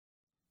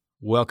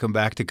Welcome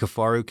back to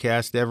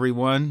KafaruCast,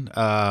 everyone.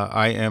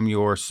 I am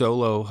your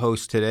solo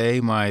host today.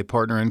 My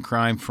partner in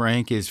crime,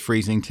 Frank, is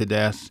freezing to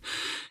death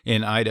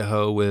in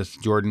Idaho with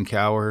Jordan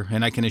Cower,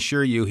 and I can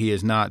assure you he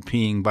is not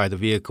peeing by the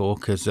vehicle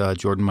because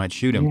Jordan might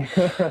shoot him.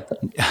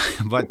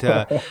 But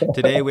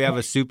today we have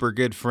a super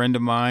good friend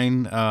of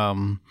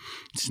mine,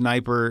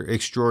 sniper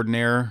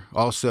extraordinaire,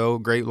 also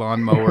great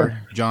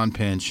lawnmower, John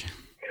Pinch.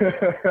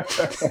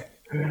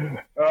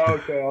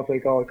 Okay, I'll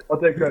take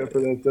credit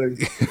for those things.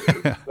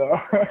 So,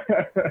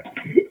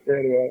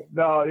 anyway,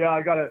 no, yeah,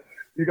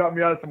 you got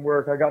me out of some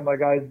work. I got my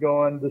guys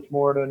going this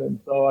morning,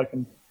 and so I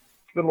can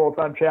spend a little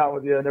time chatting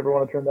with you. I never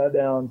want to turn that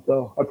down,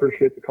 so I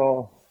appreciate the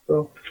call.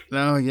 So.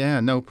 Oh,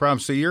 yeah, no problem.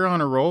 So you're on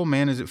a roll,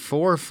 man. Is it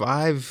 4 or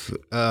 5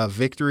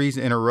 victories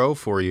in a row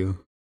for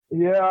you?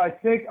 Yeah,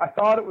 I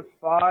thought it was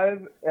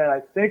 5, and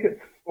I think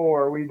it's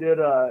 4.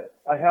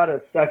 I had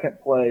a second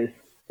place.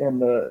 I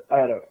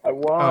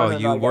won. Oh,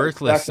 you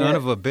worthless son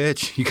of a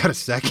bitch. You got a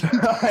second?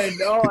 I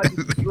know. I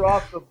just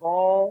dropped the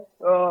ball.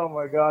 Oh,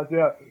 my gosh.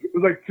 Yeah. It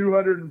was like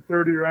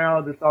 230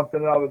 rounds or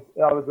something.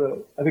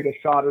 I think a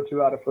shot or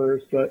two out of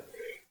first. But,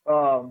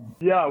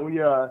 yeah, it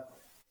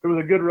was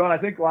a good run. I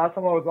think last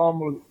time I was on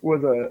we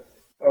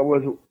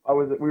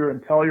were in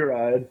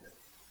Telluride,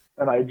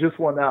 and I just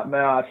won that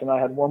match, and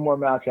I had one more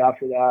match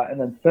after that. And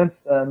then since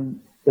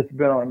then, it's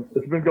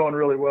been going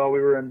really well. We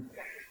were in,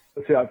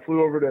 I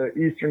flew over to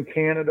Eastern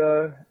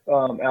Canada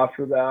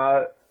after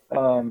that.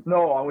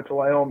 No, I went to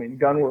Wyoming.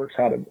 Gunworks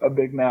had a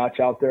big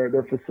match out there at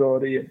their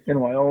facility in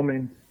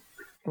Wyoming,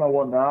 and I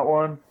won that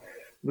one. It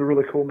was a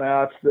really cool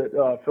match that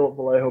Philip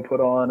Vallejo put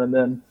on. And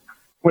then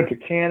went to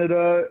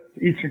Canada,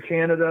 Eastern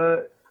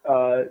Canada,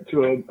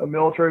 to a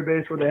military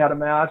base where they had a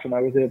match, and I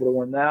was able to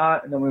win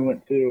that. And then we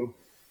went to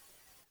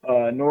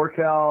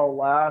NorCal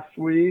last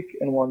week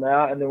and won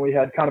that. And then we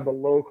had kind of a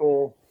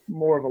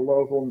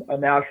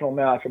national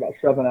match about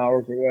 7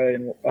 hours away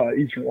in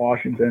Eastern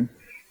Washington,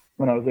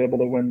 when I was able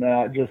to win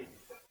that. Just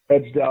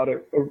edged out a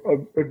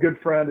good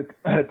friend,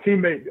 a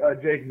teammate,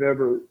 Jake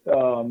Vibber,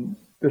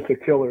 just a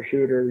killer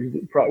shooter.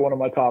 He's probably one of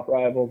my top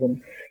rivals,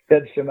 and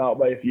edged him out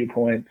by a few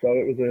points. So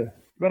it's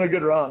been a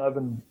good run. I've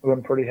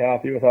been pretty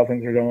happy with how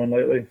things are going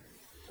lately.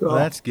 So. Well,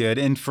 that's good.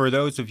 And for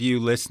those of you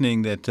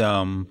listening that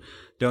don't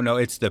know,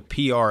 it's the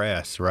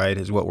PRS, right,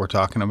 is what we're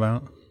talking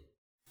about?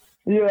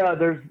 Yeah,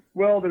 there's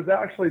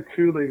actually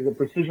 2 leagues, the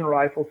Precision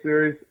Rifle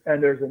Series,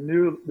 and there's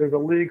a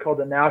league called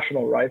the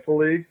National Rifle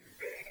League,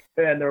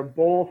 and they're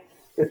both,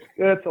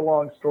 it's a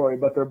long story,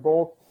 but they're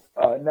both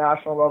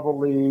national level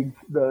leagues.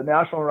 The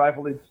National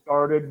Rifle League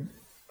started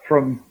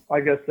from,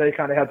 I guess they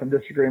kind of had some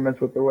disagreements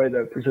with the way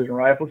the Precision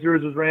Rifle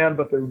Series was ran,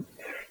 but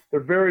they're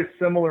very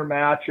similar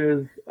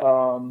matches.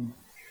 I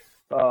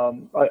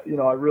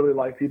really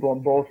like people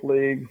in both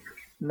leagues.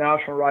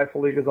 National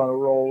Rifle League is on a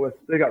roll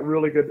they got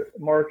really good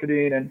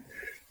marketing, and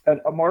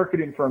a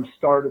marketing firm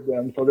started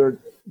them, so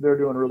they're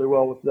doing really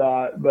well with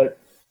that. But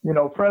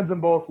friends in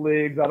both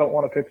leagues. I don't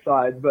want to pick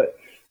sides, but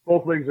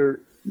both leagues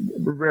are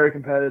very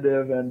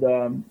competitive,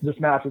 and just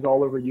matches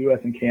all over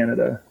U.S. and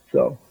Canada.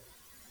 So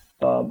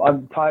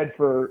I'm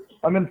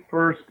in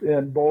first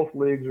in both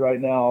leagues right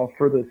now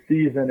for the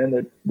season,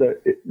 and the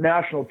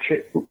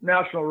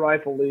National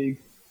Rifle League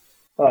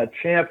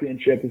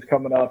championship is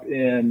coming up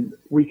in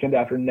weekend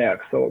after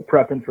next, so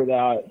prepping for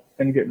that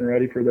and getting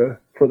ready for the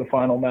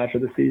final match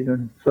of the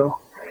season. So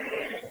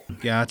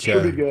gotcha.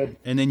 Should be good.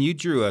 And then you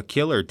drew a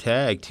killer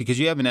tag because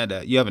you haven't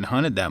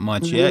hunted that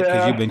much yet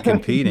because you've been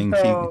competing.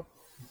 No,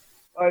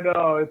 I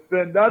know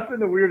that's been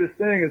the weirdest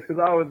thing, is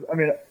because I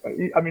mean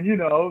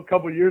a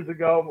couple of years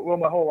ago,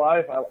 my whole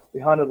life I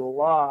hunted a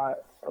lot.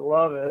 I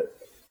love it,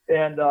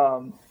 and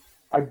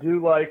I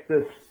do like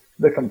the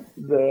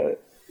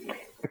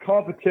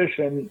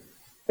competition.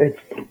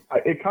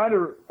 It kind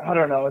of, I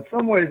don't know, in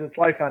some ways it's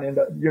like hunting.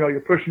 You're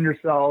pushing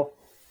yourself,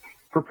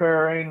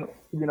 preparing,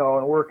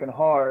 and working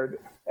hard,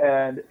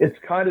 and it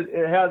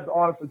has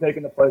honestly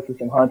taken the place of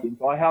some hunting.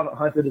 So I haven't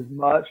hunted as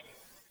much,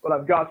 but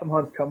I've got some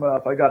hunts coming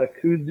up. I got a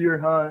Coues deer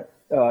hunt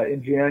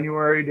in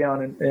January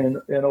down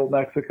in Old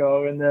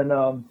Mexico, and then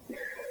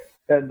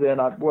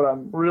what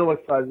I'm real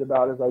excited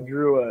about is I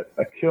drew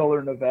a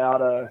killer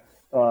Nevada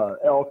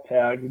elk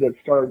tag that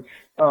starts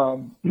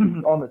on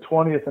the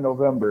 20th of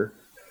November.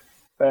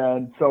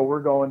 And so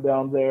we're going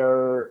down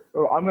there.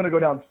 I'm going to go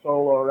down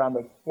solo around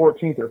the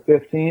 14th or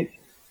 15th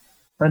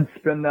and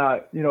spend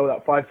that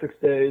 5-6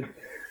 days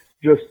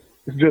just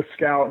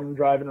scouting,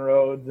 driving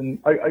roads. And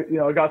I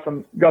got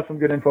some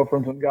good info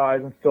from some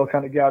guys, and still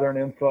kind of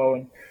gathering info,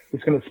 and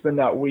just going to spend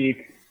that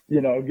week,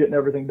 getting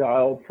everything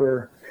dialed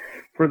for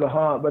the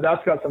hunt. But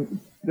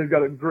they've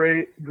got a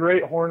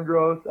great horn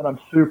growth, and I'm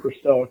super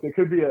stoked. It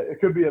could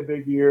be a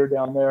big year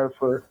down there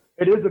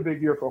it is a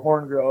big year for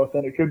horn growth,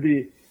 and it could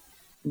be,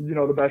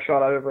 the best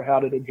shot I've ever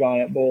had at a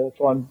giant bull.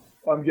 So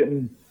I'm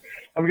getting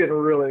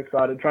really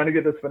excited, trying to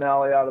get this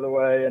finale out of the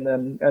way, and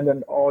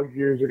then all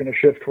gears are going to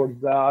shift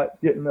towards that,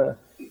 getting the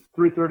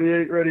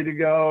 338 ready to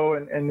go,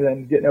 and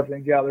then getting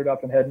everything gathered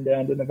up and heading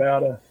down to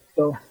Nevada.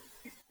 So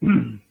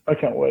I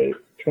can't wait.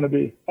 going to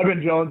be. I've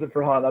been jonesing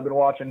for Hunt. I've been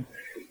watching,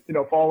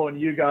 following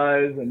you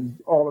guys and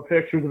all the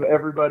pictures of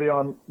everybody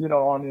on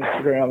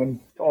Instagram and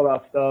all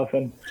that stuff.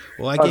 And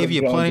well, I gave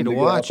you plenty to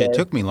watch. It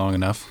took me long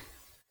enough.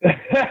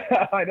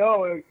 I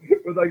know.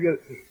 It was like a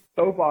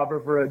soap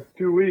opera for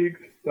 2 weeks.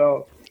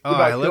 So. Oh,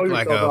 I look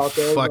like a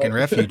fucking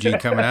refugee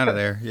coming out of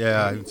there.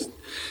 Yeah. You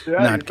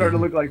started to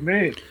look like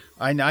me.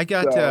 I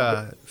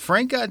got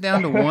Frank got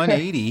down to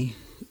 180,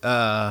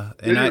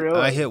 and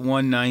I hit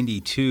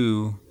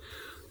 192.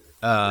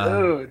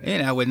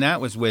 When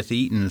that was with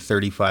eating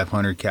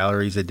 3,500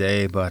 calories a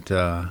day, but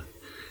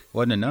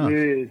wasn't enough.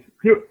 Jeez.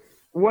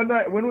 When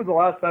was the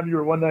last time you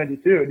were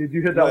 192? Did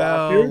you hit that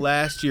last year?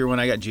 Last year when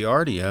I got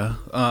Giardia.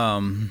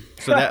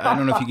 So that I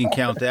don't know if you can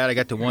count that. I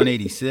got to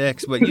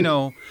 186, but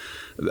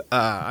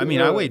I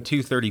weighed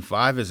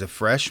 235 as a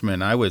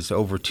freshman. I was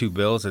over 2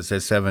 bills as a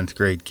 7th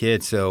grade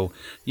kid. So,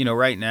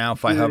 right now,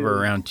 if I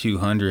hover around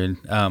 200,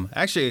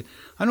 actually, I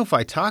don't know if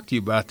I talked to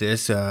you about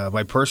this,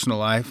 my personal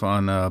life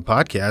on a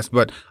podcast,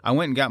 but I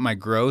went and got my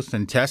growth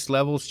and test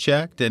levels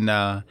checked, and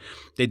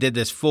they did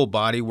this full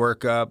body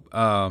workup.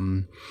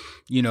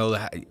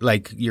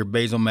 Like your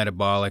basal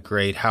metabolic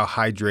rate, how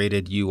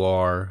hydrated you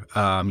are,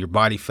 your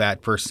body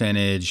fat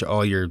percentage,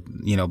 all your,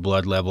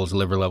 blood levels,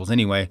 liver levels.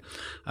 Anyway,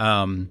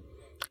 it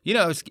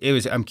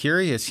was. I'm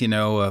curious, when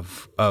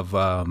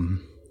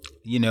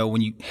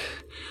you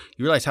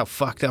realize how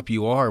fucked up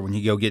you are when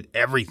you go get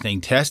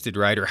everything tested,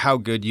 right, or how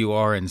good you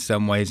are in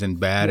some ways and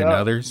bad in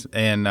others.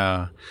 And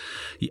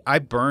I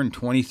burned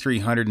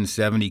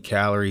 2,370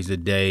 calories a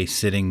day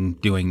sitting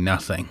doing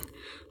nothing.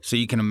 So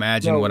you can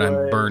imagine what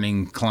I'm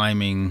burning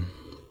climbing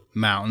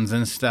mountains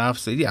and stuff.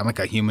 So yeah, I'm like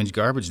a human's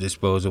garbage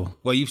disposal.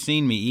 Well, you've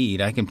seen me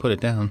eat. I can put it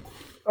down.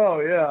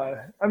 Oh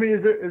yeah. I mean,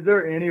 is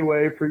there any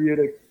way for you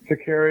to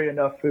carry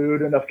enough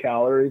food, enough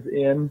calories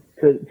in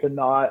to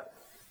not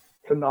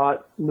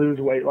lose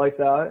weight like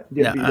that?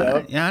 Get beat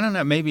up? I don't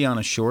know. Maybe on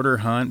a shorter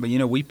hunt, but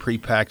we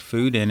pre-packed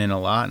food in a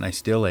lot, and I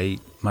still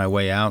ate my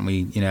way out. And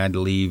we had to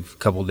leave a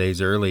couple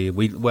days early.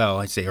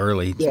 I say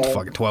early,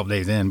 fucking 12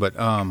 days in, but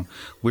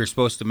we were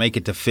supposed to make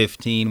it to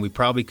 15. We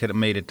probably could have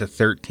made it to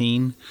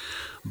 13,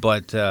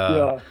 but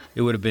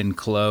it would have been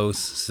close.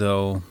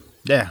 So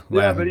yeah.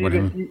 But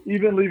even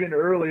leaving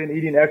early and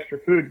eating extra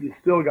food, you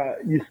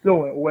still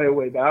went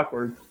way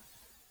backwards.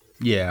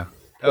 Yeah.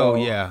 So,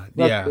 yeah.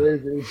 That's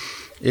crazy.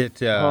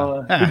 It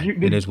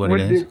is what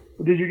it is.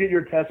 Did you get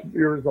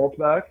your results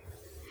back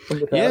from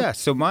the test? Yeah.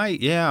 So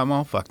I'm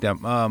all fucked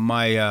up. My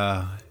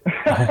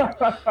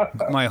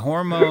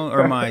hormone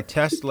or my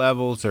test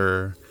levels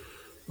are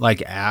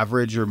like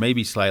average or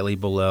maybe slightly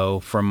below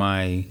for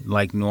my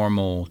like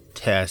normal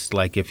test.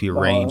 Like if your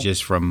range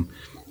is from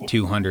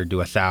 200 to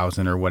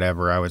 1,000 or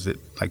whatever, I was at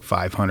like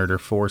 500 or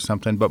 4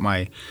 something. But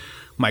my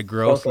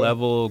growth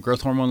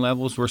hormone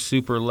levels were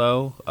super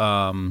low.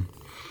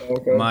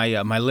 Okay.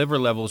 My liver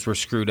levels were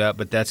screwed up,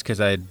 but that's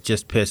because I had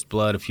just pissed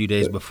blood a few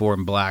days before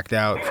and blacked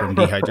out from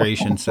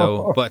dehydration.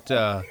 So,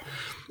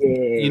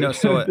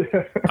 so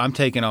I'm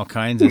taking all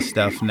kinds of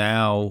stuff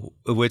now,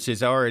 which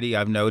is already,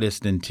 I've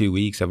noticed in 2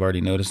 weeks, I've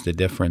already noticed a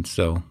difference.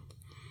 So,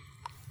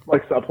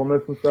 like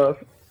supplements and stuff.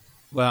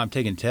 Well, I'm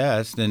taking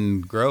tests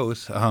and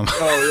growth. Yeah.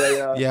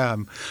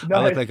 Nice.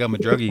 I look like I'm a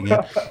druggie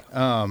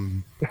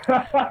again.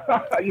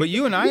 But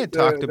you and I had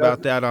talked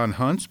about that on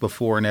hunts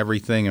before and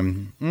everything,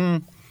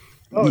 and.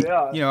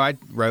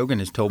 Rogan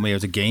has told me it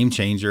was a game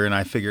changer, and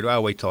I figured,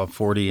 I'll wait till I'm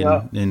 40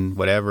 and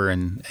whatever,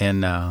 and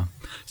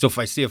so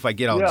if I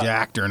get all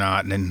jacked or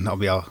not, and then I'll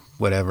be all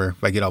whatever.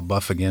 If I get all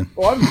buff again.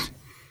 Well,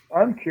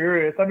 I'm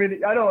curious. I mean,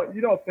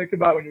 you don't think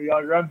about when you're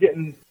younger. I'm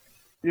getting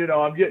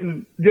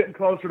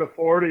closer to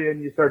 40,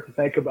 and you start to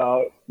think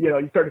about,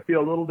 you start to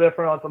feel a little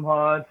different on some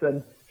hunts,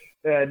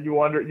 and you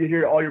wonder, you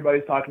hear all your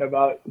buddies talking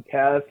about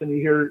tests, and you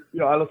hear,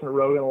 I listen to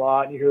Rogan a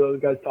lot, and you hear those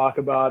guys talk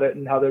about it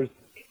and how there's,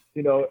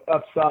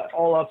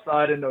 all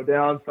upside and no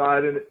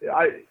downside. And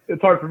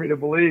it's hard for me to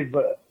believe,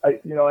 but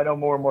I know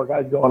more and more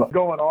guys going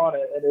on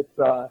it, and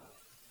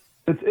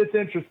it's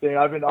interesting.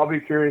 I'll be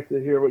curious to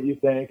hear what you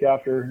think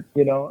after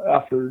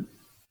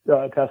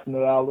testing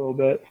it out a little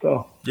bit.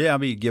 So yeah, I'll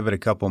give it a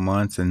couple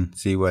months and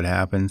see what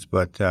happens.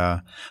 But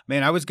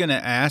man, I was going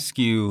to ask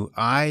you,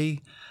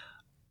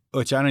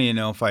 which I don't even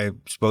know if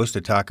I'm supposed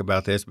to talk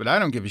about this, but I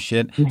don't give a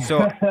shit.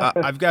 So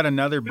I've got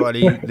another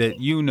buddy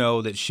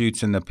that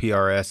shoots in the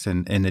PRS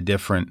and in the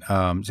different,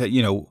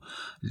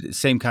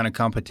 same kind of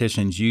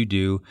competitions you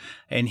do.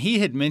 And he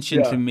had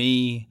mentioned to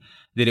me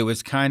that it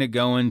was kind of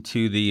going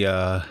to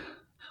the,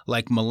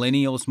 like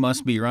millennials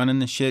must be running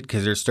the shit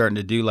because they're starting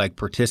to do like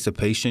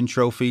participation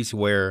trophies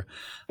where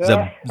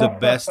the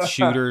best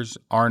shooters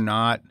are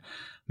not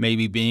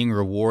maybe being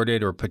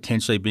rewarded or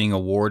potentially being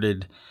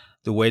awarded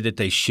the way that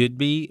they should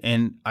be.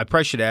 And I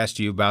probably should ask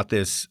you about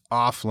this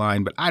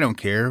offline, but I don't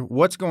care.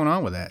 What's going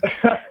on with that?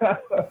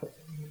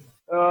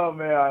 Oh,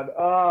 man.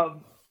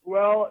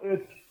 Well,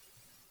 it's,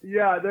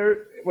 dude, I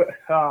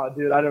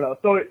don't know.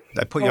 So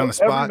I put you on the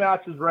spot? Every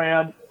match is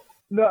ran.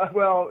 No,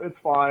 well, it's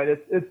fine.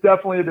 It's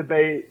definitely a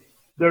debate.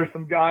 There's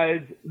some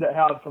guys that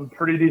have some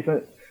pretty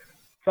decent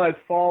size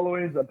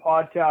followings and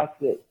podcasts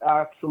that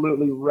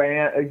absolutely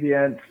rant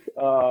against,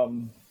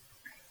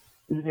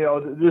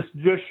 this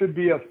just should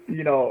be a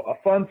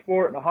fun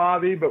sport and a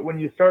hobby. But when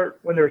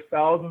there's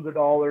thousands of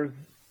dollars,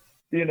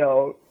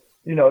 2,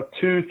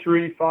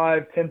 3,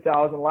 5,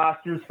 10,000.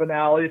 Last year's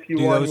finale, if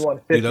you won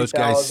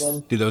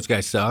 50,000. Do those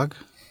guys suck?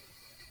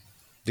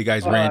 The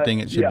guys ranting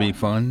it should be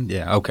fun.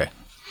 Yeah. Okay.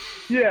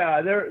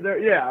 Yeah,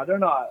 they're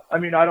not. I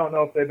mean, I don't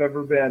know if they've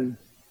ever been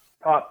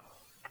top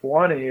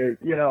 20 or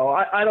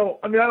I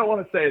don't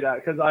want to say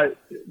that because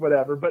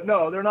whatever. But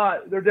no, they're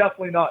not. They're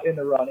definitely not in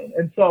the running.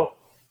 And so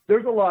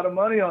there's a lot of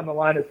money on the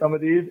line at some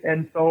of these,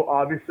 and so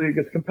obviously it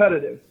gets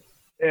competitive.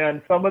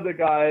 And some of the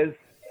guys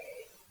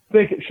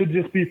think it should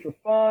just be for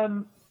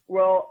fun.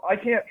 Well, I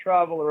can't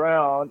travel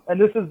around, and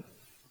this is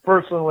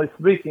personally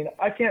speaking,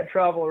 I can't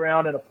travel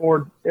around and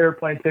afford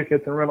airplane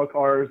tickets and rental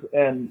cars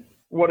and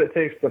what it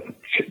takes to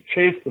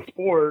chase the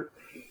sport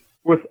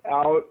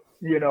without,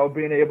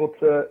 being able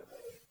to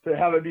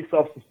have it be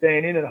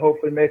self-sustaining and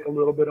hopefully make a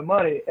little bit of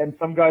money. And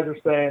some guys are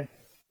saying,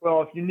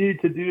 well, if you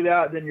need to do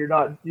that, then you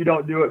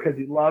don't do it because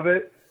you love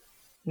it.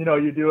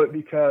 You do it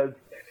because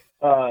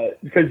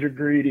you're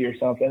greedy or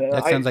something. And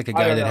that sounds like a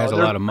guy that has a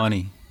lot of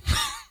money.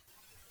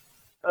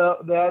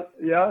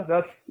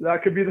 That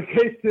could be the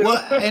case too.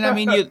 Well, and I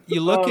mean,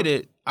 you look at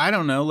it, I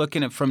don't know,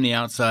 looking at from the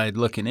outside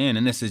looking in,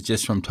 and this is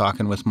just from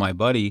talking with my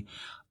buddy,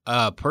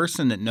 a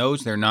person that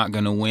knows they're not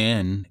going to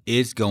win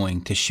is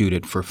going to shoot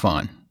it for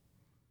fun.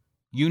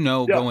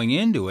 Going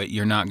into it,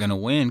 you're not going to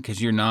win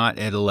because you're not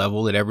at a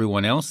level that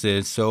everyone else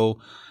is. So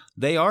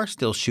they are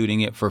still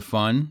shooting it for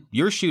fun.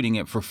 You're shooting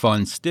it for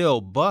fun still,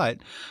 but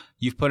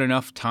you've put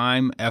enough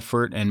time,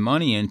 effort, and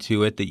money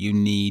into it that you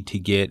need to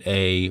get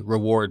a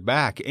reward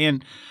back.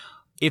 And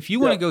if you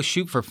want to go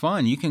shoot for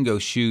fun, you can go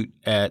shoot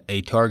at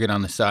a target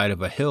on the side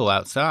of a hill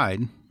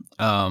outside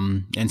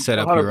and set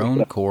up 100%. Your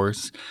own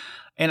course.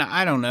 And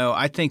I don't know.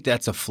 I think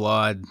that's a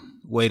flawed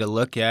way to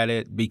look at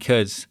it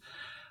because,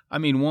 I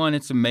mean, one,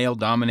 it's a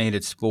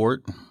male-dominated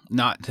sport.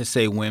 Not to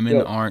say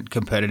women aren't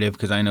competitive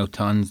because I know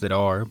tons that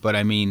are. But,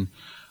 I mean,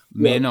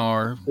 men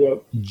are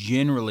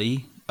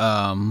generally –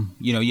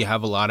 you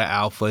have a lot of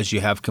alphas,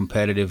 you have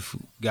competitive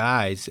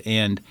guys,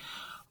 and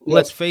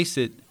let's face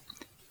it,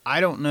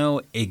 I don't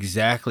know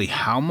exactly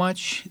how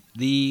much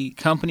the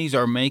companies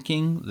are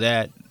making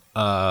that,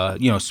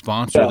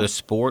 sponsor the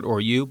sport or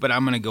you, but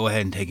I'm going to go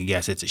ahead and take a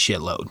guess. It's a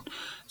shitload.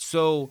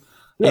 So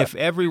if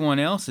everyone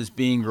else is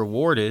being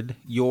rewarded,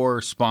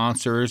 your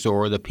sponsors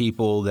or the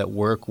people that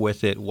work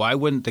with it, why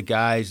wouldn't the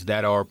guys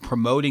that are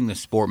promoting the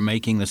sport,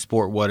 making the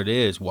sport what it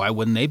is, why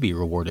wouldn't they be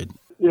rewarded?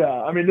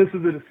 Yeah, I mean, this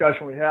is a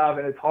discussion we have,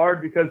 and it's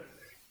hard because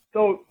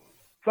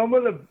some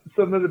of the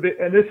big,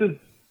 and this is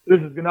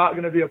not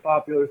going to be a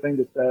popular thing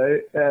to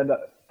say, and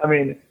I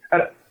mean,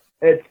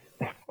 it's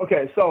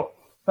okay. So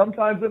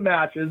sometimes at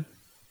matches,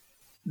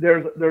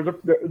 there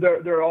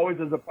always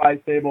is a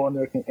prize table and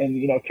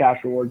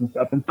cash rewards and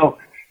stuff, and so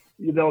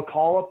they'll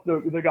call up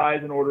the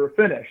guys in order of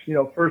finish,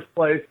 first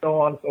place,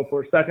 so on and so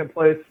forth, second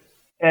place.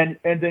 And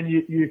then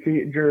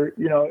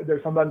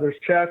there's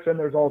checks and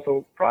there's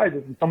also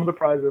prizes, and some of the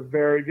prizes are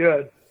very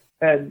good.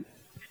 And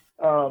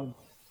so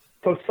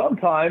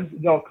sometimes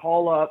they'll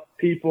call up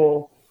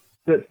people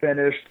that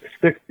finished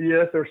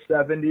 60th or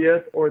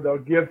 70th, or they'll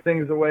give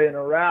things away in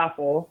a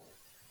raffle.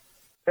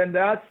 And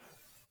it's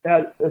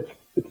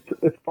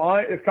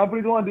fine. If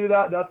companies want to do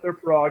that, that's their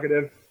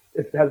prerogative.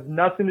 It has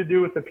nothing to do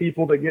with the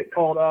people that get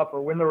called up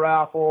or win the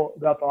raffle.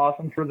 That's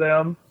awesome for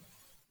them.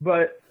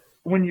 But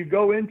when you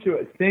go into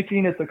it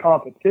thinking it's a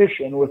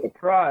competition with a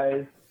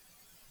prize,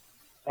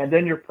 and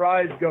then your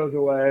prize goes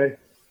away,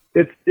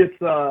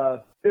 it's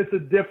a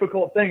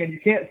difficult thing, and you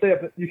can't say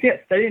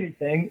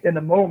anything in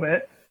the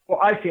moment. Well,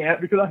 I can't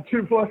because I'm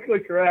too politically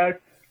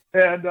correct,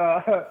 and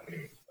I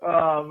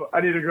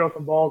need to grow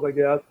some balls, I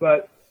guess.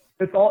 But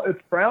it's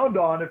frowned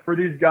on for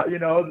these guys.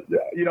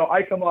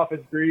 I come off as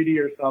greedy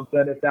or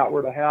something if that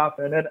were to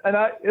happen, and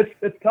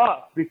it's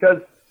tough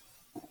because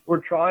I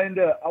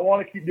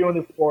want to keep doing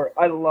this sport.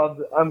 I love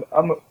it.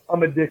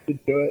 I'm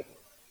addicted to it.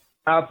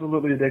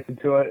 Absolutely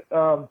addicted to it.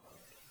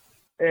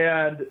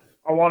 And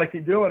I want to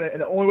keep doing it.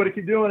 And the only way to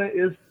keep doing it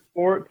is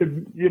for it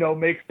to,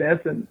 make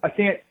sense. And I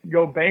can't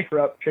go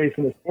bankrupt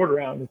chasing the sport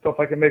around. And so if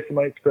I can make some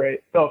money, it's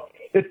great. So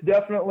it's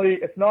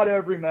not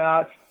every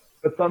match,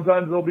 but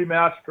sometimes there'll be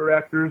match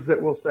directors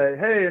that will say,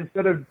 hey,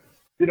 instead of,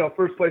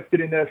 first place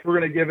getting this, we're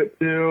going to give it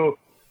to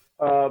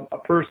a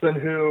person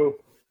who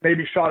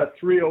maybe shot a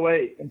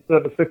 308 instead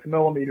of a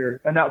 6mm,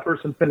 and that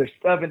person finished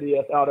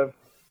 70th out of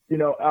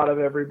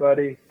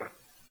everybody,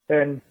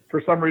 and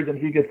for some reason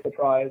he gets the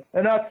prize.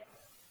 And that's,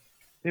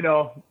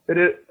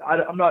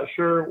 I'm not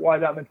sure why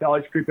that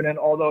mentality's creeping in,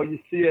 although you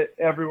see it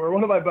everywhere.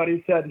 One of my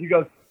buddies said, he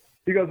goes,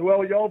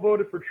 well, y'all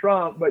voted for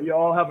Trump, but you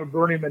all have a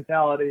Bernie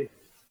mentality,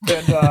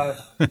 and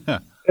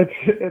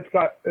it's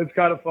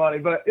kind of funny.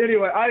 But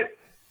anyway,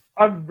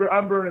 I'm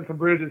burning some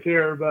bridges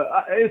here, but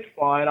it's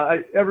fine.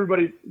 A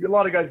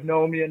lot of guys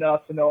know me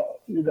enough to know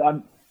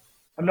I'm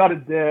not a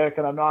dick,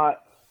 and I'm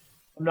not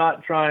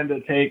trying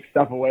to take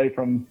stuff away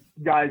from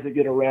guys that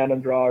get a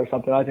random draw or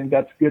something. I think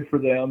that's good for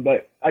them.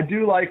 But I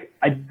grew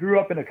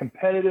up in a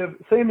competitive,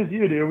 same as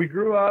you do. We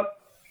grew up,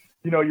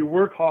 you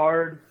work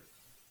hard,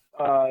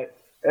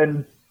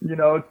 and,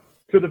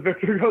 to the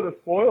victor go the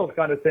spoils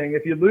kind of thing.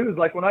 If you lose,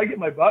 like when I get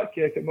my butt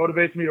kicked, it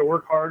motivates me to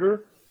work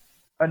harder.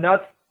 And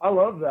I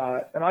love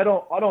that. And I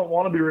don't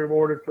want to be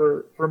rewarded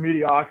for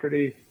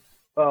mediocrity.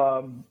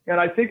 And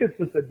I think it's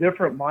just a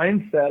different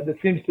mindset that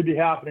seems to be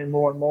happening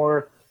more and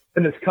more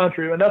in this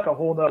country. And that's a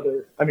whole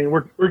nother,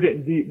 we're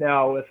getting deep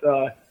now with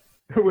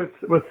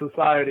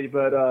society,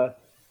 but,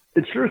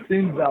 it sure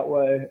seems that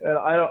way. And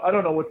I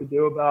don't know what to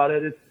do about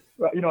it. It's,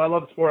 I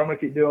love sport. I'm going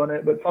to keep doing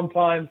it, but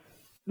sometimes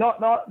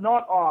not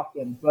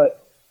often,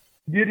 but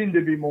getting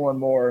to be more and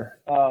more,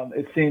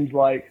 it seems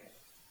like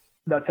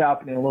that's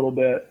happening a little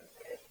bit.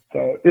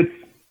 So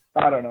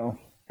I don't know.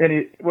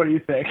 What do you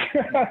think?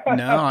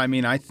 No,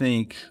 I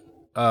think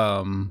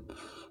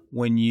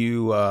when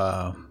you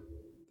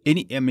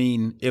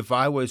if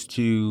I was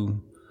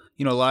to,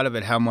 a lot of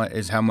it how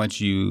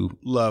much you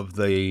love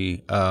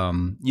the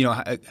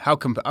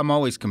I'm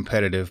always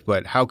competitive,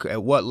 but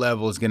at what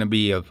level is going to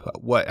be of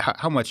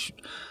how much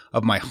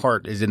of my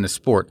heart is in the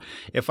sport.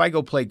 If I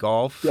go play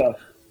golf, yeah.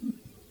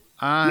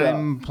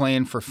 I'm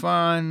playing for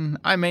fun.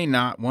 I may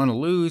not want to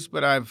lose,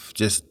 but I've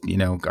just,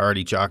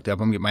 already chalked up. I'm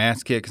going to get my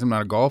ass kicked because I'm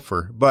not a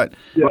golfer. But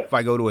if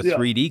I go to a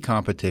 3D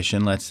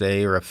competition, let's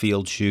say, or a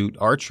field shoot,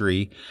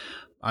 archery,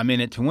 I'm in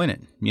it to win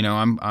it.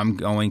 I'm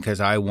going because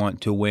I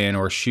want to win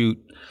or shoot.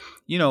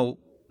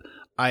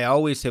 I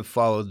always have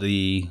followed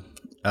the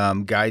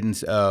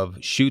guidance of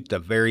shoot the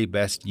very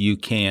best you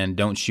can.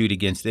 Don't shoot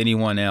against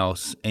anyone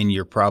else, and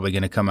you're probably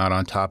going to come out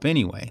on top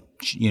anyway.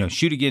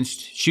 Shoot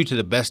to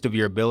the best of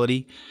your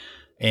ability,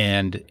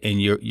 and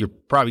you're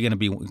probably going to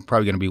be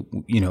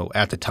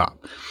at the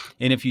top.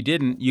 And if you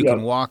didn't, you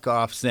can walk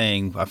off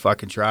saying I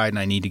fucking tried and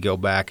I need to go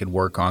back and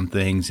work on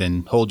things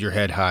and hold your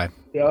head high.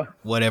 Yeah.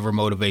 Whatever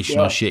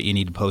motivational shit you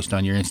need to post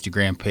on your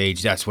Instagram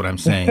page, that's what I'm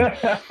saying.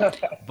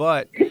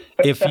 But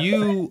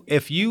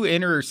if you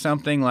enter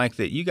something like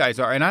that, you guys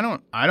are, and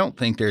I don't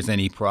think there's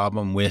any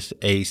problem with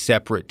a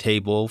separate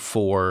table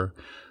for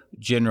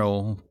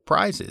general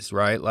prizes,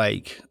 right?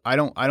 Like I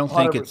don't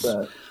think 100%.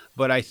 it's,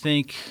 but I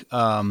think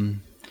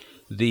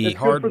it's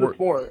hard work for the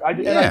sport. I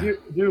do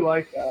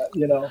like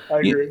that. I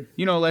agree.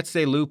 Let's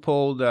say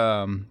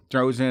Leupold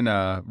throws in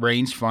a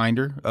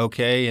rangefinder,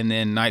 okay, and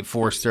then Night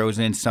Force throws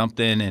in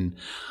something, and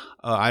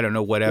I don't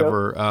know,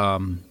 whatever,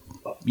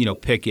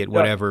 picket,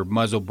 whatever,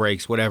 muzzle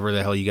brakes, whatever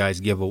the hell you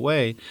guys give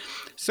away.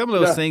 Some of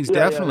those things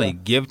definitely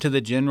give to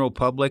the general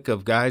public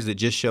of guys that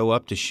just show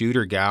up to shoot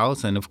or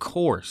gals, and of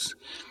course.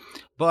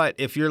 But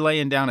if you're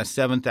laying down a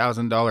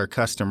 $7,000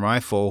 custom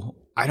rifle,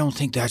 I don't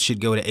think that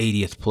should go to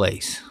 80th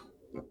place.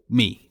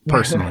 Me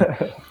personally,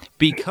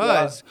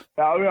 because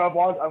I've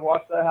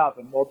watched that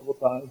happen multiple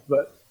times.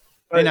 But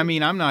and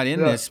I'm not in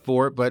this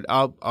sport, but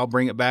I'll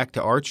bring it back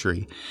to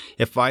archery.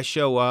 If I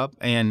show up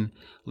and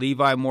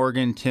Levi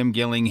Morgan, Tim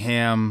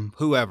Gillingham,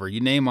 whoever, you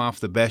name off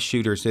the best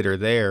shooters that are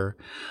there,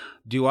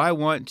 do I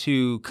want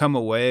to come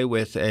away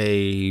with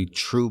a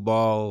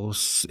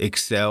TrueBall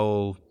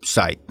Excel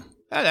sight?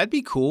 That'd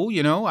be cool.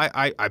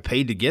 I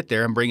paid to get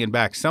there. I'm bringing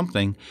back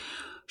something.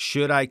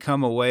 Should I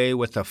come away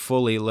with a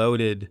fully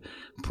loaded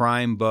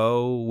prime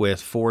bow with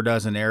 4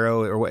 dozen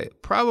arrow? Or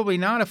probably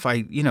not. If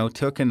I,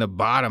 took in the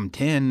bottom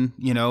 10,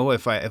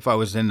 if I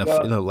was in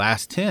the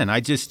last 10,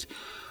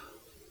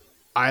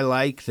 I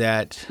like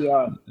that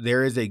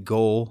there is a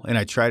goal, and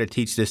I try to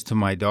teach this to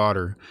my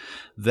daughter,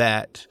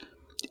 that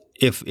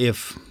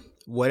if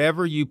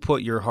whatever you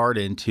put your heart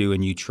into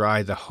and you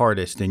try the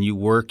hardest and you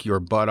work your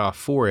butt off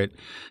for it,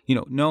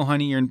 no,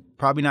 honey, you're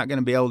probably not going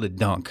to be able to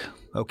dunk.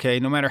 Okay,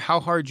 no matter how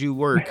hard you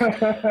work,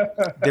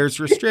 there's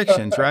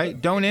restrictions,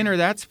 right? Don't enter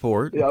that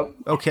sport. Yep.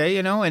 Okay,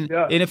 and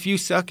if you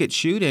suck at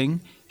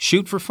shooting,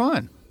 shoot for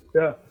fun.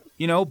 Yeah.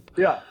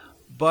 Yeah.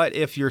 But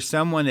if you're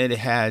someone that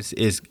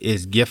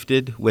is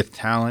gifted with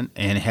talent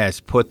and has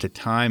put the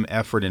time,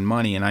 effort, and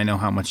money, and I know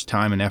how much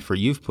time and effort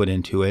you've put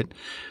into it,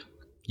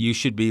 you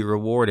should be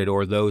rewarded,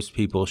 or those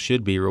people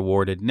should be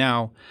rewarded.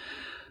 Now,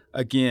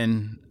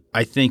 again,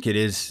 I think it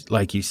is,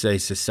 like you say,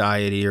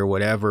 society or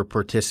whatever,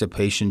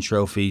 participation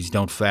trophies,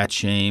 don't fat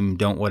shame,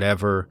 don't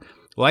whatever.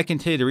 Well, I can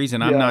tell you the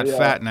reason I'm not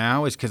fat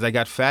now is because I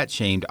got fat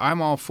shamed.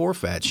 I'm all for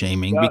fat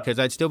shaming because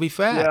I'd still be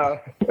fat. Yeah.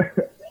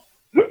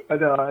 I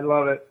know. I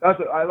love it. That's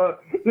what I love.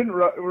 Didn't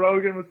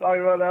Rogan was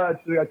talking about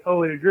that? I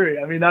totally agree.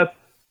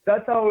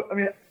 That's how,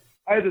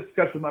 I had this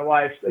discussion with my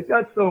wife. She's like,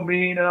 that's so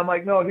mean. And I'm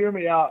like, no, hear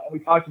me out. And we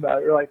talked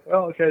about it. We're like,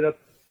 oh, okay, that's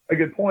a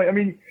good point.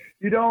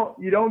 You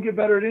don't get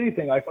better at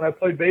anything. Like when I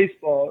played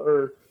baseball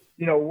or,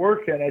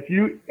 working, if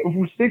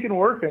we're sticking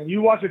working,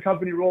 you watch a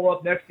company roll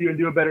up next to you and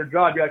do a better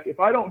job. You're like, if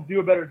I don't do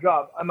a better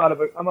job, I'm out of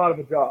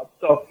a job.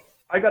 So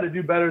I got to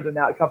do better than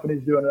that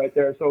company's doing right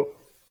there. So,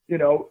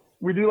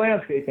 we do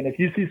landscaping. If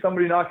you see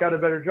somebody knock out a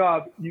better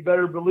job, you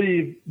better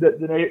believe that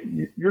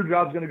your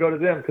job's going to go to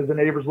them because the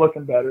neighbor's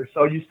looking better.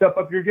 So you step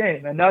up your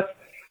game, and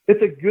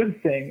it's a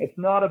good thing. It's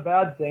not a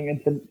bad thing.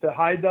 And to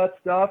hide that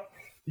stuff,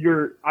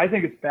 I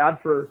think it's bad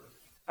for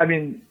I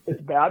mean,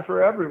 it's bad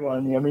for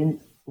everyone. I mean,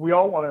 we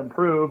all want to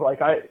improve. Like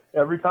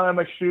every time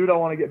I shoot, I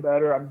want to get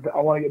better. I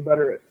want to get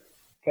better at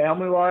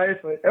family life,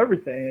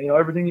 everything,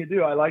 everything you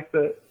do. I like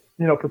the,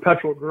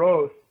 perpetual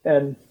growth.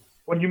 And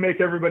when you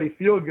make everybody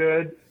feel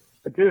good,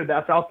 dude,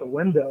 that's out the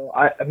window.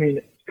 I mean,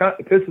 it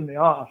pisses me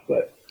off,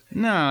 but.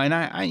 No. And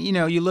I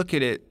you look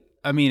at it,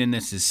 I mean, and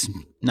this is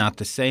not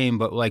the same,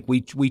 but like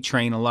we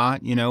train a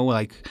lot,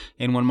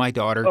 and when my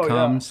daughter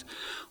comes,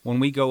 when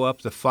we go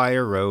up the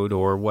fire road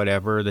or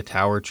whatever, the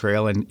Tower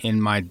Trail,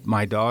 and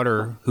my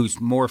daughter,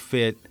 who's more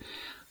fit,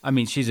 I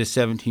mean, she's a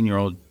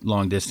 17-year-old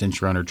long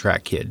distance runner,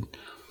 track kid.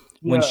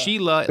 When she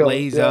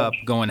lays up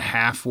going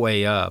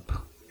halfway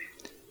up,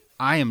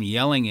 I am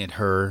yelling at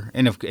her,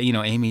 and if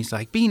Amy's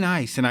like, "Be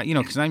nice," and I,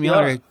 because I'm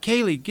yelling at her,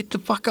 "Kaylee, get the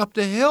fuck up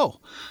the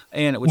hill,"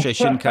 and which I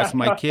shouldn't cuss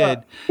my kid.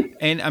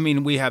 And I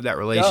mean, we have that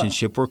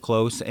relationship. We're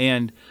close,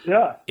 and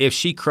if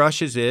she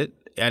crushes it,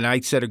 and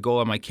I set a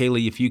goal, I'm like,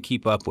 "Kaylee, if you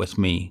keep up with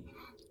me,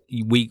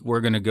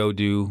 we're gonna go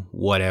do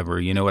whatever."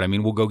 You know what I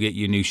mean? We'll go get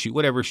you a new shoe,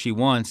 whatever she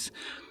wants.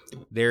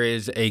 There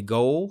is a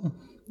goal.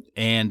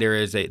 And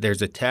there's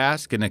a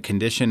task and a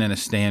condition and a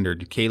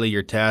standard. Kaylee,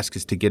 your task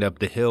is to get up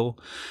the hill,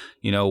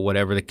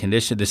 whatever the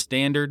condition, the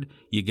standard,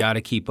 you got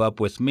to keep up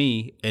with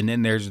me. And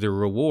then there's the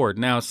reward.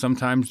 Now,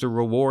 sometimes the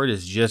reward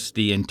is just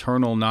the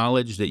internal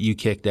knowledge that you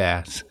kicked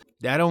ass.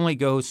 That only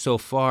goes so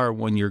far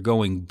when you're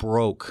going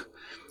broke,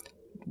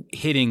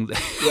 achieving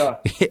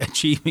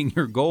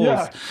your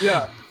goals.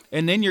 Yeah.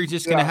 And then you're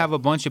just going to have a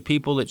bunch of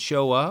people that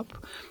show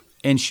up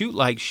and shoot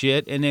like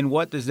shit. And then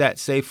what does that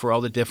say for all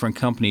the different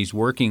companies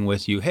working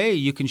with you? Hey,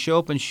 you can show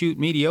up and shoot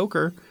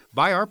mediocre.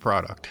 Buy our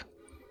product.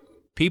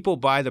 People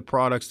buy the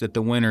products that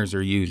the winners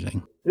are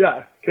using.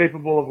 Yeah,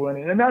 capable of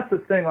winning. And that's the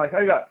thing. Like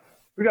we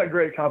got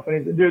great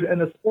companies, dude. And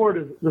the sport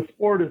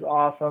is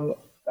awesome.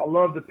 I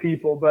love the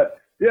people, but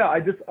yeah,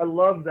 I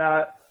love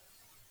that.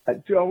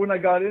 When I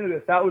got into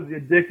this, that was the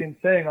addicting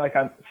thing. Like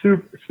I'm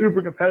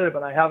super competitive,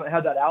 and I haven't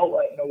had that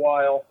outlet in a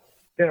while,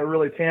 in a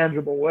really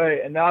tangible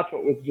way, and that's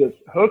what was just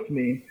hooked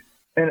me.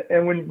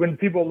 And when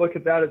people look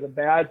at that as a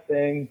bad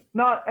thing,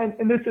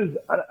 and this is,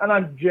 and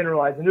I'm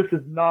generalizing, this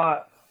is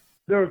not.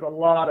 There's a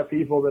lot of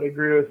people that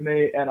agree with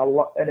me,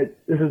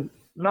 this is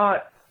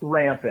not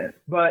rampant,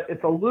 but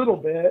it's a little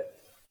bit,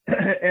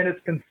 and it's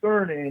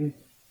concerning.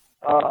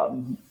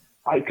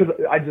 Because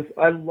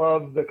I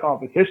love the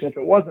competition. If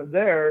it wasn't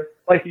there,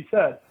 like you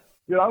said,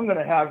 I'm going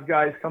to have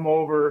guys come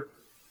over.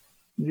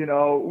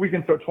 We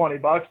can throw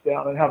 $20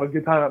 down and have a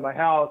good time at my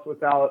house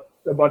without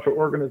a bunch of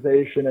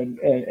organization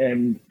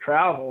and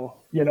travel.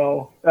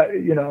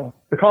 The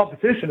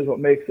competition is what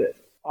makes it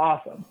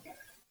awesome.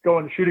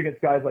 Going to shoot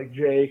against guys like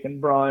Jake and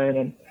Brian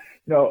and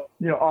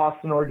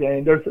Austin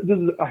Orgain. There's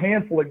a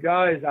handful of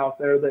guys out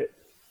there that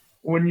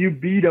when you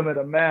beat them at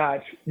a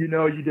match, you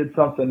did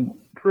something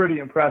pretty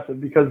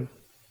impressive because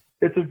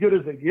it's as good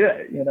as it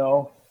get.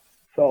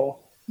 So.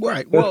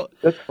 Right. Well,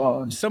 that's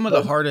fun. Some of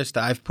the hardest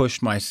I've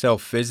pushed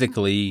myself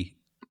physically,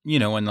 in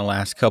the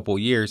last couple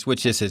of years,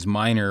 which is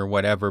minor or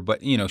whatever,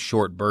 but,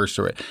 short bursts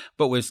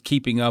but was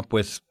keeping up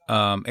with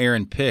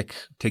Aaron Pick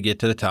to get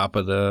to the top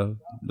of the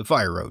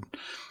fire road.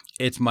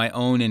 It's my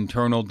own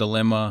internal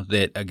dilemma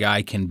that a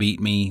guy can beat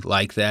me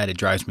like that. It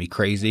drives me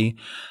crazy.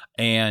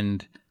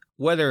 And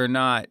whether or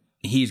not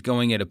he's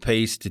going at a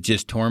pace to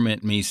just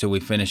torment me so we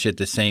finish at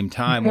the same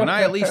time, when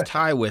I at least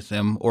tie with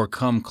him or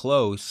come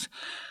close.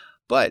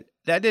 But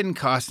that didn't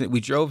cost it. We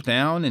drove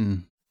down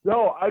and.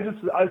 No, I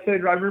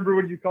remember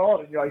when you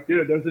called and you're like,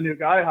 dude, there's a new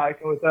guy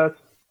hiking with us.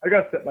 I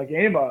got to step my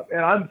game up.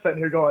 And I'm sitting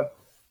here going,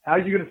 how are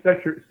you going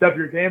to step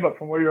your game up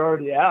from where you're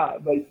already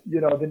at? But,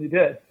 then you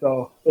did.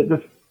 So it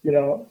just,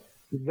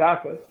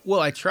 exactly. Well,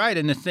 I tried.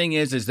 And the thing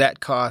is that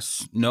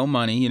costs no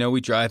money.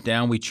 We drive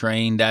down, we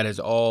train. That is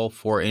all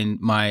for in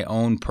my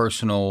own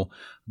personal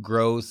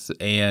growth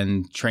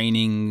and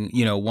training,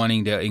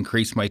 wanting to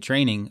increase my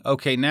training.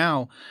 Okay,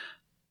 now.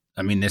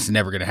 I mean, this is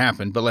never going to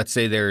happen, but let's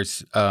say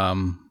there's,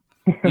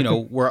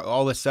 where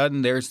all of a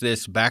sudden there's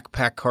this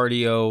backpack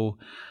cardio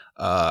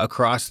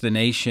across the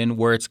nation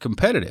where it's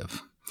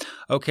competitive.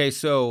 Okay,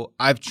 so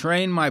I've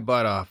trained my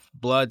butt off,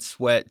 blood,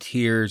 sweat,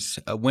 tears,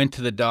 went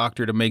to the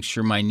doctor to make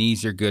sure my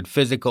knees are good,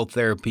 physical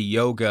therapy,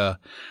 yoga.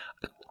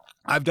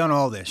 I've done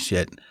all this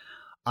shit.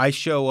 I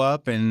show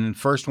up and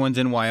first one's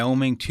in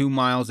Wyoming, 2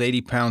 miles,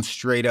 80 pounds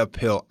straight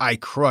uphill. I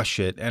crush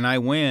it and I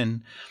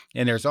win.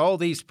 And there's all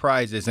these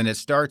prizes and it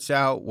starts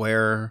out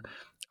where,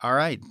 all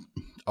right,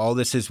 all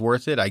this is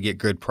worth it. I get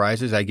good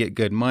prizes. I get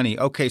good money.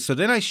 Okay, so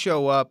then I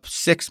show up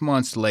 6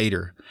 months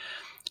later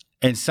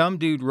and some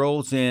dude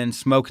rolls in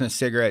smoking a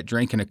cigarette,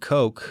 drinking a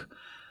Coke.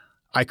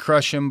 I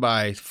crush him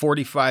by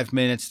 45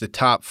 minutes. The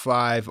top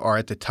 5 are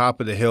at the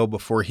top of the hill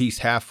before he's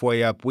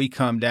halfway up. We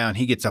come down.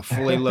 He gets a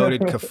fully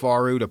loaded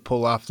Kifaru to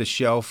pull off the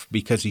shelf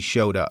because he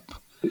showed up.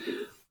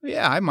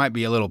 Yeah, I might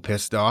be a little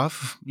pissed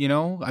off,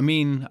 I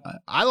mean,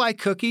 I like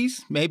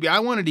cookies. Maybe I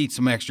wanted to eat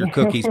some extra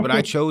cookies, but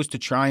I chose to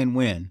try and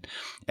win.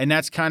 And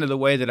that's kind of the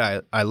way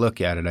that I look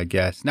at it, I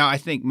guess. Now, I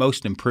think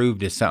most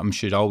improved is something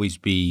should always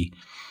be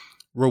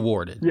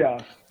rewarded.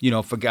 Yeah.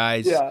 For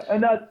guys. Yeah,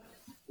 and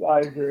I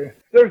agree.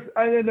 There's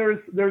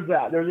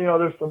that.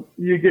 There's some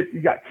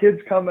you got kids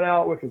coming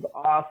out, which is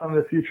awesome.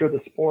 The future of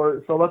the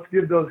sport. So let's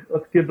give those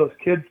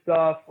kids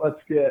stuff.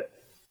 Let's get,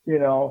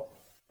 I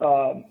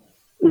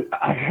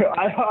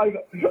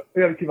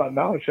gotta keep my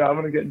mouth shut. I'm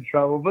gonna get in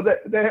trouble. But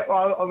I'm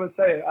gonna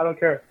say it. I don't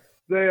care.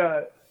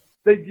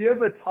 They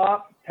give a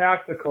top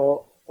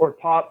tactical or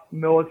top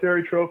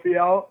military trophy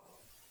out.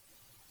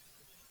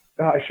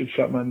 I should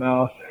shut my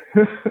mouth.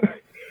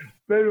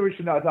 Maybe we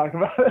should not talk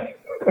about it.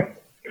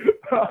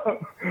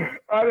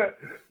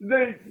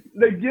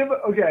 They give,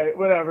 okay,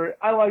 whatever.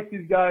 I like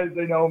these guys.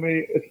 They know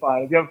me. It's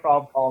fine. If you have a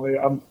problem, call me.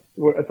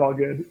 It's all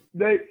good.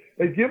 They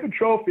give a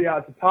trophy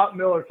out to top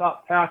mil or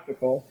top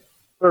tactical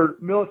or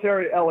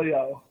military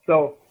LEO.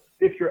 So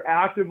if you're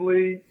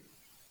actively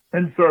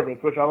in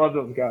service, which I love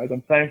those guys,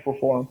 I'm thankful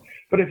for them.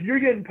 But if you're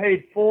getting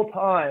paid full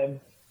time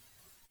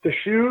to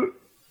shoot,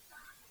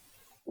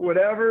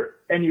 whatever,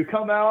 and you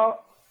come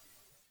out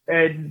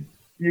and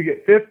you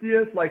get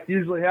 50th, like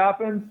usually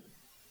happens,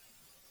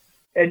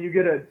 and you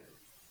get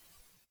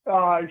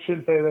I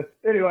shouldn't say this.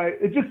 Anyway,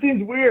 it just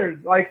seems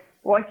weird. Like,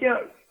 well,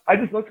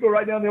 let's go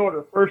right down the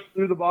order, first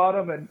through the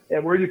bottom, and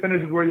where you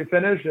finish is where you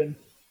finish. And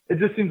it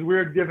just seems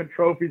weird giving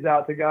trophies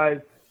out to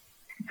guys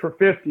for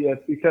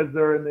 50th because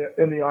they're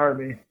in the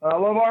Army. I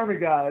love Army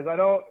guys. I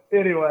don't,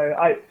 anyway,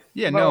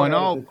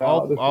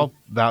 I'll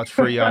vouch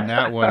for you on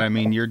that one. I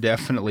mean, you're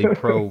definitely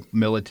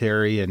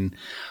pro-military, and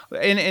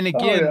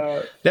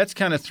again, that's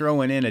kind of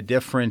throwing in a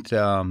different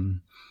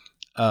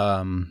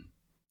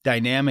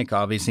dynamic,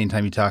 obviously,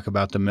 anytime you talk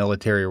about the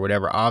military or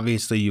whatever.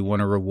 Obviously, you want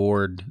to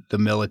reward the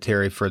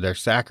military for their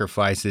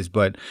sacrifices,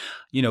 but,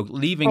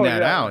 leaving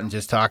that out and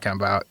just talking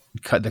about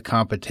the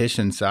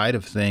competition side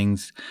of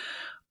things,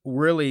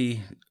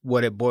 really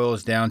what it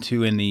boils down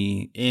to in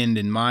the end,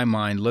 in my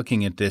mind,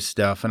 looking at this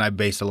stuff, and I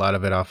base a lot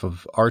of it off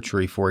of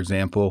archery, for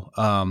example.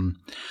 The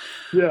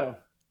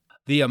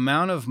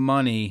amount of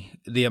money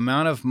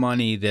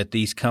that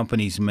these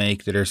companies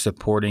make that are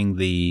supporting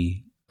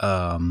the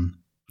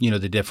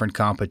the different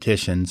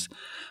competitions,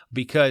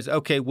 because,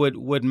 okay,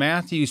 would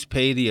Matthews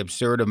pay the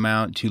absurd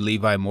amount to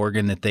Levi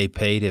Morgan that they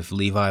paid if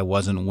Levi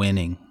wasn't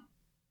winning?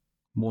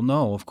 Well,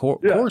 no, of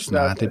course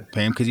not. They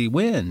pay him because he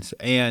wins.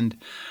 And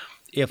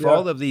if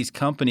all of these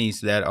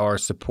companies that are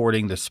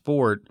supporting the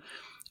sport,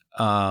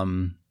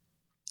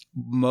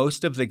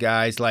 most of the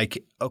guys,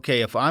 like,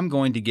 okay, if I'm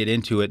going to get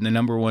into it, and the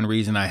number one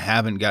reason I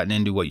haven't gotten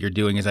into what you're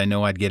doing is I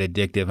know I'd get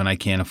addictive and I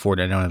can't afford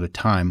it. I don't have the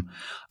time.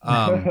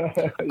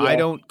 I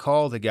don't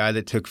call the guy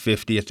that took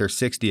 50th or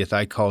 60th.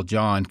 I call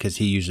John because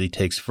he usually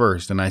takes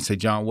first. And I say,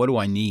 John, what do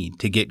I need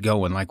to get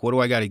going? Like, what do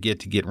I got to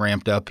get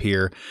ramped up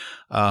here?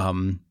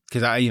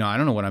 Because I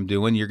don't know what I'm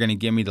doing. You're going to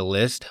give me the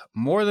list.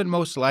 More than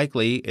most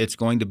likely, it's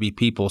going to be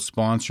people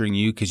sponsoring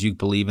you because you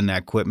believe in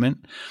that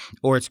equipment,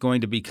 or it's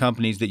going to be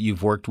companies that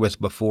you've worked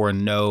with before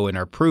and know and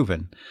are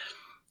proven.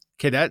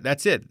 Okay,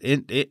 that's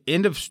it.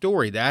 End of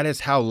story. That is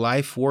how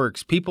life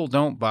works. People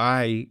don't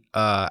buy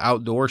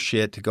outdoor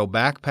shit to go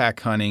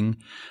backpack hunting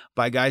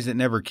by guys that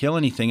never kill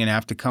anything and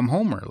have to come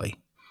home early.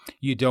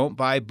 You don't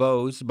buy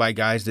bows by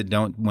guys that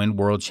don't win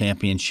world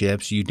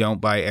championships. You don't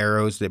buy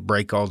arrows that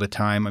break all the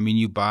time. I mean,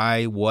 you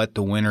buy what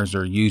the winners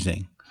are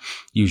using,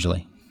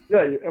 usually.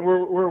 Yeah, and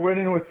we're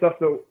winning with stuff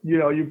that,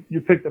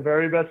 you pick the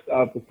very best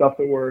stuff, the stuff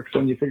that works,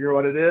 and you figure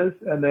what it is,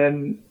 and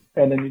then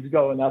you just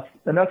go, and that's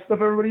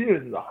stuff everybody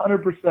uses,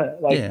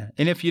 100%. Like, yeah,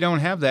 and if you don't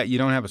have that, you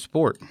don't have a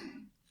sport.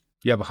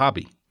 You have a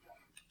hobby.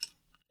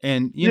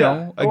 And,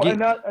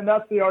 again, and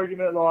that's the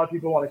argument a lot of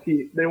people want to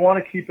keep. They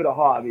want to keep it a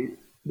hobby.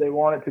 They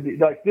want it to be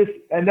like this,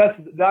 and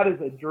that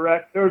is a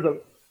direct. There was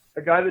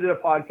a guy that did a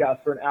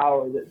podcast for an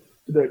hour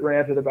that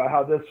ranted about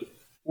how this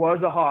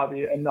was a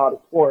hobby and not a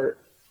sport.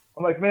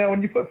 I'm like, man,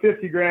 when you put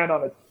 $50,000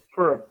 on it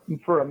for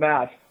a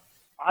match,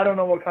 I don't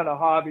know what kind of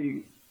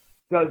hobby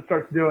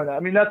starts doing that.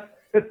 I mean,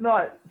 it's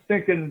not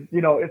thinking,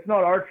 it's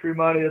not archery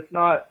money, it's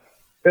not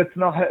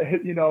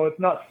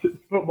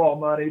football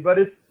money, but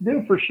it's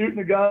for shooting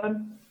a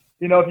gun.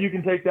 If you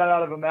can take that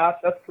out of a match,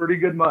 that's pretty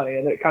good money.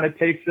 And it kind of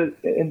takes it,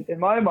 in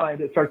my mind,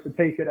 it starts to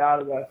take it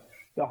out of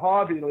the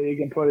hobby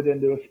league and put it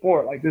into a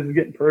sport. Like, this is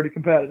getting pretty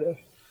competitive.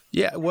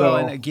 Yeah, well,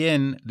 and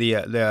again,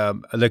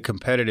 the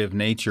competitive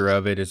nature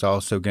of it is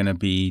also going to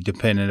be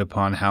dependent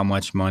upon how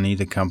much money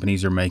the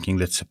companies are making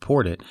that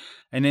support it.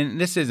 And then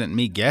this isn't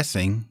me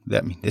guessing.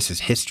 This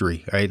is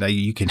history, right? Like,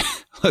 you can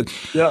look.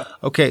 Yeah.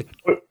 Okay.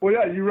 Well,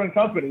 yeah, you run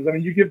companies. I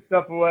mean, you give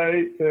stuff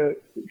away to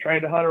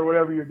train to hunt or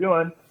whatever you're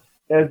doing,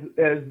 as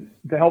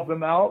to help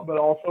them out, but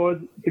also as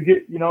to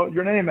get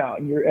your name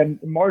out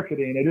and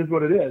marketing. It is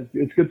what it is.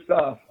 It's good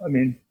stuff. I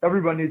mean,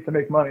 everyone needs to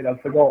make money.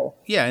 That's the goal.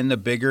 Yeah, and the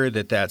bigger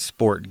that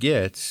sport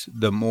gets,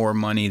 the more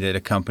money that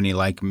a company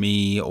like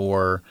me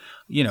or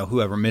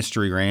whoever,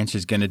 Mystery Ranch,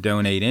 is going to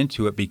donate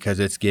into it because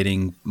it's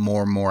getting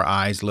more and more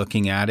eyes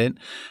looking at it.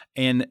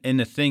 And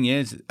the thing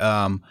is,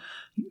 I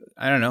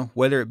don't know,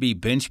 whether it be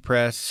bench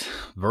press,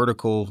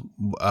 vertical,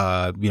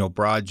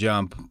 broad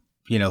jump,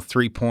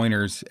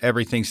 3-pointers,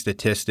 everything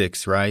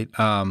statistics, right?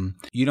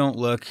 You don't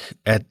look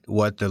at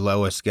what the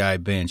lowest guy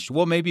benched.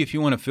 Well, maybe if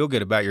you want to feel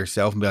good about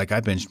yourself and be like, I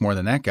benched more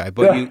than that guy,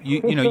 but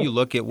you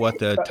look at what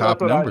the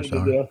top numbers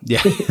are.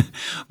 Yeah.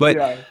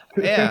 But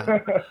yeah.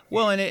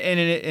 Well, and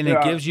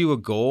it gives you a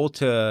goal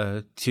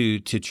to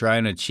try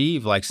and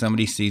achieve. Like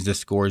somebody sees the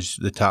scores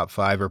the top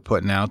 5 are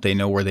putting out, they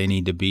know where they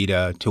need to be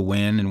to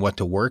win and what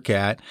to work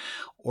at,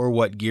 or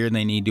what gear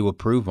they need to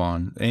improve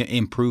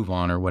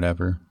on or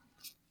whatever.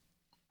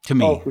 To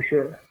me. Oh, for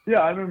sure. Yeah,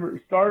 I remember when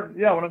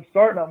I'm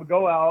starting, I'm going to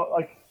go out.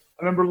 Like,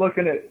 I remember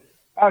looking at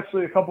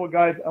actually a couple of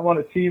guys. I'm on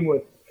a team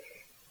with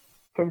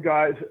some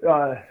guys.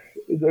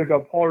 There's a guy,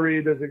 Paul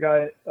Reed. There's a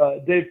guy,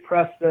 Dave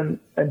Preston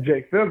and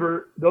Jake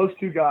Vibber. Those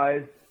 2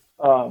 guys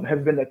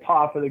have been the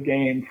top of the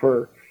game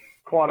for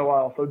quite a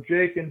while. So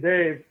Jake and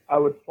Dave, I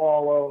would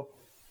follow,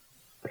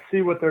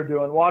 see what they're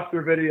doing, watch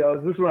their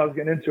videos. This is when I was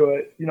getting into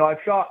it.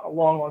 I've shot a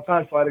long, long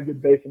time, so I had a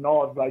good base of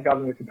knowledge, but I got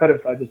into the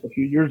competitive side just a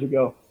few years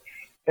ago.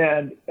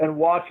 And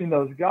watching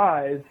those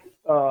guys,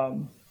 was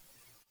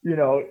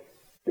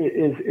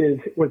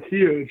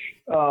huge.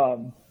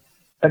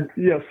 And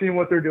seeing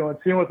what they're doing,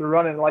 seeing what they're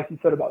running, like you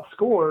said about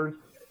scores,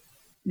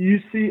 you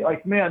see,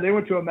 like, man, they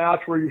went to a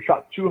match where you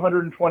shot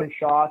 220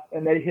 shots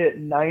and they hit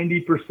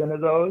 90%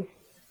 of those.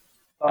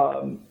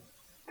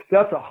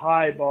 That's a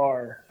high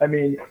bar. I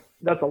mean,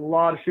 that's a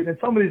lot of shooting. And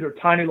some of these are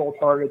tiny little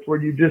targets where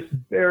you just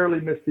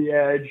barely miss the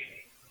edge.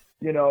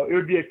 It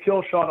would be a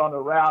kill shot on a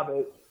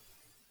rabbit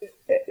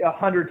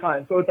 100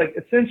 times. So it's like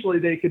essentially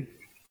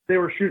they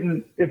were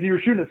shooting, if you were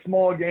shooting a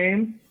small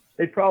game,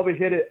 they'd probably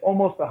hit it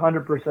almost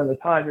 100% of the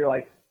time. You're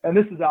like, and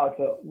this is out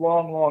to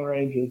long, long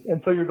ranges.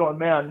 And so you're going,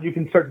 man, you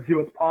can start to see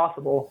what's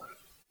possible.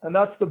 And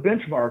that's the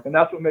benchmark. And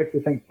that's what makes the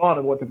thing fun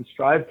and what to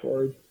strive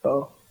towards.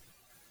 So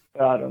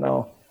I don't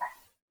know.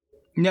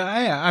 No,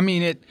 I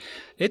mean,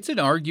 it's an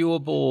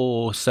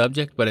arguable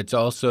subject, but it's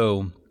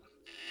also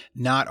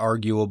not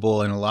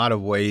arguable in a lot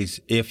of ways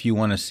if you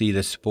want to see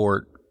the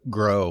sport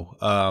grow.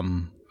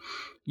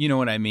 You know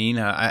what I mean?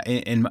 I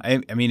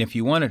mean, if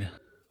you wanted,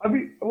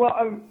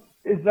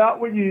 is that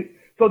what you?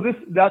 So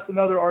that's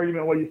another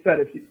argument. What you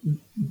said.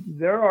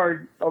 There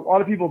are a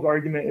lot of people's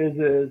argument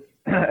is,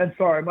 and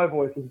sorry, my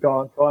voice is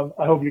gone, so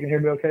I hope you can hear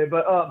me okay.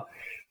 But a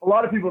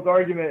lot of people's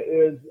argument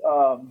is,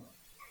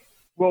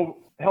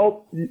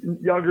 help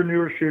younger,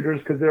 newer shooters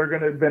because they're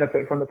going to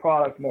benefit from the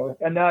product more,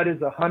 and that is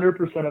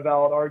 100% a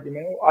valid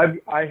argument.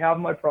 I have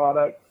my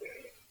product.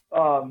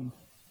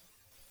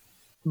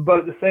 But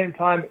at the same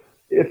time,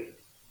 if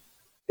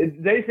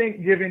they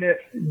think giving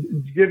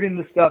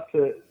the stuff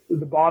to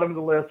the bottom of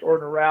the list or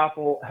in a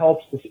raffle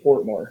helps the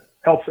sport more,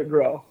 helps it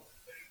grow.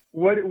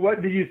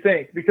 What do you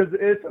think? Because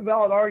it's a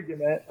valid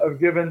argument of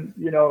giving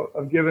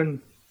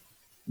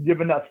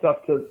that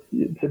stuff to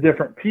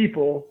different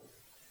people.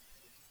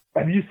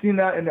 Have you seen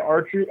that in the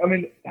archery? I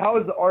mean, how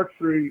is the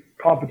archery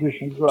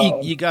competition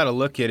grown? You got to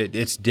look at it.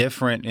 It's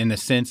different in the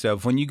sense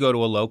of when you go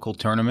to a local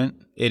tournament,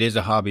 it is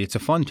a hobby. It's a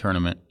fun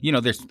tournament.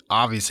 There's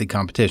obviously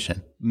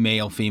competition,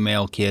 male,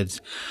 female,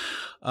 kids.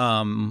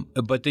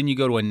 But then you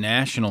go to a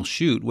national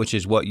shoot, which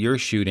is what you're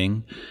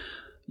shooting.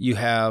 You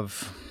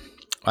have,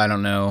 I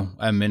don't know,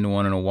 I haven't been to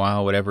one in a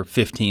while, whatever,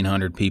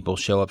 1,500 people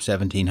show up,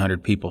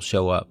 1,700 people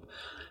show up.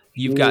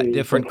 You've got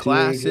different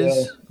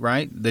classes,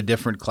 right? The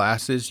different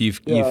classes.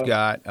 You've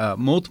got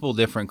multiple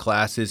different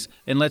classes,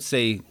 and let's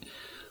say,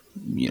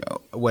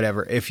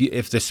 whatever. If the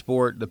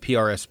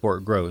PRS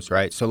sport grows,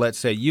 right? So let's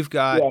say you've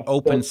got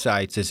open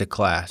sights as a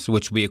class,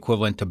 which would be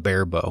equivalent to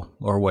barebow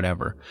or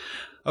whatever.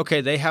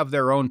 Okay, they have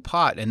their own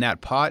pot, and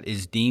that pot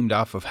is deemed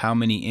off of how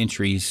many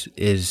entries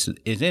is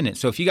in it.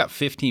 So if you got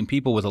 15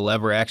 people with a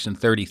lever action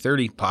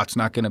 30-30, pot's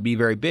not going to be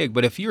very big.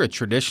 But if you're a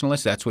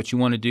traditionalist, that's what you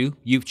want to do,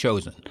 you've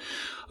chosen.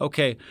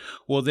 Okay,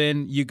 well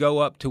then you go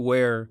up to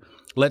where,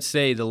 let's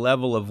say the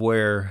level of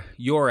where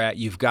you're at,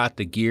 you've got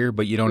the gear,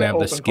 but you don't have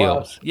the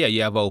skills. Class. Yeah,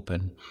 you have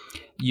open.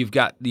 You've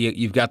got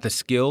the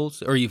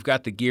skills, or you've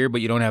got the gear, but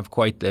you don't have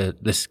quite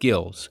the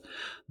skills.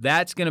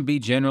 That's going to be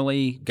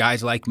generally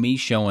guys like me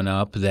showing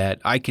up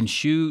that I can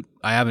shoot.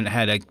 I haven't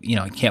had I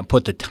can't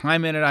put the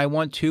time in it I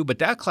want to, but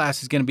that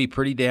class is going to be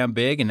pretty damn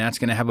big, and that's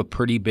going to have a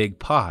pretty big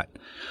pot.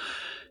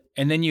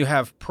 And then you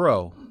have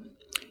pro.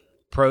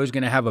 Pro is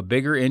going to have a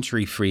bigger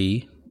entry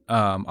fee.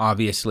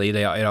 Obviously,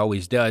 it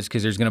always does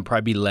because there's going to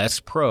probably be less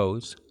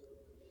pros.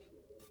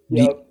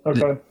 Yep.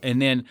 Okay.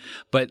 And then,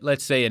 but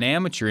let's say an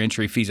amateur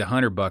entry fee's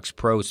 $100,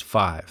 pros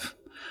 $5.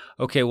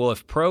 Okay, well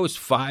if pros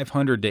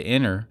 $500 to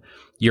enter,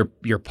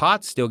 your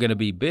pot's still going to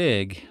be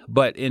big,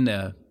 but in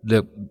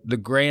the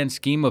grand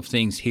scheme of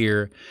things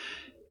here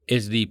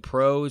is the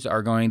pros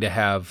are going to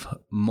have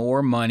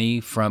more money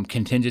from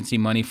contingency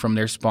money from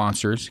their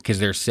sponsors because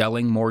they're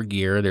selling more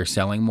gear, they're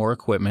selling more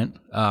equipment.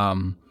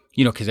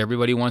 Because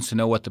everybody wants to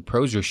know what the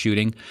pros are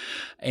shooting,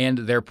 and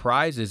their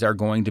prizes are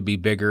going to be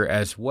bigger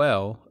as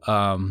well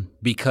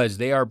because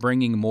they are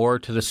bringing more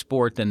to the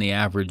sport than the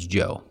average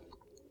Joe.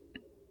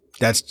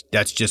 That's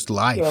just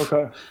life.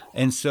 Okay.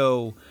 And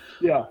so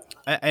Yeah.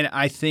 And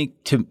I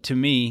think to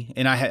me,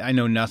 and I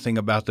know nothing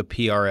about the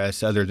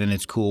PRS other than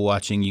it's cool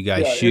watching you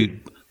guys shoot,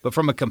 but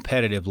from a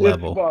competitive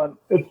level.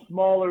 It's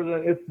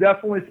fun. It's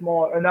definitely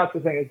smaller, and that's the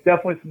thing. It's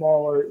definitely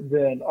smaller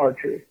than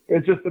archery.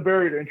 It's just the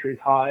barrier to entry is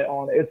high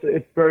on it.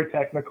 It's very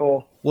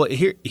technical. Well,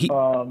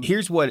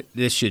 here's what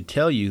this should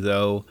tell you,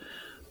 though.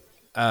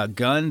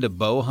 Gun to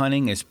bow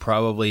hunting is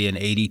probably an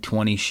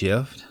 80-20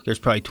 shift. There's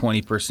probably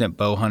 20%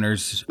 bow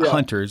hunters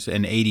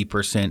and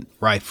 80%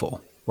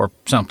 rifle or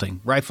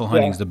something. Rifle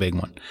hunting's the big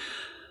one.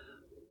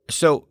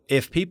 So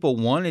if people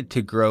wanted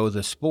to grow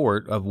the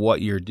sport of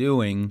what you're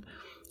doing,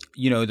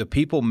 the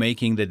people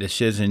making the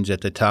decisions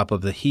at the top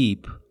of the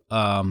heap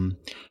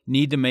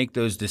need to make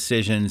those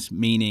decisions,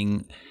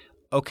 meaning,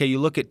 okay, you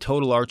look at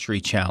Total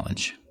Archery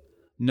Challenge.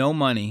 No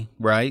money,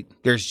 right?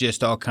 There's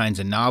just all kinds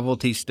of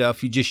novelty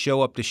stuff. You just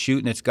show up to shoot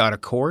and it's got a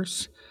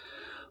course.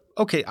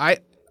 Okay,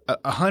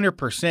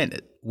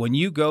 100%. When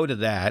you go to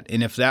that,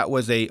 and if that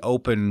was a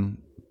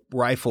open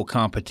rifle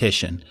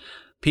competition,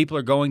 people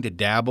are going to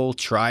dabble,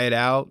 try it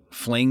out,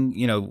 fling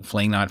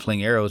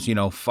arrows,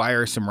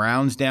 fire some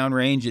rounds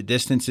downrange at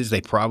distances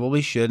they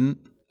probably shouldn't.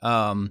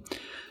 Have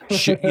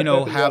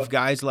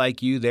guys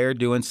like you there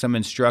doing some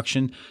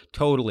instruction.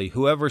 Totally.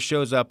 Whoever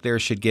shows up there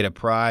should get a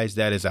prize.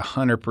 That is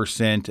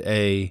 100%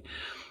 a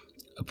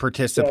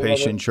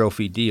participation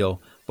trophy deal.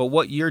 But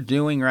what you're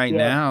doing right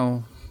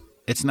now,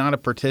 it's not a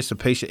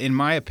participation. In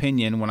my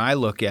opinion, when I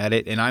look at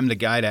it, and I'm the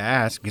guy to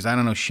ask because I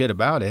don't know shit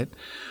about it,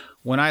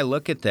 when I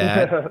look at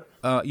that,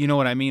 you know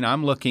what I mean?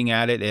 I'm looking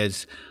at it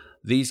as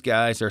these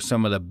guys are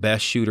some of the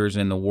best shooters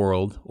in the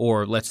world,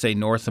 or let's say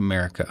North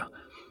America.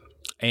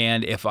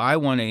 And if I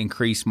want to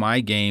increase my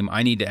game,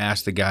 I need to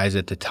ask the guys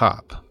at the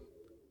top.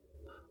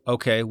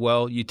 Okay,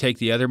 well, you take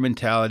the other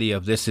mentality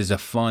of this is a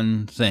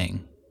fun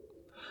thing.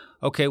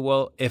 Okay,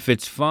 well, if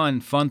it's fun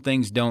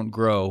things don't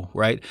grow,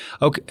 right?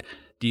 Okay,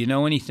 do you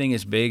know anything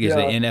as big as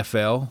the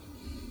NFL?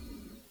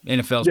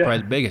 NFL's probably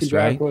the biggest,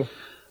 exactly. Right?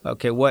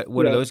 Okay, what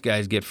do those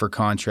guys get for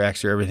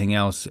contracts or everything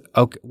else?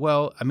 Okay,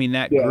 well, I mean,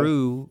 that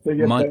grew.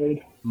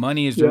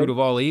 Money is the root of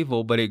all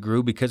evil, but it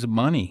grew because of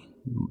money.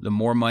 The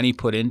more money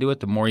put into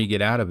it, the more you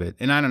get out of it.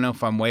 And I don't know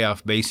if I'm way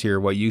off base here,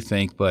 what you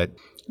think, but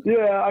that's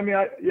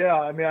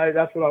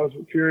what I was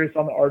curious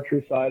on the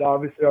archery side.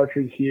 Obviously,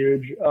 archery is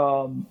huge.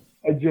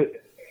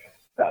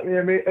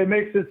 It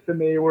makes sense to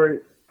me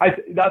where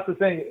that's the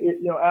thing.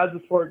 As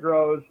the sport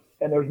grows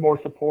and there's more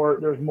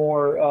support, there's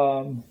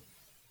more.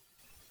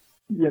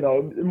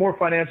 More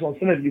financial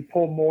incentive, you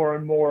pull more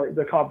and more,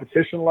 the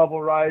competition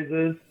level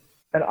rises.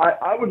 And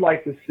I would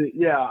like to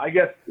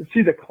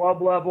see the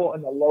club level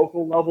and the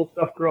local level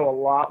stuff grow a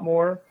lot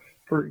more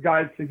for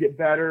guys to get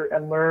better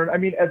and learn. I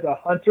mean, as a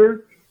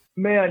hunter,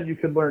 man, you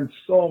could learn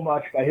so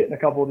much by hitting a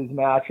couple of these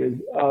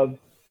matches of,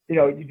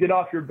 you get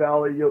off your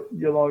belly, you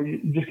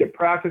just get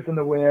practice in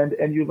the wind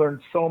and you learn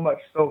so much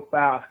so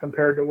fast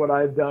compared to what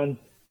I've done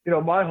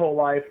my whole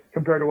life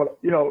compared to what,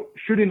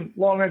 shooting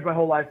long range my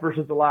whole life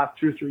versus the last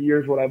 2 or 3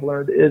 years, what I've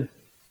learned is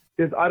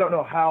I don't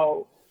know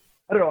how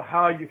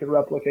you could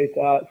replicate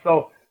that.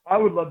 So I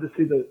would love to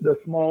see the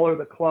smaller,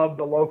 the club,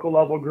 the local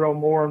level grow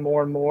more and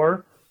more and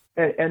more.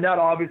 And that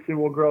obviously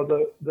will grow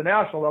the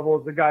national level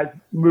as the guys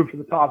move to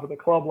the top of the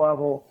club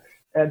level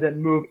and then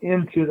move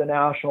into the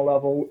national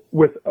level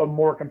with a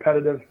more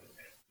competitive,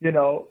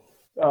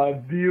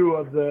 view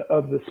of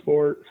the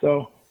sport.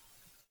 So,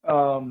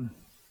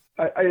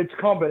 it's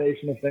a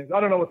combination of things.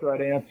 I don't know what the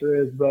right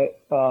answer is, but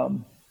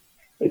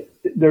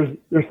there's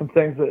some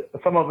things that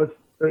some of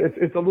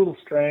it's a little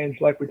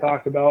strange, like we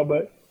talked about,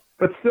 but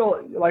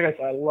still, like I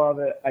said, I love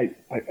it.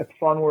 It's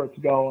fun where it's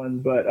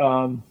going, but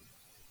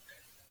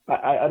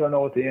I don't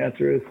know what the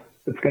answer is.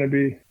 It's going to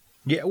be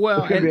it's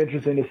going to be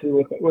interesting to see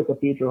what the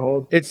future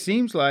holds. It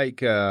seems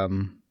like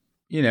and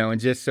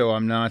just so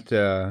I'm not.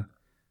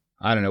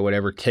 I don't know,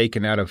 whatever,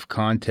 taken out of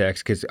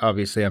context, because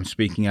obviously I'm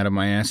speaking out of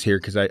my ass here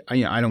because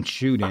I don't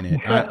shoot in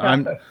it.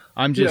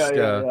 I'm just,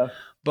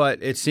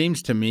 but it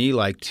seems to me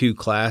like 2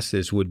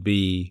 classes would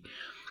be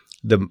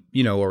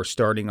or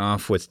starting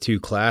off with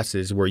 2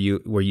 classes where you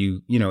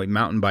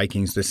mountain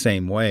biking's the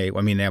same way.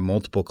 I mean, they have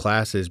multiple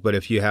classes, but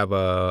if you have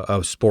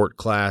a sport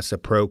class, a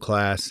pro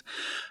class,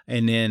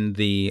 and then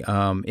the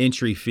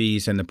entry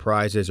fees and the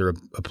prizes are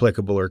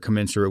applicable or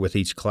commensurate with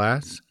each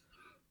class,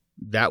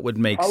 that would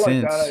make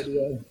sense. I like that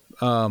idea.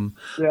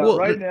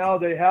 Right now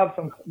they have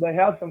some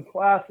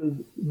classes,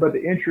 but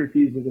the entry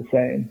fees are the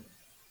same.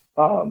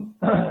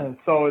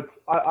 So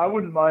I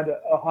wouldn't mind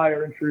a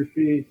higher entry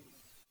fee,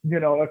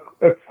 a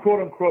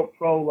quote unquote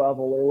pro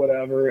level or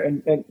whatever.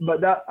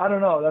 But that, I don't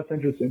know. That's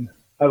interesting.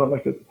 I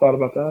haven't thought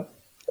about that.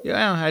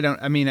 Yeah, I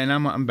don't. I mean, and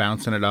I'm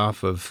bouncing it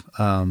off of.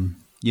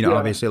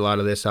 Obviously a lot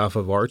of this off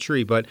of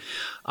archery, but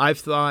I've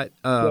thought,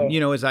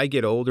 as I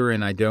get older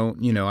and I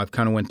don't, I've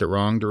kind of went the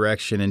wrong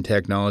direction in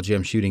technology.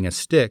 I'm shooting a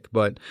stick,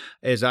 but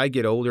as I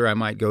get older, I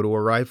might go to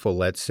a rifle,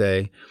 let's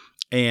say.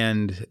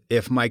 And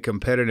if my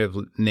competitive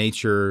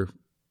nature,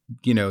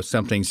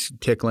 something's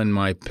tickling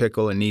my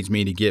pickle and needs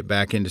me to get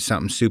back into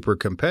something super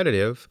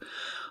competitive,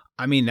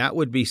 I mean, that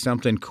would be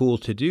something cool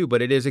to do,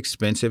 but it is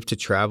expensive to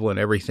travel and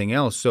everything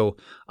else. So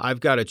I've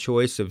got a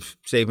choice of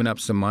saving up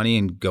some money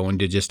and going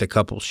to just a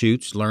couple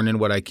shoots, learning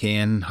what I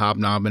can,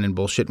 hobnobbing and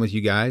bullshitting with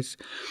you guys.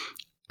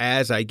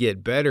 As I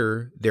get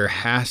better, there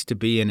has to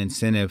be an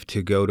incentive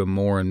to go to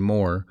more and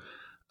more.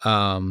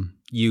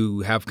 You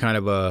have kind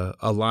of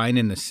a line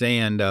in the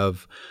sand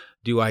of,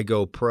 do I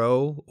go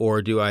pro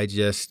or do I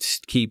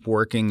just keep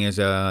working as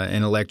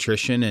an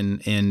electrician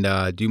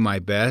and do my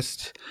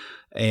best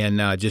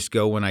and just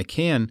go when I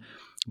can?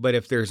 But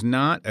if there's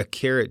not a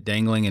carrot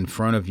dangling in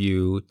front of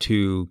you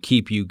to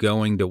keep you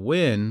going to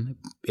win,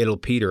 it'll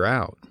peter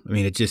out. I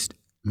mean,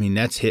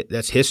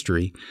 that's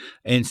history.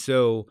 And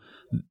so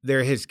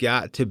there has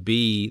got to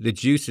be, the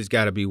juice has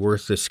got to be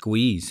worth the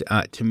squeeze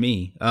to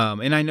me.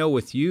 And I know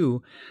with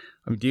you,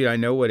 dude, I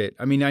know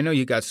I know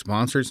you got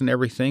sponsors and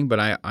everything, but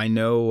I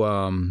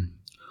know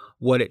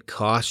what it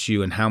costs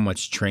you and how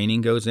much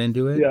training goes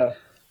into it. Yeah.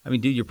 I mean,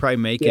 dude, you're probably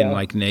making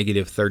like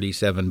negative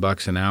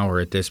 $37 an hour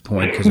at this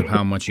point because of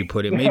how much you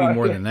put in. Maybe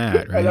more than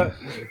that, right?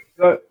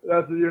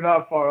 That's you're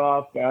not far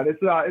off, man.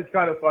 It's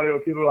kind of funny when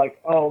people are like,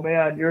 "Oh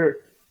man, you're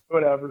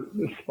whatever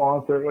the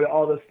sponsor,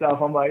 all this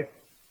stuff." I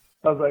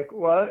was like,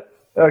 "What?"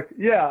 Like,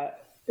 yeah,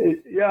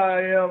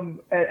 I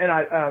am,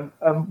 and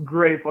I'm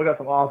grateful. I got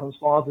some awesome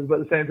sponsors, but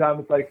at the same time,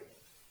 it's like,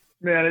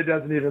 man, it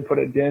doesn't even put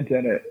a dent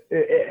in it.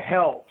 It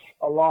helps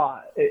a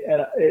lot,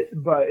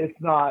 but it's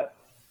not.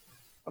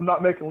 I'm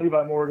not making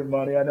Levi Morgan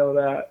money. I know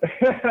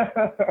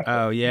that.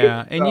 Oh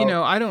yeah, and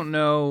I don't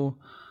know.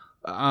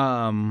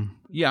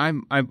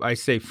 I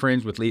say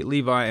friends with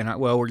Levi, and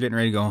we're getting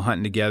ready to go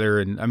hunting together.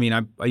 And I mean,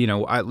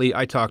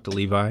 I talked to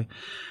Levi,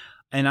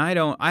 and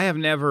I have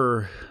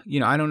never,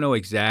 I don't know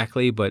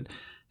exactly, but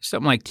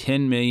something like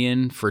 10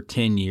 million for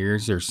 10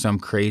 years or some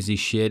crazy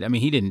shit. I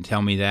mean, he didn't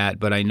tell me that,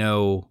 but I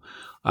know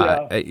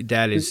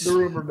that is the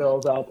rumor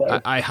mill's out there.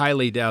 I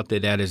highly doubt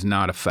that is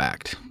not a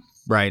fact.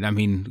 Right. I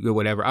mean,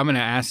 whatever. I'm going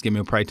to ask him.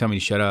 He'll probably tell me to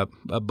shut up.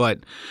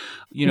 But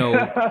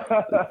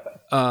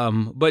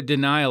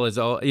denial is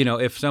all.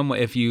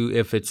 If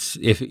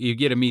you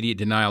get immediate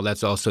denial,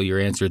 that's also your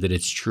answer that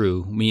it's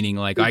true. Meaning,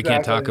 like, exactly. I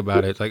can't talk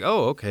about it. It's like,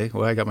 oh, okay.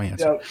 Well, I got my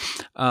answer. Yep.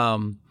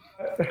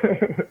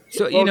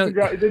 So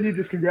then you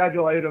just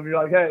congratulate him.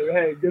 You're like,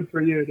 hey, good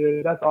for you,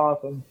 dude. That's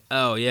awesome.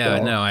 Oh yeah,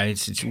 so. No,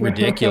 it's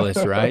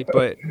ridiculous, right?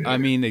 But I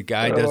mean, the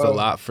guy does a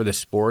lot for the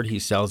sport. He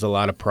sells a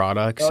lot of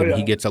products, and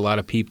he gets a lot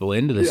of people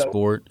into the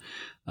sport.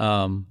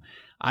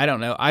 I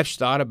don't know. I've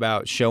thought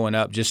about showing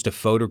up just to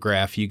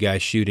photograph you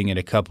guys shooting at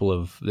a couple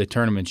of the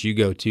tournaments you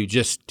go to,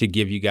 just to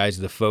give you guys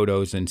the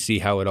photos and see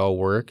how it all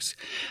works.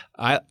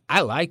 I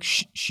like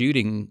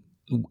shooting.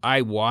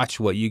 I watch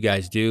what you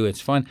guys do.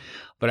 It's fun.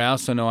 But I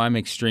also know I'm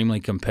extremely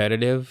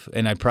competitive,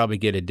 and I probably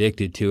get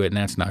addicted to it, and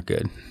that's not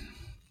good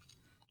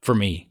for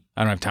me.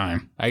 I don't have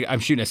time. I'm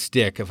shooting a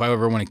stick. If I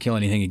ever want to kill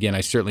anything again, I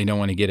certainly don't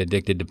want to get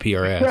addicted to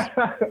PRS.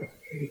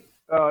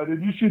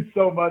 Dude, you shoot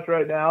so much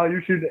right now.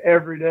 You're shooting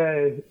every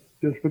day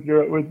just with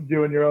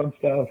doing your own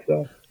stuff.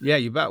 So yeah,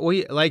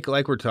 like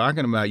we're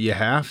talking about, you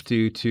have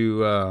to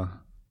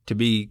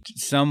be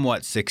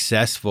somewhat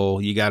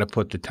successful. You got to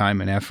put the time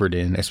and effort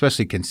in,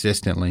 especially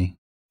consistently.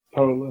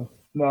 Totally.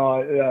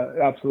 No,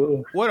 yeah,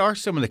 absolutely. What are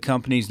some of the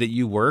companies that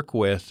you work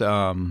with?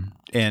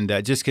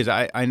 Just because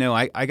I know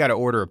I got to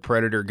order a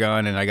Predator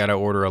gun and I got to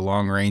order a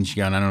long range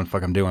gun. I don't know what the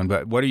fuck I'm doing,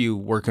 but what are you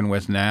working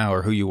with now,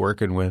 or who you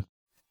working with?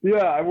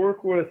 Yeah, I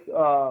work with.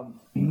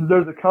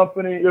 There's a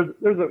company.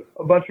 There's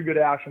a bunch of good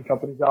action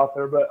companies out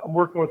there, but I'm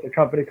working with a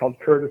company called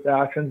Curtis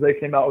Actions. They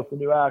came out with a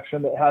new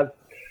action that has.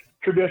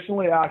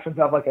 Traditionally, actions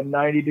have like a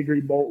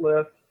 90-degree bolt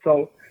lift,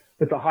 so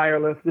it's a higher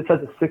lift. This has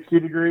a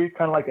 60-degree,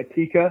 kind of like a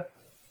Tikka.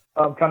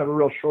 Kind of a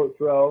real short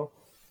throw.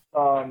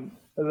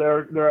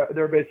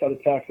 They're based out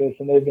of Texas,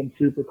 and they've been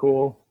super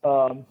cool.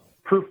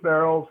 Proof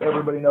barrels,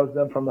 everybody knows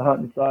them from the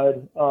hunting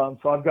side.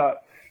 So I've got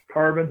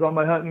carbons on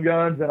my hunting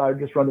guns, and I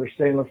just run their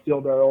stainless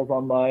steel barrels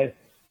on my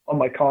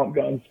comp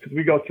guns because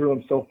we go through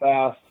them so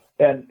fast,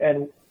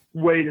 and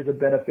weight is a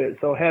benefit.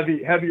 So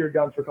heavier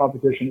guns for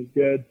competition is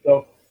good.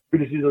 So we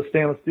just use those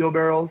stainless steel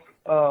barrels.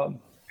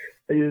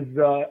 I use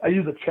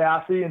a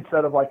chassis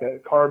instead of like a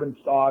carbon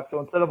stock. So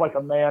instead of like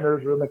a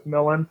Manners or a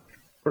Macmillan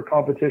for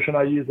competition,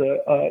 I use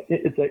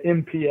it's a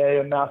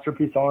MPA, a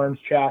Masterpiece Arms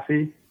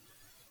chassis.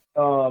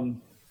 And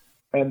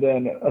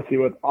then let's see,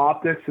 what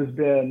optics has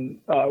been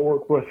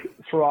work with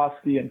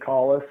Swarovski and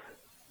Collis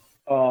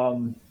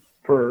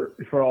for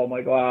all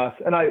my glass,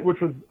 and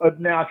which was a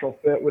natural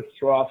fit with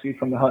Swarovski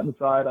from the hunting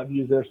side. I've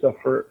used their stuff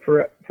for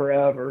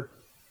forever,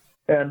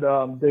 and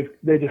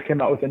they just came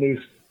out with a new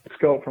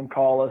scope from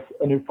Collis,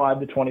 a new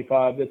 5-25.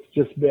 I've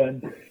just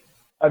been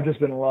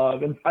in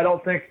love. And I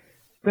don't think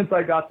since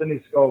I got the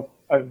new scope,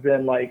 I've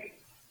been like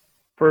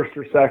first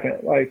or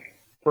second, like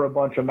for a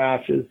bunch of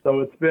matches.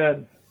 So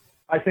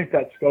I think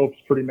that scope's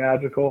pretty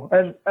magical.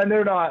 And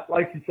they're not,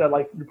 like you said,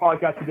 like your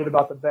podcast you did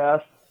about the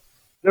best.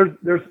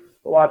 There's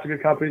lots of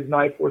good companies.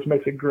 Night Force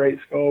makes a great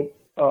scope.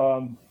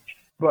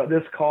 But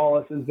this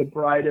Collis is the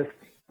brightest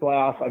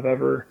glass I've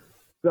ever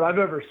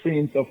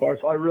seen so far.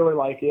 So I really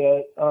like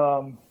it.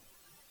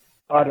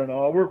 I don't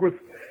know. I work with,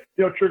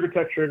 Trigger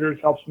Tech Triggers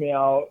helps me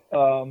out.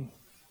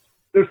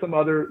 There's some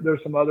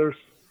other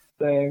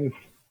things,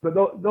 but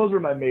those are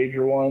my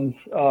major ones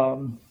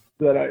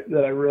that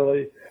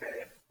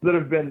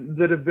have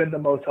been the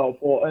most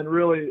helpful. And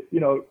really,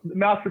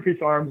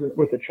 Masterpiece Arms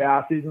with the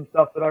chassis and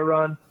stuff that I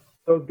run,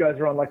 those guys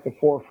are on like the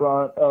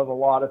forefront of a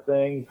lot of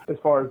things as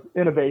far as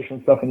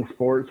innovation stuff in the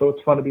sport. So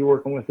it's fun to be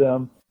working with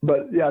them.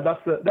 But yeah,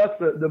 that's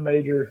the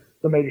major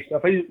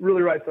stuff. I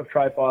really Right Stuff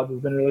tripods has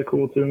been really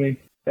cool to me,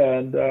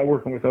 and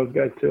working with those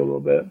guys too a little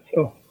bit.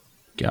 So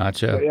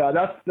gotcha. But yeah,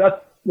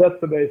 that's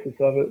the basis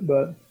of it.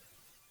 But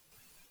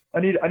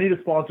I need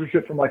a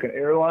sponsorship from like an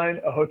airline,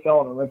 a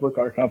hotel, and a rental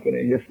car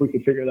company if we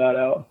could figure that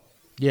out.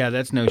 Yeah,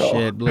 that's no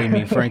shit. Believe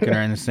me, Frank and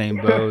I are in the same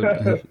boat.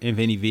 If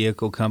any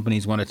vehicle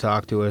companies want to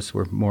talk to us,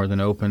 we're more than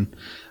open.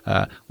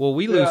 We're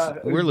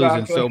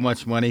losing so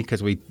much money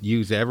because we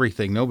use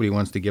everything. Nobody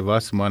wants to give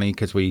us money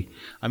because we've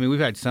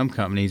had some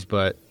companies,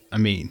 but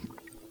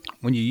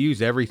when you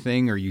use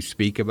everything or you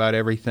speak about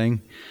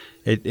everything,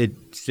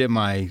 it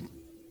certainly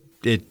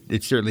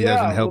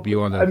doesn't help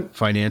you on the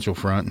financial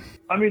front.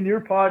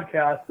 Your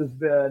podcast has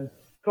been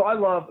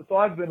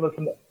I've been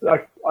listening.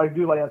 I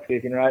do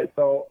landscaping, right?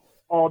 So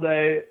all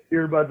day,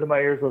 earbuds in my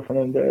ears,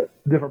 listening to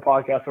different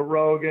podcasts of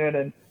Rogan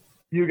and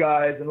you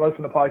guys, and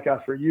listening to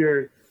podcasts for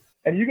years.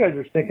 And you guys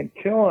are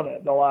killing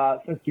it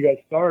since you guys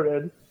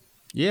started.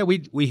 Yeah,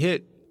 we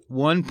hit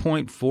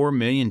 1.4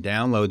 million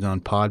downloads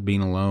on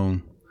Podbean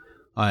alone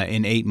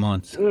in 8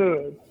 months.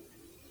 Dude.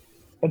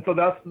 And so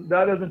that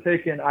doesn't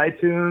take in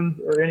iTunes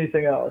or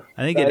anything else.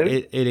 I think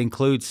right? it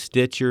includes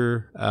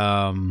Stitcher,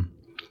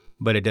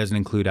 but it doesn't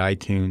include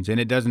iTunes, and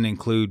it doesn't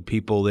include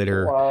people that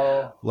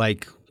are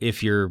like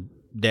if your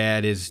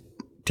dad is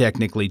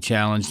technically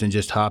challenged and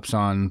just hops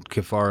on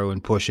Kifaru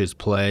and pushes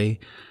play.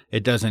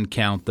 It doesn't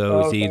count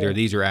those either.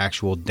 These are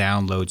actual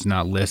downloads,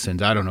 not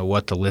listens. I don't know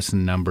what the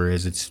listen number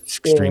is. It's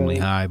extremely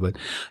high. But,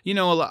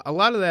 a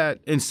lot of that,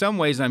 in some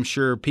ways, I'm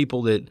sure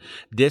people that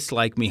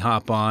dislike me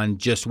hop on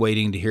just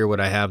waiting to hear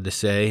what I have to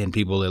say, and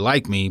people that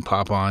like me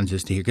pop on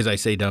just to hear, because I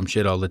say dumb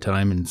shit all the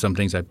time and some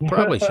things I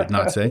probably should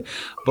not say.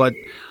 But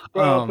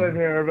same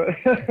here,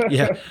 but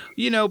yeah,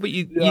 but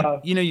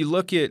you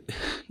look at,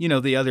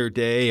 the other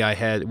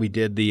day we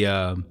did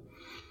the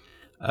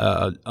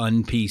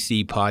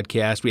Un-PC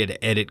podcast. We had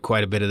to edit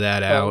quite a bit of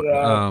that out.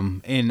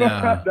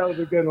 That was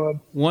a good one.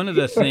 One of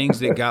the things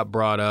that got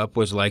brought up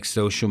was like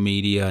social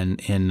media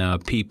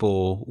and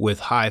people with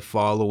high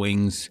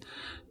followings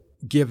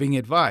giving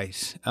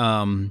advice.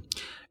 The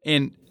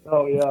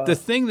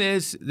thing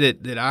is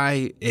that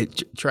I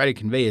try to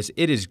convey is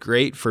it is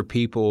great for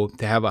people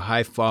to have a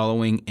high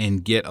following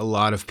and get a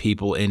lot of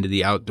people into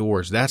the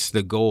outdoors. That's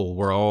the goal.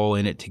 We're all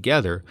in it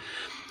together.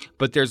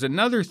 But there's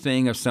another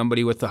thing of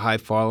somebody with a high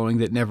following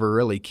that never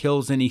really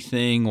kills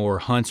anything or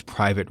hunts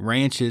private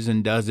ranches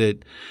and does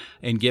it,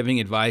 and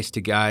giving advice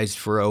to guys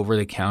for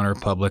over-the-counter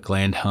public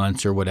land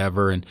hunts or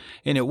whatever. And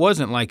it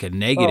wasn't like a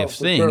negative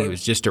thing. Sure. It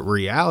was just a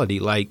reality.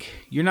 Like,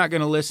 you're not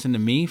going to listen to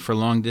me for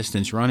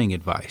long-distance running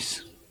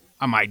advice.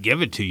 I might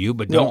give it to you,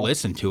 but don't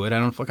listen to it. I don't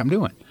know what the fuck I'm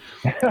doing.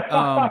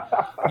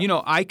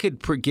 I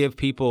could give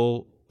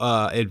people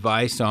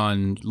advice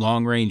on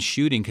long-range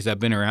shooting because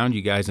I've been around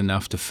you guys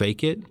enough to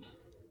fake it.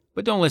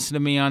 But don't listen to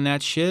me on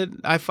that shit.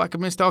 I fucking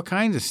missed all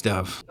kinds of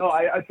stuff. No,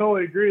 I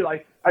totally agree.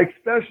 Like,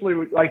 especially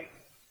with, like,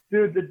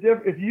 dude,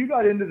 if you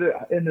got into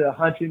the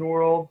hunting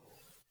world,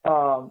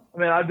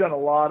 I've done a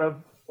lot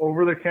of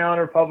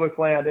over-the-counter public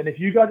land, and if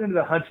you got into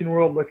the hunting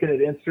world looking at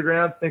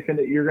Instagram thinking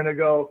that you're gonna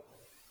go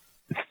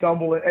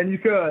stumble, and you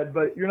could,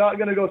 but you're not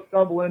gonna go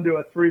stumble into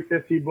a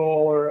 350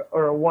 bull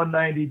or a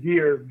 190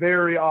 deer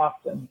very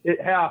often. It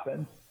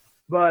happens,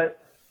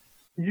 but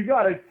you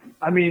gotta.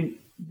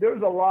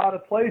 There's a lot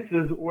of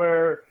places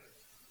where,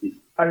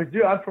 I'm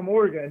from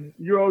Oregon.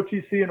 You're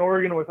OTC in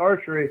Oregon with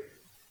archery.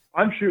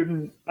 I'm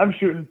shooting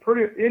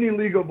any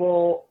legal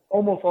bull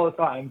almost all the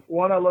time.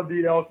 One, I love to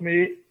eat elk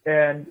meat,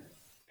 and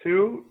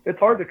two, it's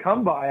hard to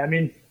come by.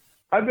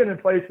 I've been in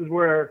places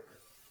where,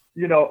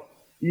 you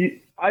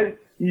see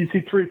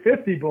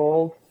 350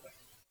 bulls,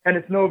 and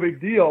it's no big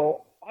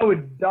deal. I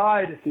would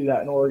die to see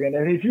that in Oregon.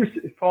 And if you're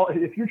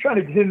trying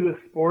to get into the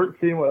sport,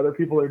 seeing what other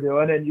people are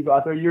doing, and you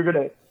got there, you're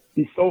gonna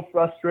be so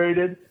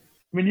frustrated.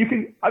 I've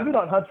been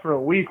on hunts for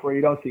a week where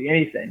you don't see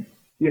anything,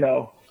 you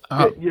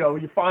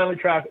finally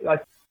track,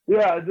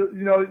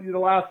 the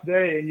last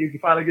day, and you can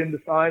finally get into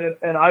sign.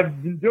 And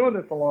I've been doing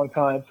this a long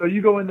time. So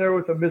you go in there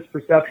with a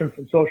misperception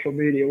from social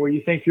media where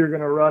you think you're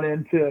going to run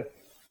into,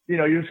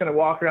 you're just going to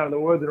walk around in the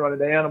woods and run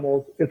into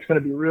animals. It's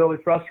going to be really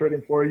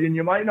frustrating for you, and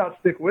you might not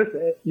stick with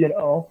it,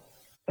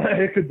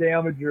 it could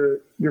damage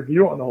your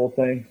view on the whole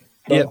thing.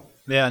 So. Yep.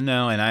 Yeah,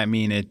 no, and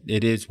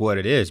it is what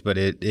it is, but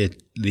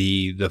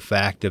the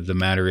fact of the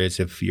matter is,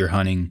 if you're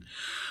hunting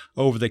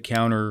over the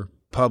counter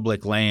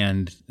public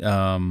land,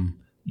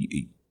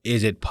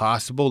 is it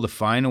possible to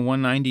find a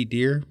 190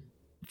 deer?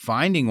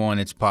 Finding one,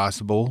 it's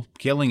possible.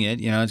 Killing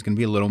it, it's going to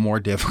be a little more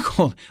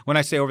difficult. When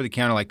I say over the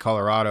counter, like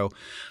Colorado,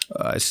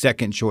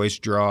 second choice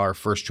draw or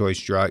first choice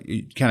draw,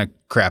 kind of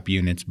crap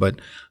units, but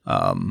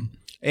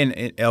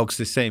and elk's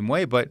the same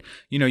way. But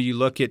you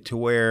look at to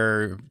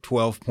where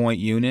 12-point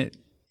unit.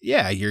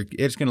 Yeah,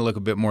 it's going to look a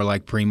bit more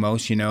like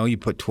Primos. You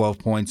put 12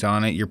 points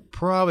on it, you're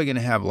probably going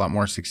to have a lot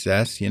more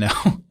success.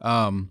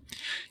 Because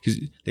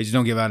they just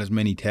don't give out as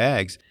many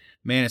tags.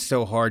 Man, it's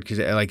so hard because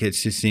it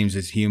just seems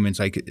as humans,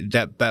 like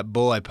that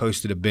bull I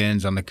posted of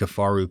Ben's on the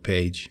Kifaru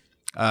page.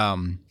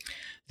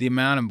 The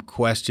amount of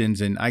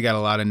questions, and I got a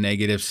lot of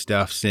negative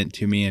stuff sent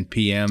to me in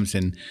PMs.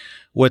 And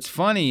what's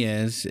funny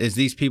is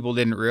these people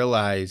didn't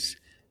realize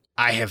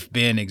I have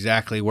been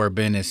exactly where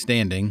Ben is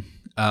standing.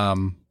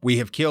 We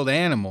have killed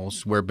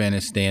animals where Ben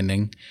is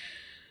standing.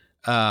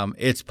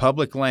 It's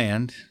public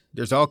land.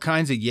 There's all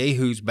kinds of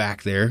yahoos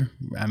back there.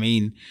 I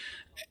mean,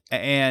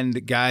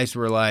 and guys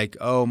were like,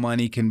 "Oh,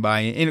 money can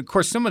buy." And of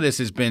course, some of this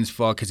is Ben's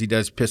fault because he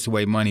does piss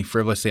away money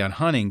frivolously on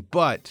hunting.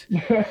 But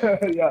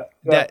yeah.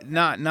 that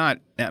not.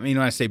 I mean,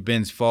 when I say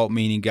Ben's fault,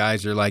 meaning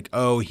guys are like,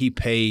 "Oh, he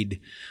paid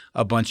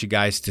a bunch of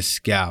guys to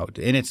scout,"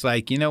 and it's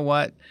like, you know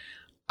what?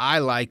 I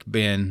like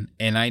Ben,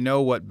 and I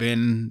know where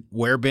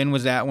Ben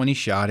was at when he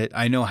shot it.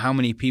 I know how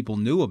many people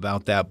knew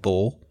about that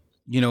bull.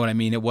 You know what I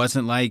mean? It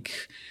wasn't like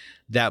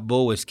that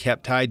bull was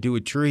kept tied to a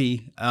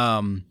tree.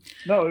 No,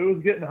 it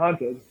was getting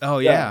hunted. Oh,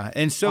 yeah.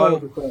 And so,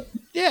 100%.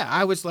 Yeah,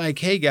 I was like,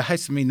 hey,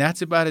 guys, I mean,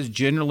 that's about as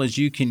general as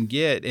you can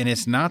get, and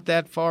it's not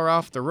that far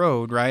off the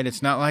road, right?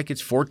 It's not like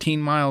it's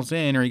 14 miles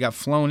in or you got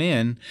flown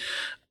in.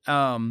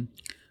 But,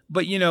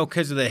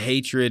 because of the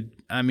hatred,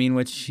 I mean,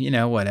 which,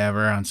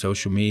 whatever, on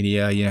social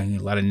media, a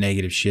lot of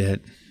negative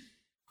shit.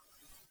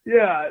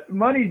 Yeah,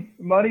 money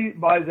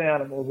buys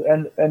animals,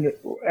 and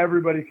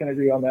everybody can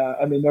agree on that.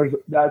 I mean,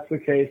 that's the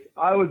case.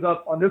 I was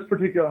up on this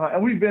particular hunt,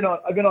 and I've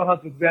been on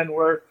hunts with Ben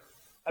where,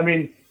 I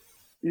mean,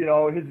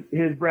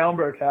 his brown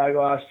bear tag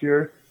last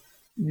year,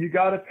 you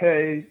got to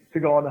pay to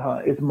go on the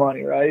hunt. It's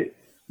money, right?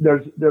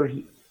 There's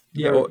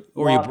Yeah,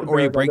 or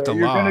you break the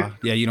law.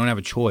 Yeah, you don't have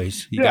a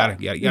choice. You gotta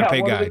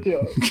pay guide.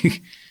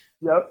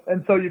 Yep.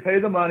 And so you pay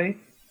the money.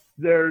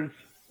 There's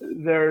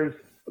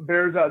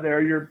bears out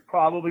there. You're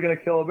probably gonna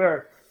kill a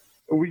bear.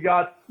 We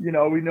got, we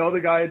know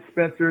the guy at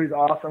Spencer. He's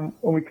awesome.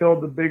 When we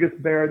killed the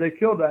biggest bear they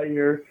killed that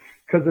year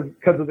because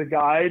of the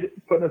guide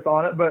putting us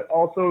on it, but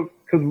also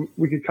because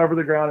we could cover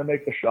the ground and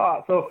make the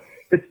shot. So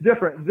it's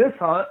different. This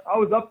hunt, I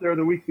was up there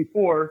the week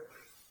before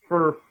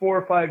for 4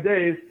 or 5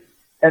 days.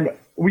 And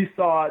we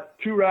saw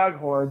 2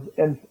 raghorns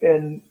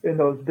in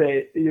those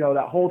days,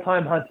 that whole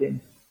time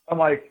hunting. I'm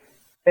like,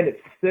 and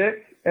it's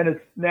sick and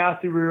it's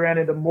nasty. We ran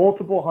into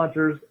multiple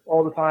hunters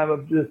all the time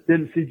of just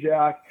didn't see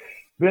jack.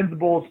 Ben's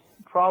bull's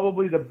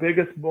probably the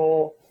biggest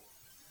bull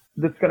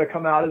that's going to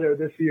come out of there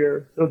this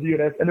year, those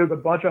units. And there's a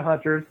bunch of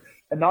hunters.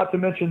 And not to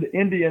mention the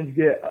Indians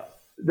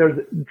there's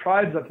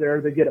tribes up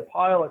there that get a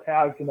pile of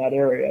tags in that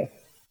area.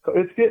 So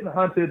it's getting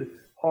hunted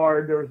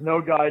hard. There was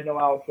no guide, no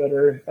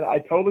outfitter, and I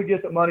totally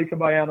get that money can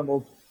buy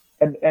animals.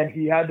 And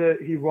he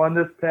won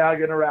this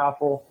tag in a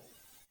raffle.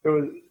 It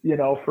was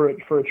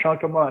for a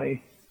chunk of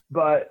money.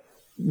 But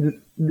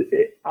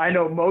I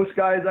know most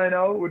guys I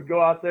know would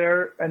go out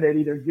there and they'd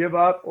either give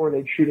up or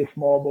they'd shoot a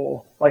small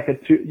bull, like a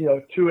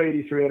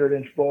 280,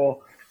 300-inch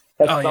bull.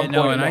 And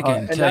I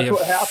can tell you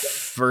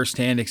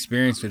firsthand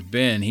experience with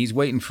Ben. He's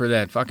waiting for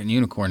that fucking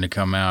unicorn to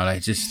come out.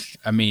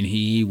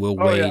 He will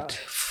wait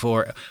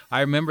for.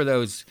 I remember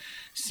those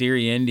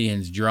Seri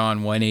Indians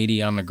drawing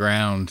 180 on the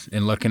ground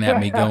and looking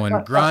at me going,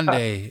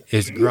 "Grande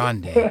is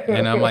grande,"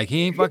 and I'm like,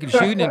 "He ain't fucking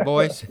shooting it,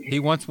 boys. He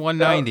wants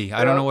 190.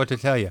 I don't know what to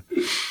tell you."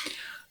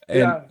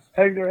 And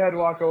hang their head,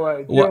 walk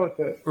away. Deal with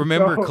it.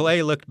 Remember,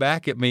 Clay looked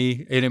back at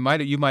me, and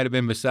you might have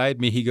been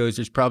beside me. He goes,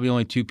 "There's probably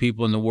only 2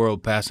 people in the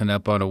world passing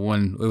up on it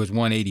was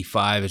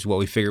 185 is what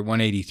we figured,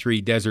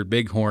 183 Desert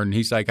Bighorn."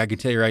 He's like, "I can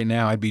tell you right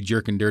now, I'd be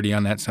jerking dirty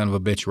on that son of a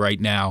bitch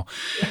right now."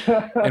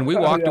 And we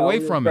walked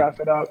away from it.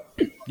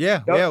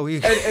 Yeah, yep.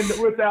 yeah.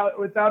 And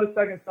without a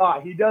second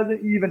thought, he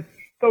doesn't even.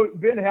 So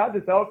Ben had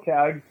this elk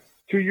tag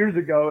 2 years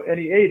ago, and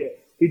he ate it.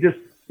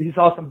 He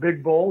saw some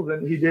big bulls,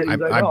 and he did.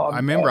 I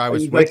remember I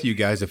was with you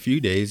guys a few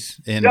days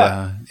in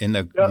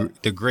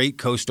the great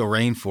coastal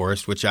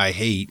rainforest, which I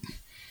hate.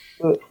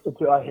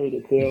 I hate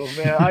it too,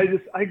 man.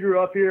 I grew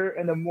up here,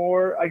 and the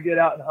more I get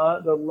out and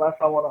hunt, the less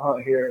I want to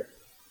hunt here.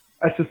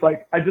 It's just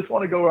like I just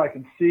want to go where I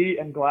can see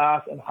and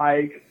glass and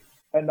hike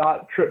and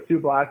not trip through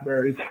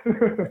blackberries.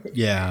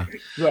 Yeah.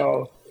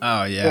 So.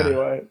 Oh yeah.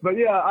 Anyway, but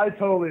yeah, I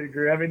totally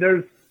agree. I mean,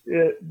 there's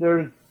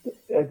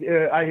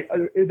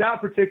that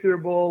particular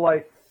bull,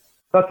 like.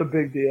 That's a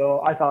big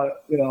deal. I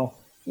thought,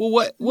 Well,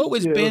 what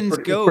was Ben's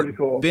goat?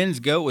 Cool. Ben's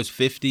goat was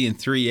 50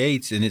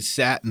 3/8, and it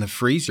sat in the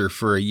freezer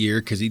for a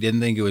year because he didn't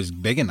think it was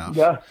big enough.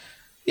 Yeah,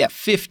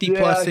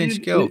 50+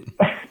 inch goat.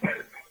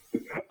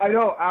 I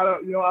know. Out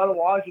of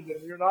Washington,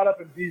 you're not up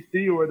in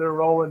DC where they're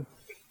rolling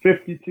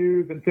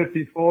 52s and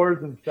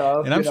 54s and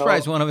stuff. And I'm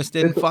surprised one of us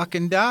didn't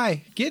fucking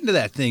die getting to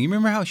that thing. You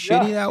remember how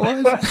shitty that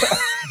was?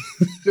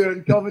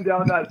 Dude, coming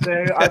down that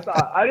thing,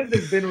 I didn't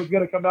think Ben was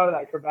going to come out of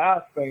that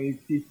crevasse thing.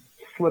 He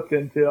slipped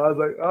into. I was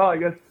like, oh, I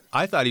guess.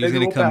 I thought he was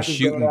going to come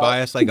shooting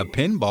by us like a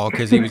pinball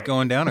because he was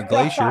going down a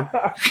glacier.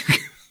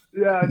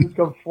 Yeah, just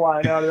come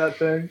flying out of that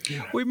thing.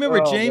 We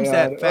remember James,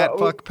 man. that fat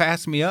fuck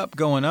passed me up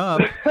going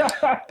up,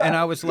 and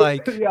I was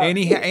like, Yeah.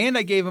 and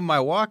I gave him my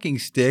walking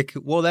stick.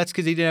 Well, that's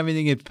because he didn't have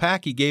anything in his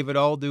pack. He gave it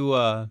all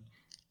to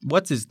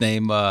what's his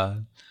name?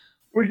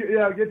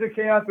 Get to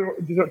camp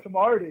and to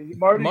Marty.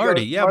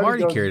 Marty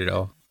goes, carried it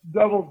all.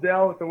 Doubles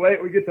down with the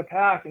weight. We get to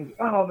pack, and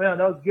oh man,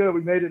 that was good.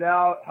 We made it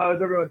out. How's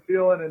everyone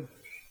feeling?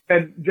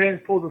 And James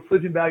pulls a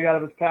sleeping bag out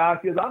of his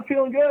pack. He goes, "I'm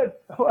feeling good."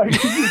 I'm like,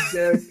 he's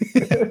dead.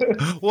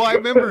 Well, I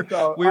remember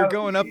we were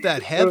going up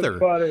that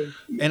heather,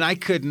 and I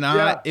could not.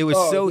 Yeah. It was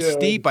so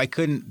steep, I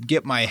couldn't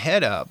get my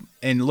head up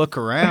and look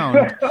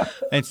around.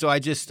 And so I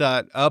just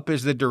thought, up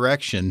is the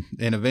direction,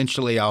 and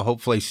eventually I'll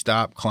hopefully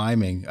stop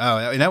climbing. Oh,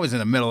 and that was in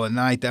the middle of the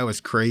night. That was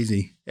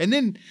crazy. And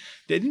then,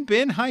 didn't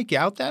Ben hike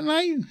out that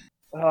night?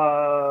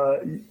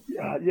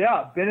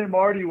 Yeah, Ben and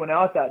Marty went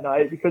out that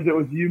night because it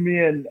was you, me,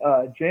 and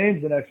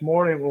James the next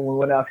morning when we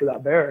went after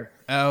that bear.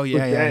 Oh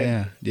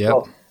yeah. Yep.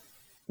 So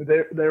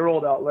they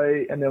rolled out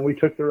late, and then we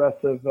took the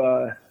rest of.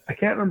 I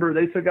can't remember.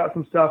 They took out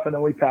some stuff, and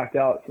then we packed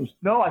out some.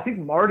 No, I think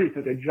Marty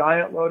took a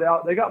giant load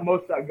out. They got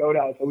most of that goat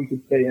out so we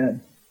could stay in.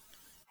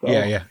 So,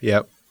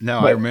 Yep. No,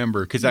 I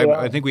remember because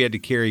I think we had to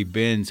carry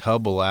Ben's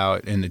Hubble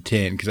out in the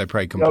tent because I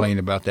probably complained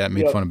about that, and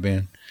made fun of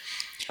Ben.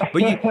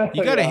 But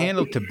you got to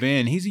handle it to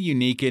Ben. He's a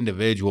unique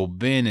individual.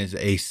 Ben is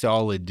a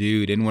solid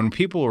dude. And when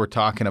people were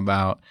talking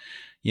about,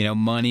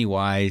 money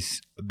wise,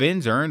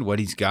 Ben's earned what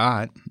he's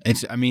got.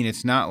 It's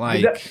not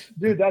like,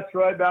 dude, that's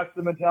right back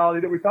to the mentality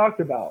that we talked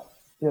about.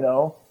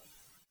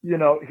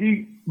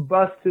 He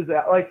busts his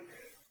ass. Like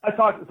I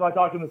talked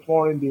to him this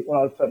morning when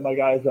I was setting my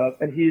guys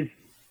up, and he's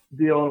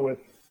dealing with,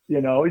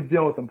 he's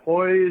dealing with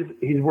employees.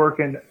 He's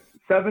working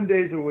 7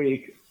 days a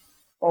week,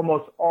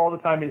 almost all the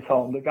time he's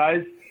home.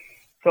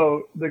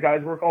 So the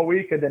guys work all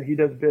week, and then he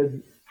does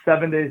bids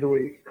 7 days a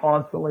week,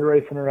 constantly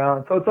racing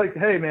around. So it's like,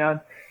 hey, man,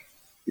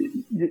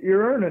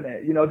 you're earning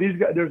it.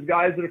 There's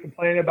guys that are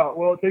complaining about,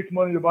 well, it takes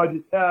money to buy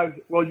these tags.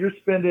 Well,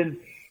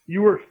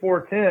 you work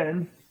 4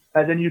 10s,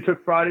 and then you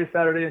took Friday,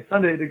 Saturday, and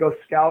Sunday to go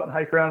scout and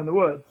hike around in the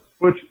woods,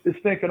 which is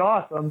stinking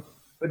awesome.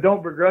 But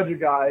don't begrudge a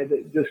guy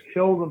that just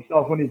kills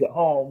himself when he's at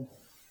home,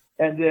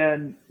 and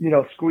then,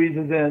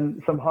 squeezes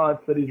in some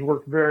hunts that he's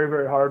worked very,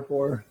 very hard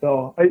for.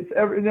 So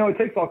it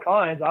takes all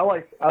kinds. I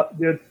like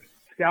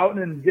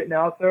scouting and getting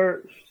out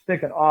there,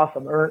 thinking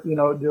awesome,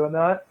 doing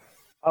that.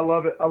 I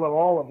love it. I love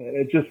all of it.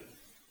 It just,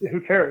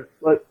 who cares?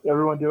 Let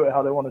everyone do it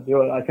how they want to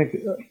do it. I think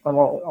I'm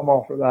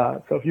all for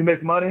that. So if you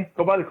make money,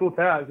 go buy the cool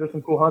tags. There's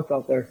some cool hunts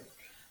out there.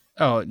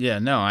 Oh yeah,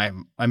 no,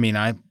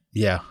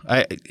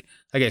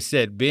 like I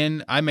said,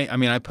 Ben,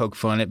 I poke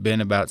fun at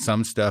Ben about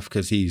some stuff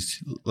because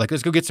he's like,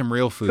 let's go get some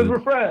real food. Because we're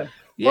friends.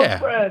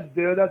 Yeah. We're friends,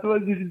 dude. That's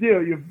what you should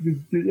do.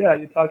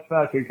 You talk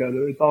smack to each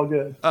other. It's all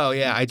good. Oh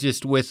yeah, I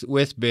just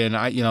with Ben,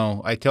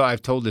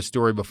 I've told this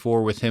story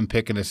before with him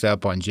picking us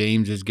up on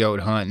James's goat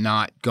hunt,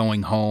 not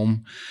going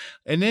home,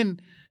 and then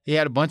he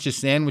had a bunch of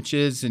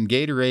sandwiches and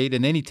Gatorade,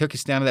 and then he took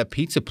us down to that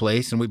pizza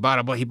place, and he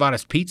bought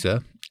us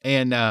pizza,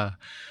 and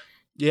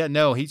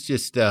he's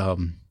just.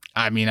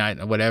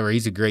 Whatever.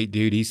 He's a great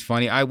dude. He's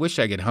funny. I wish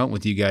I could hunt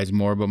with you guys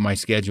more, but my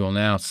schedule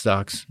now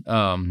sucks.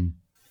 Yeah,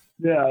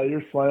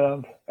 you're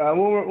slammed.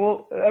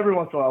 We'll every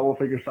once in a while we'll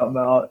figure something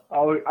out.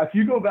 If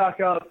you go back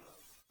up,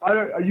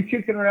 are you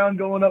kicking around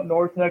going up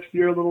north next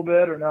year a little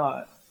bit or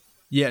not?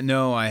 Yeah,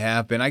 no, I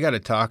have been. I got to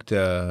talk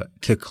to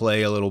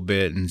Clay a little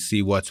bit and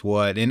see what's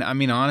what. And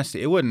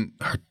honestly, it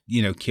wouldn't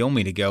kill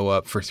me to go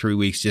up for 3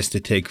 weeks just to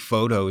take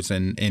photos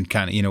and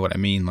kind of, what I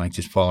mean, like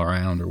just fall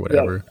around or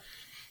whatever.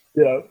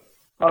 Yeah.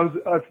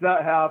 If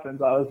that happens,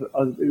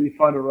 it'd be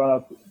fun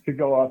to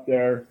go up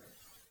there,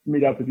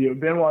 meet up with you.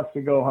 Ben wants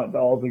to go hunt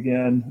dolls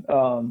again.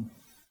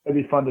 It'd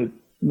be fun to.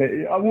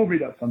 We'll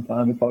meet up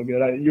sometime. It's all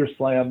good. You're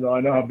slammed though.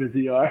 I know how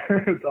busy you are.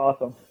 It's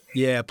awesome.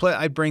 Yeah,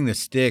 I bring the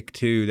stick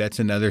too. That's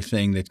another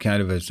thing that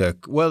kind of is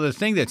the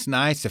thing that's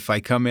nice. If I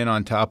come in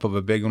on top of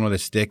a big one with a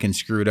stick and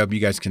screw it up, you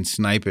guys can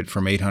snipe it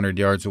from 800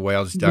 yards away.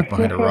 I'll just duck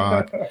behind a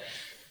rock.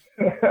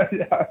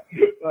 Yeah,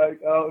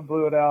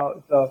 blew it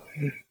out. So,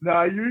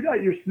 no, you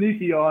got your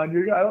sneaky on.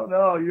 I don't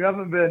know. You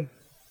haven't been.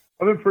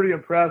 I've been pretty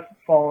impressed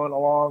following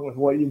along with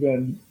what you've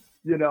been.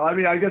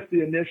 I guess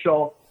the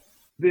initial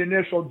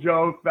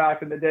joke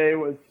back in the day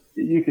was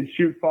you could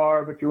shoot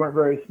far, but you weren't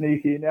very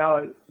sneaky. Now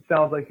it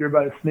sounds like you're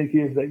about as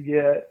sneaky as they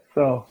get.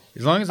 So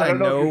as long as I don't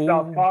know if you're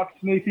South Cox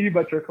sneaky,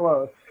 but you're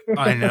close.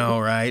 I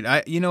know, right?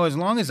 As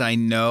long as I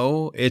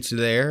know it's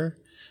there.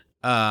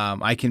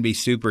 I can be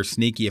super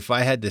sneaky. If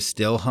I had to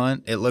still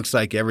hunt, it looks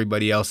like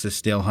everybody else is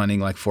still hunting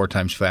like 4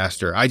 times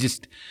faster. I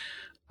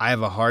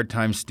have a hard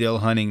time still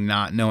hunting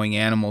not knowing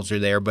animals are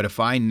there. But if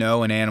I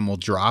know an animal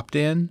dropped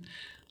in,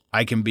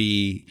 I can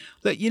be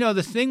 –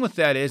 the thing with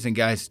that is, and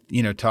guys,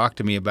 talk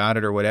to me about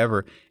it or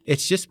whatever,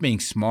 it's just being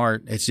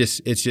smart. It's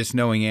just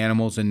knowing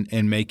animals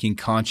and making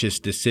conscious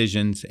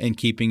decisions and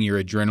keeping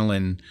your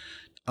adrenaline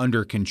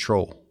under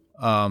control.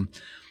 How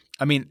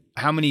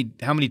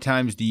many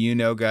times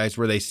do guys,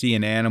 where they see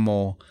an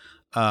animal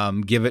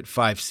give it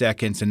 5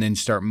 seconds and then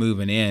start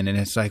moving in. And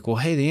it's like, well,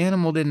 hey, the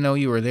animal didn't know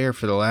you were there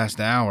for the last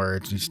hour.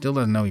 It still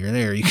doesn't know you're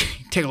there. You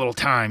take a little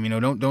time,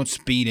 don't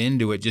speed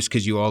into it just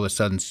because you all of a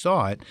sudden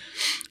saw it.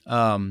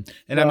 I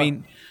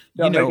mean,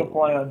 make a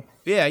plan.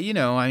 Yeah,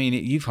 I mean,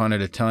 you've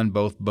hunted a ton,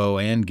 both bow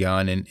and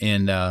gun,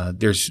 and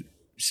there's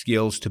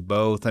skills to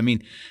both. I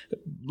mean,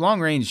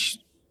 long range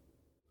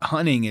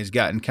hunting has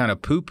gotten kind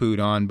of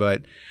poo-pooed on,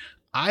 but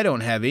I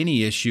don't have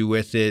any issue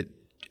with it.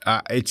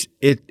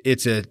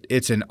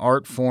 It's an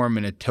art form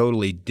and a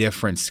totally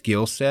different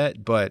skill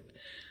set, but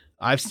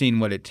I've seen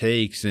what it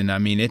takes, and I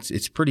mean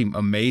it's pretty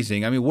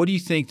amazing. I mean, what do you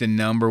think the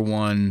number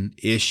one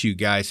issue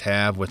guys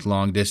have with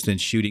long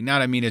distance shooting?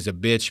 Not, I mean, as a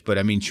bitch, but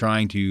I mean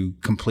trying to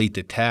complete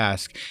the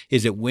task.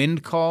 Is it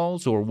wind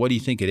calls, or what do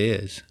you think it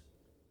is?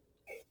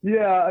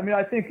 Yeah, I mean,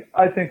 I think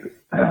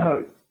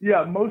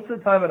yeah, most of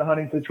the time in a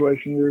hunting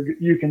situation,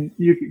 you're going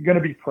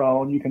to be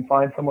prone. You can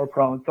find somewhere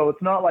prone, so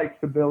it's not like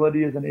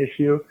stability is an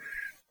issue.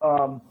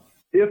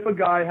 If a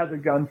guy has a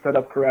gun set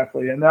up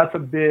correctly, and that's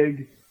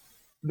the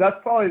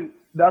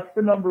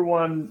number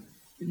one.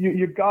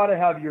 You got to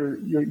have your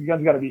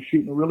guns got to be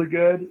shooting really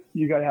good.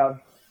 You got to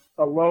have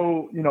a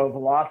low,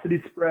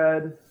 velocity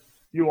spread.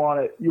 You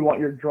want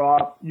your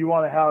drop. You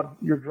want to have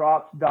your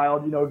drops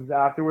dialed. You know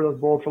exactly where those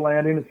bullets are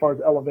landing as far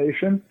as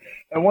elevation.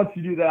 And once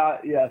you do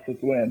that, yes,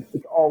 it's wind.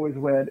 It's always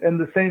wind. And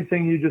the same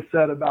thing you just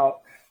said about,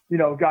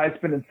 guys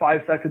spending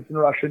 5 seconds and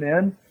rushing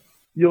in.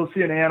 You'll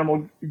see an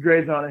animal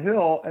grazing on a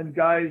hill, and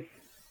guys,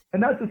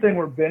 and that's the thing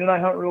where Ben and I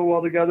hunt real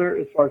well together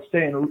as far as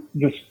staying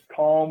just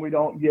calm. We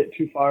don't get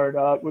too fired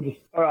up. We're just,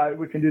 all right,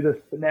 we can do this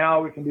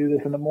now. We can do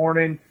this in the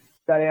morning.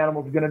 That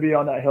animal's going to be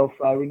on that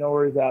hillside. We know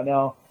where he's at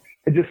now.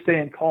 And just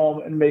staying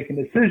calm and making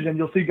a decision.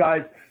 You'll see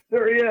guys,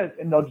 there he is,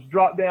 and they'll just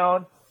drop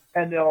down,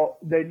 and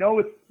they know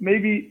it's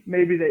maybe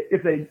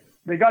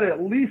they got to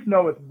at least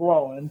know it's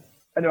blowing,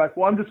 and they're like,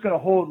 well, I'm just going to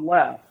hold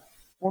left.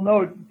 Well,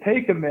 no,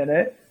 take a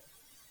minute.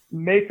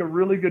 Make a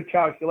really good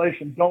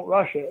calculation. Don't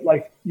rush it.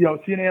 Like,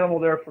 see an animal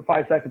there for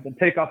 5 seconds and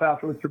take off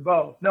after with your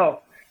bow. No,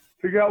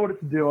 figure out what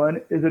it's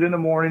doing. Is it in the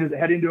morning? Is it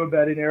heading to a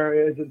bedding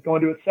area? Is it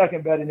going to a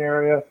second bedding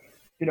area?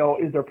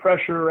 Is there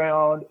pressure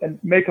around?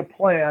 And make a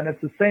plan. It's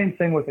the same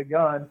thing with a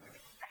gun.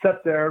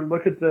 Sit there,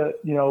 look at the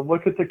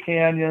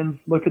canyons,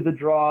 look at the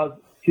draws,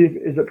 see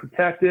is it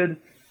protected,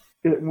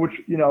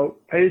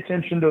 pay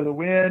attention to the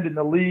wind and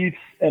the leaves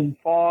and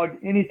fog,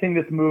 anything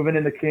that's moving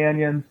in the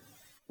canyons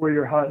where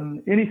you're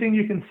hunting, anything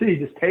you can see,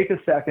 just take a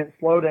second,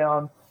 slow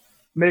down,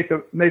 make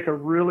a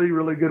really,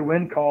 really good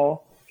wind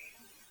call,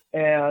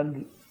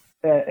 and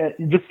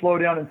just slow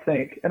down and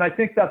think. And I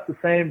think that's the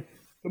same.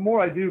 The more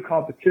I do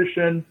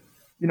competition,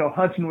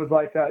 hunting was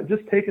like that.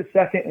 Just take a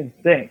second and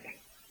think.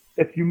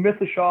 If you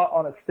miss a shot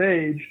on a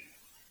stage,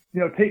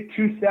 take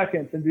 2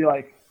 seconds and be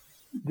like,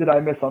 did I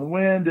miss on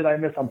wind? Did I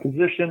miss on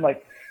position?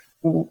 Like,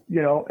 and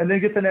then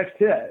get the next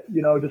hit.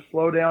 Just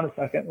slow down a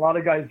second. A lot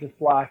of guys just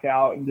black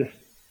out and just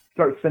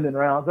start sending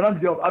rounds, and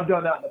I've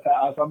done that in the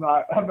past. I'm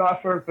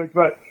not perfect,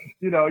 but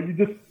you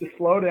just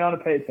slow down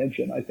and pay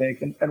attention, I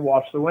think, and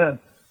watch the wind.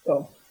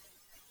 So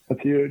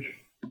that's huge.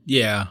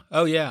 Yeah.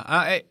 Oh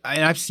yeah.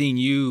 I've seen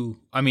you.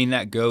 I mean,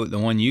 that goat, the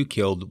one you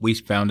killed, we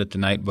found it the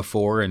night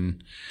before,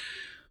 and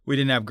we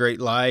didn't have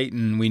great light,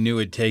 and we knew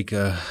it'd take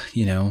a,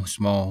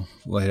 small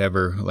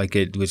whatever, like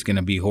it was going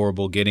to be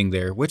horrible getting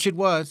there, which it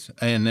was.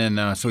 And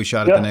then, so we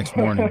shot it the next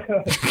morning.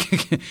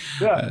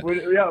 We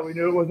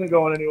knew it wasn't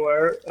going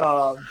anywhere.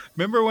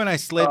 Remember when I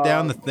slid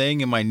down the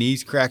thing and my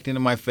knees cracked into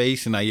my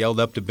face, and I yelled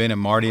up to Ben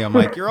and Marty, I'm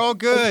like, you're all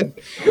good.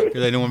 Because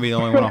I didn't want to be the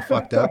only one all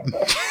fucked up.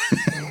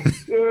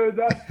 Dude,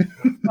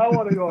 I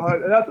want to go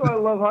hunt. That's why I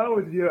love hunting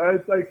with you.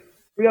 It's like,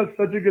 we have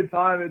such a good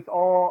time.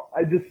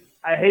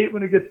 I hate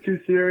when it gets too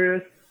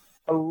serious.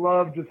 I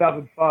love just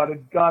having fun.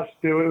 And gosh,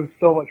 dude, it was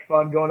so much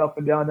fun going up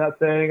and down that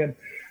thing. And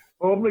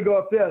we'll hopefully go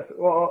up this.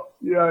 Well,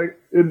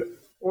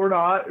 or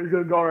not. We're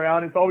going to go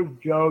around. It's always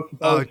jokes.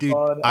 It's always dude,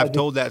 fun. I've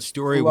told that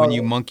story when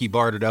you monkey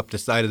barred up the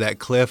side of that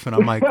cliff. And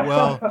I'm like,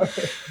 well,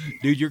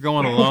 dude, you're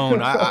going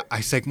alone.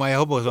 I say, my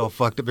elbow's all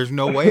fucked up. There's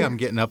no way I'm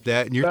getting up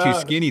that. And you're too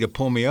skinny to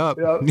pull me up.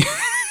 Yep.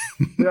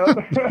 Yeah,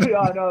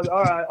 I know.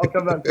 All right, I'll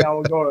come back down.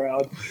 We'll go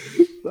around.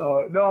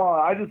 So, no,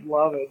 I just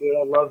love it, dude.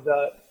 I love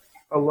that.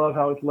 I love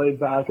how it's laid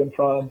back and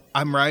fun.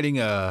 I'm writing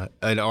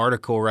an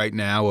article right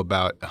now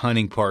about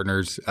hunting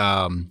partners.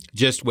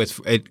 Just with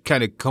it,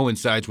 kind of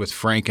coincides with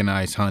Frank and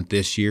I's hunt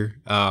this year.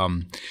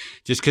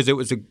 Just because it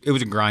was a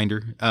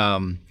grinder.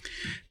 And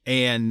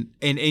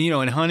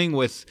in hunting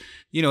with,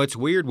 it's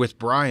weird with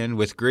Brian,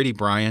 with Gritty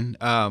Brian.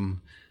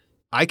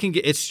 I can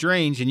get, it's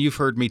strange, and you've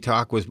heard me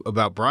talk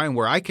about Brian,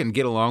 where I can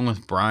get along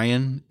with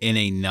Brian in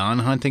a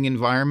non-hunting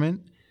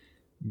environment.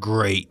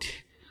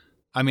 Great.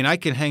 I mean, I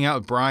can hang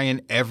out with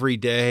Brian every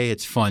day.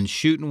 It's fun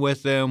shooting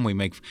with him.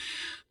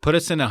 Put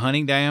us in a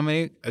hunting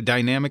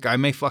dynamic. I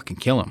may fucking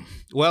kill him.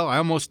 Well, I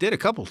almost did a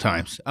couple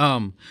times.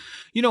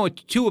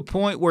 To a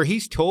point where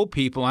he's told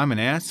people I'm an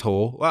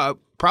asshole,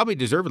 probably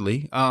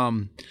deservedly.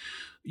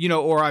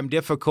 Or I'm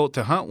difficult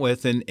to hunt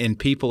with, and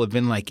people have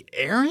been like,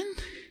 Aaron?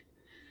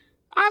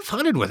 I've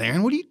hunted with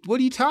Aaron. What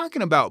are you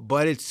talking about?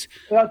 But it's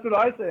that's what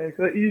I say. It's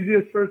the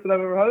easiest person I've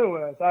ever hunted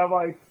with. I'm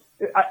like,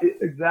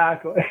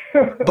 exactly.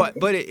 but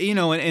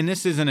and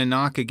this isn't a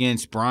knock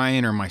against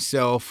Brian or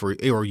myself or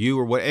you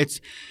or what. It's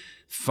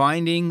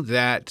finding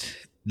that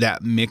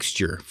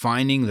mixture,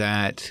 finding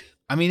that.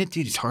 I mean,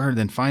 it's harder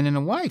than finding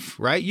a wife,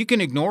 right? You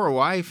can ignore a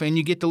wife and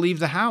you get to leave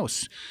the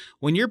house.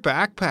 When you're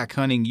backpack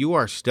hunting, you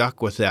are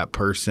stuck with that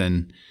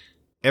person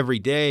every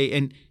day.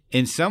 And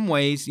in some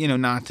ways,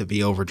 not to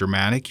be over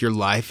dramatic, your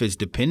life is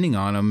depending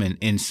on them. And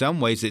in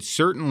some ways, it's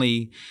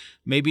certainly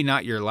maybe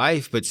not your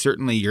life, but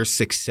certainly your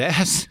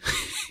success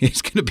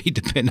is going to be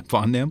dependent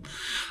upon them.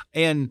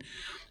 And,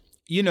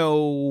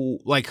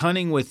 like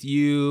hunting with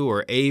you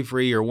or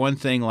Avery, or one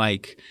thing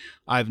like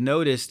I've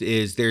noticed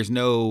is there's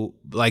no,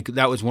 like,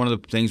 that was one of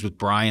the things with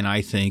Brian,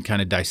 I think,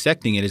 kind of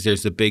dissecting it, is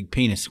there's the big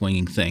penis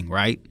swinging thing,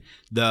 right?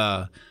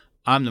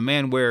 I'm the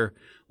man, where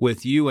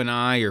with you and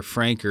I or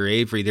Frank or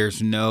Avery,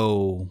 there's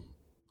no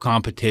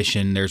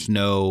competition. There's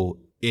no,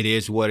 it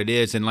is what it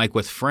is. And like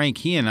with Frank,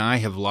 he and I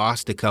have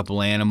lost a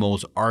couple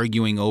animals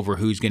arguing over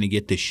who's going to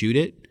get to shoot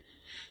it.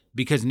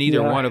 Because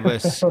neither one of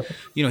us,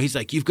 he's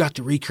like, you've got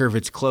the recurve,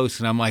 it's close.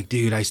 And I'm like,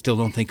 dude, I still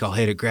don't think I'll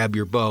hit it. Grab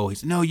your bow.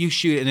 He's, no, you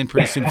shoot it. And then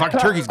pretty soon, fucking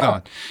turkey's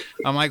gone.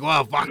 I'm like,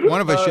 well, fuck,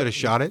 one of us should have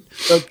shot it.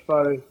 That's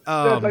funny.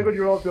 It's like when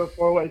you roll up to a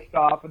 4-way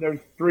stop and there's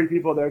 3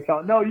 people there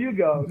telling, no, you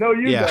go. No,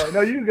 you go. No,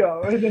 you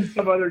go. And then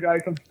some other guy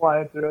comes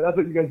flying through. That's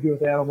what you guys do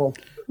with animals.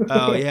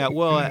 Oh, yeah.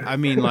 Well, I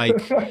mean,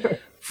 like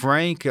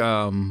Frank,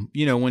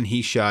 when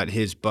he shot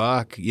his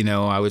buck,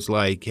 I was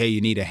like, hey, you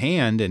need a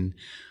hand. And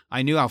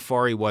I knew how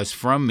far he was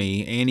from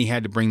me, and he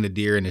had to bring the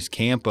deer in his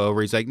camp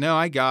over. He's like, no,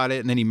 I got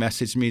it. And then he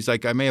messaged me. He's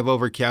like, I may have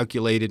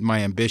overcalculated my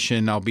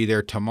ambition. I'll be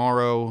there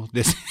tomorrow.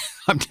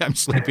 I'm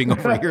sleeping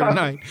over here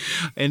tonight.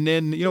 And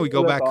then, we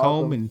go back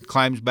home, and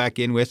climbs back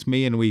in with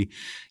me. And we,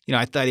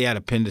 I thought he had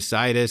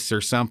appendicitis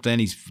or something.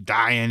 He's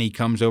dying. He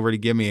comes over to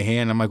give me a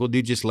hand. I'm like, well,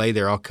 dude, just lay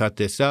there. I'll cut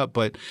this up.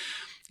 But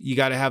you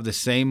got to have the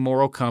same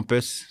moral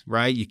compass,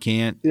 right? You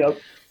can't. Yep.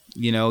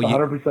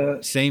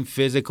 100%. Same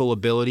physical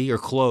ability or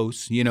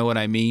close, you know what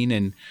I mean?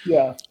 And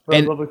yeah,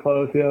 relatively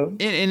close, yeah.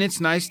 And it's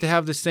nice to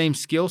have the same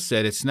skill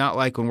set. It's not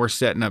like when we're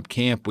setting up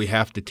camp, we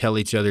have to tell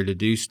each other to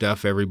do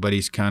stuff.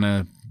 Everybody's kind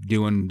of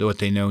doing what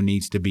they know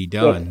needs to be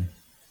done.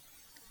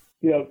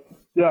 Yeah.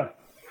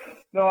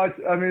 No,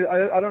 I mean,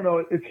 I don't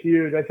know. It's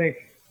huge. I think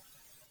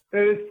it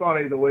is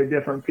funny the way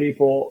different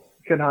people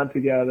can hunt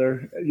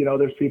together.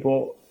 There's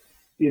people,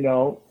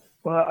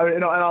 well,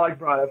 and I like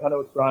Brian. I've hunted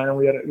with Brian, and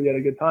we had a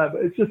good time.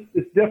 But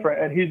it's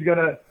different. And he's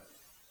gonna.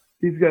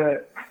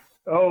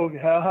 Oh,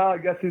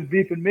 guess who's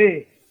beeping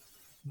me?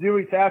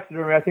 Dewey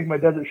taxidermy. I think my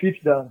desert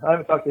sheep's done. I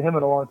haven't talked to him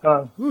in a long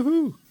time.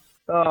 Woohoo!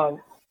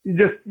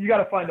 You got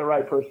to find the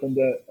right person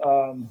that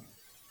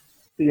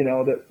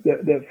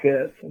that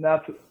fits, and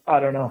that's I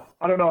don't know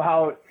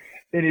how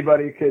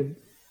anybody could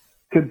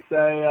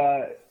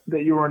say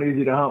that you weren't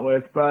easy to hunt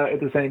with, but at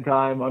the same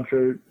time, I'm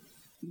sure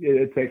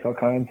it takes all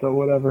kinds. So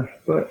whatever,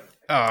 but.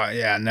 Oh,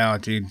 yeah, no,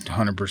 dude,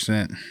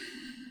 100%.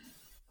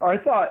 I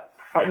thought,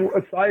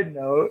 a side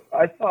note,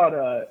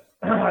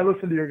 I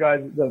listened to your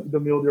guys, the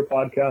Mule Deer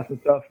podcast and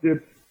stuff,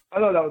 dude. I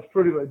thought that was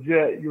pretty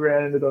legit. You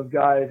ran into those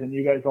guys and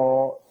you guys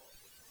all,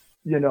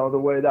 the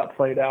way that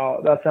played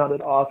out. That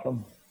sounded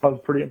awesome. I was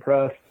pretty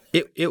impressed.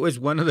 It was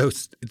one of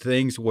those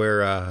things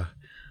where,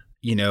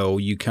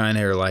 you kind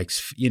of are like,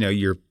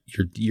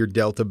 you're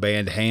dealt a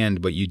bad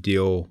hand, but you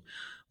deal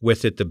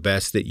with it the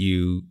best that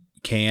you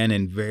can,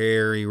 and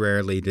very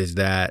rarely does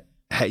that.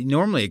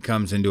 Normally it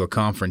comes into a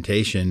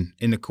confrontation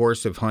in the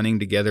course of hunting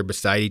together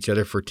beside each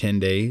other for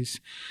 10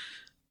 days.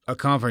 A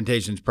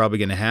confrontation is probably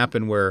going to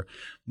happen where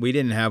we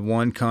didn't have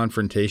one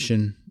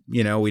confrontation.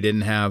 We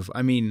didn't have,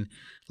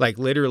 like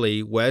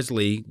literally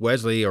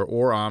Wesley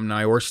or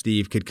Omni or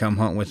Steve could come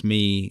hunt with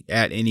me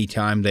at any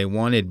time they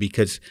wanted,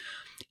 because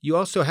you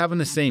also having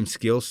the same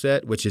skill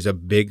set, which is a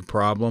big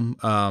problem.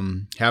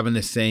 Having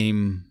the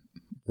same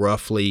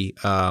roughly,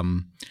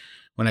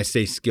 when I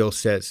say skill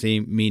set,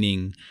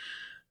 meaning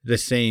the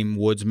same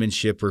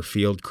woodsmanship or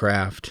field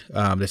craft,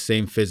 the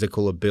same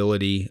physical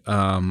ability,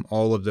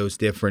 all of those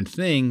different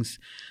things,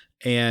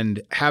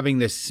 and having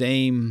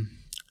the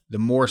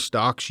more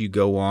stalks you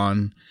go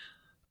on,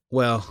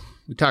 well,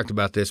 we talked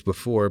about this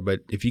before, but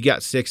if you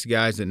got 6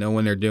 guys that know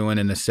what they're doing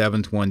and the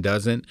 7th one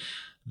doesn't,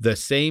 the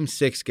same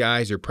 6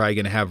 guys are probably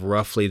going to have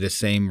roughly the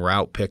same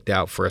route picked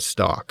out for a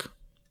stalk,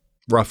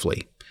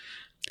 roughly.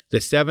 The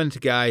 7th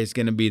guy is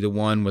going to be the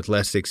one with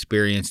less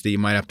experience that you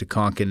might have to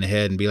conk in the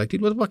head and be like,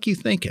 dude, what the fuck are you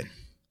thinking?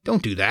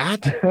 Don't do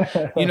that.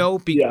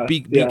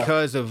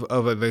 Because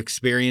of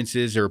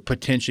experiences or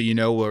potential,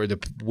 or the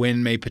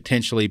wind may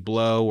potentially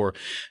blow, or,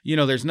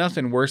 there's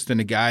nothing worse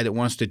than a guy that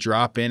wants to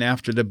drop in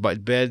after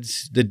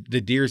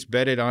the deer's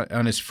bedded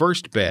on his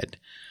first bed.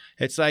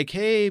 It's like,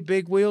 hey,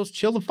 big wheels,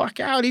 chill the fuck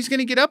out. He's going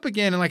to get up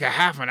again in like a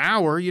half an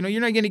hour.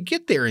 You're not going to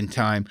get there in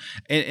time.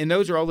 And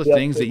those are all the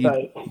things that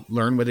you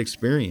learn with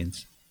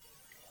experience.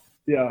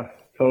 Yeah,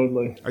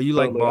 totally. Are you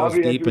like balls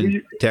deep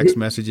in text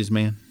messages,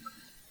 man?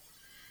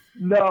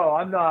 No,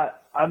 I'm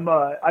not.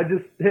 I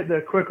just hit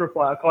the quick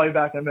reply. I'll call you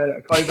back in a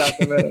minute.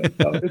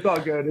 So it's all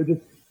good. It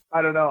just,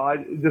 I don't know.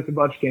 Just a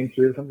bunch came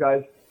through.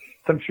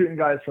 Some shooting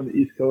guys from the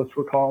East Coast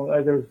were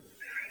calling.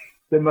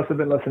 They must have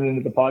been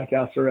listening to the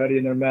podcast already,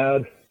 and they're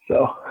mad.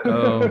 So.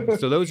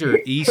 So those are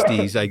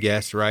Easties, I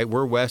guess, right?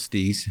 We're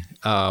Westies.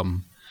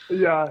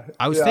 Yeah.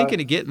 I was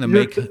thinking of getting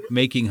the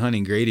Making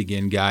Hunting Great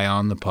Again guy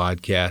on the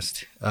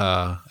podcast.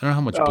 I don't know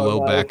how much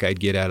blowback I'd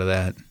get out of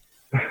that.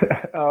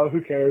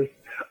 Who cares?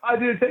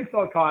 It takes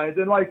all kinds.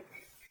 And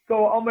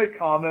so I'll make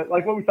comment,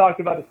 like what we talked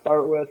about to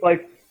start with,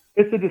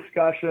 it's a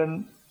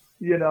discussion,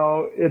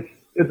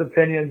 it's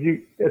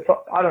opinions.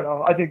 I don't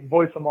know. I think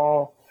voice them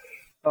all.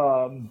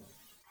 The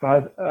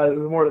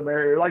more the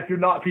merrier. Like your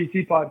Not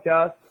PC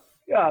podcast.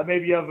 Yeah,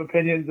 maybe you have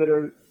opinions that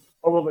are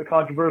a little bit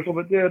controversial,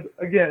 but dude,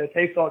 again, it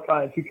takes all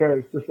kinds. Who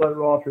cares? Just let it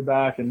roll off your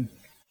back and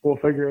we'll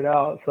figure it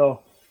out.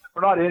 So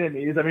we're not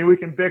enemies. I mean, we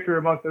can bicker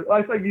amongst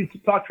like you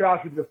talk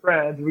trash with your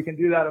friends. We can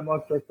do that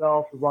amongst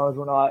ourselves as long as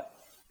we're not,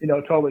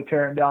 totally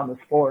tearing down the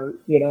sport,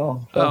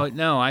 So. Oh,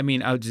 no. I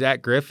mean,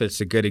 Zach Griffith's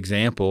a good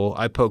example.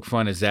 I poke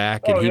fun of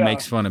Zach and he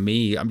makes fun of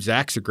me.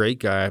 Zach's a great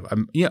guy.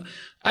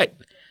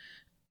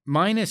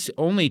 Minus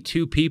only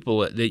two people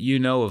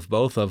that of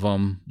both of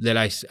them that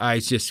I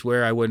just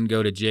swear I wouldn't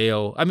go to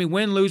jail. I mean,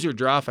 win, lose, or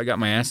draw, if I got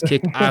my ass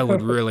kicked, I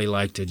would really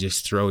like to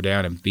just throw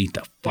down and beat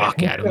the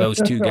fuck out of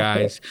those two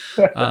guys.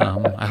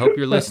 I hope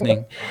you're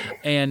listening.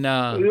 And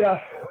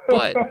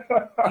but,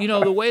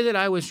 the way that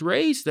I was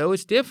raised, though,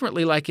 it's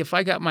differently. Like, if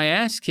I got my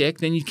ass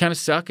kicked, then you kind of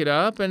suck it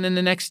up. And then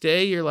the next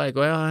day, you're like,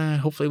 well,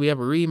 hopefully we have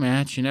a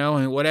rematch,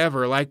 and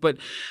whatever. But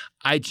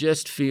I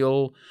just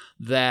feel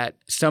that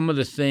some of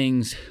the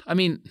things, I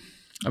mean,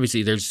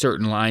 obviously there's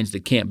certain lines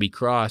that can't be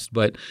crossed,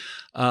 but,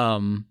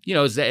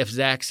 if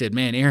Zach said,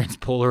 man, Aaron's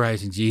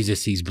polarizing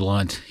Jesus, he's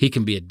blunt, he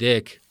can be a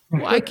dick.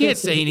 Well, I can't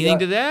say anything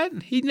to that.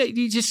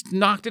 He just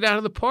knocked it out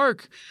of the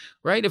park,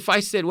 right? If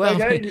I said, well,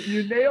 hey,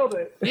 you nailed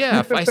it.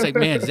 Yeah, if I said,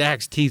 man,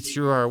 Zach's teeth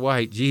sure are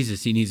white,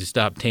 Jesus, he needs to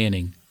stop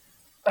tanning.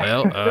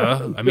 Well,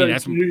 I mean,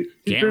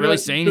 can't really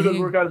say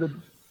anything.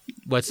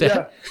 What's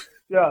that?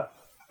 Yeah.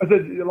 I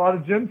said a lot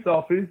of gym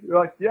selfies. You're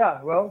like,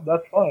 yeah, well,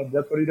 that's fine.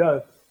 That's what he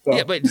does. So.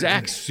 Yeah, but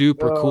Zach's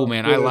super cool,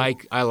 man. I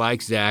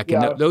like Zach,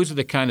 and those are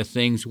the kind of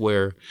things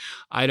where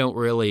I don't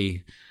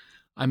really.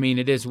 I mean,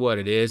 it is what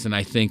it is, and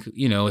I think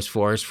as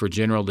far as for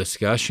general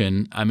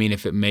discussion, I mean,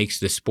 if it makes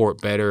the sport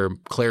better,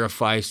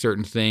 clarify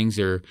certain things,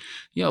 or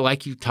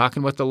like you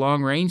talking about the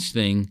long range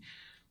thing.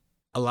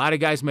 A lot of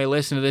guys may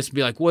listen to this and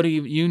be like, what do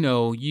you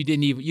know? You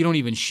don't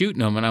even shoot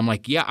them. And I'm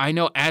like, yeah, I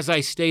know. As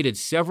I stated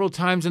several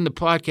times in the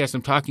podcast,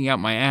 I'm talking out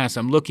my ass.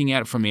 I'm looking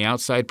at it from the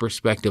outside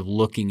perspective,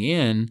 looking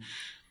in.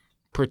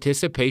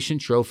 Participation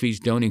trophies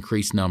don't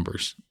increase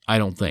numbers, I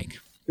don't think.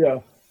 Yeah.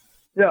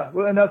 Yeah.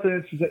 Well, and that's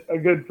a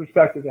good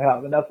perspective to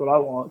have. And that's what I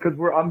want. Because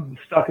I'm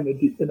stuck in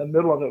the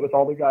middle of it with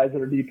all the guys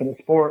that are deep in the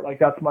sport. Like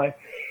that's the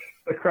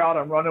crowd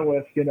I'm running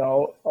with,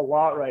 a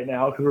lot right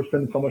now because we're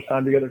spending so much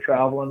time together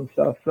traveling and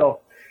stuff.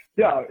 So,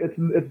 yeah, it's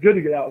good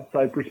to get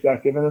outside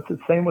perspective, and it's the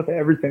same with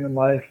everything in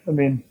life. I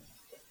mean,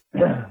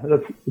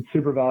 it's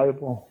super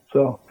valuable.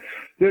 So,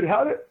 dude,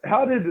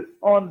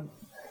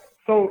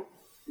 so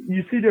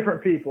you see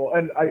different people,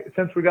 and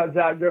since we got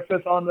Zach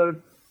Griffith on the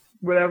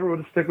whatever, we'll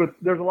just stick with.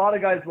 There's a lot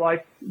of guys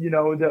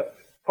that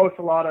post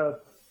a lot of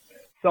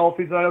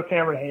selfies. I know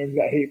Cameron Haynes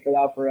got hate for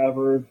that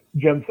forever.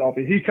 Gym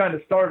selfies. He kind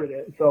of started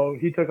it, so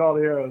he took all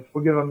the arrows.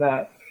 We'll give him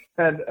that.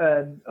 And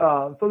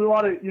so there's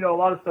a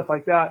lot of stuff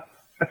like that.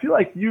 I feel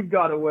like you've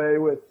got away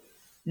with,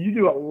 you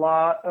do a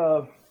lot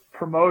of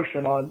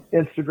promotion on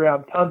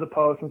Instagram, tons of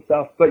posts and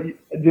stuff, but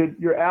dude,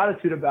 your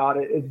attitude about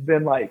it has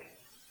been like,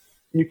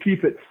 you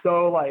keep it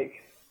so I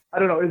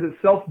don't know, is it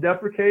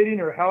self-deprecating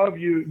or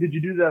did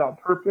you do that on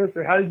purpose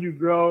or how did you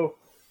grow,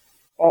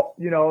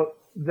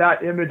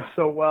 that image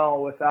so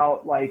well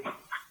without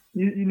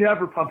you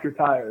never pump your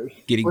tires.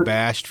 Getting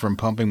bashed from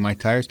pumping my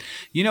tires.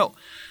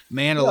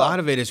 Man, a lot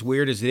of it, as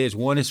weird as it is,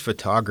 one is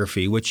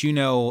photography, which,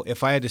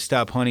 if I had to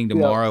stop hunting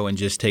tomorrow and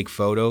just take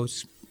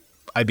photos,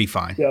 I'd be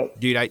fine.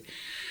 Dude,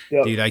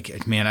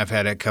 I've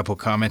had a couple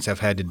comments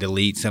I've had to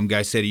delete. Some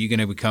guy said, are you going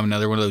to become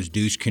another one of those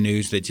douche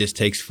canoes that just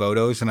takes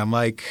photos? And I'm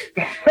like,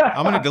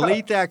 I'm going to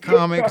delete that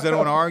comment because I don't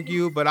want to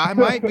argue, but I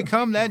might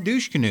become that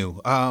douche canoe.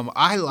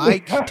 I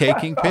like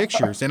taking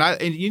pictures, and I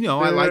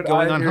like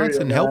going on hunts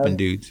and helping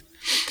dudes.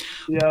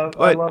 Yeah, but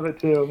I love it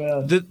too,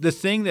 man. The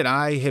thing that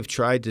I have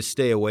tried to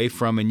stay away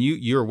from, and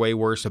you're way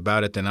worse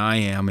about it than I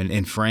am,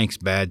 and Frank's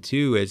bad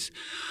too, is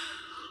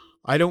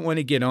I don't want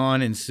to get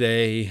on and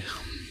say,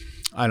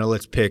 I'm going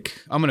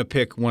to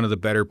pick one of the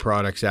better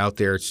products out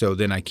there so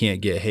then I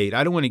can't get hate.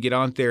 I don't want to get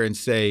on there and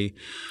say,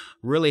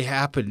 really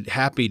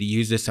happy to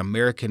use this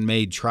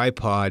American-made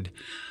tripod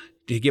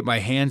to get my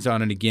hands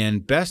on it again.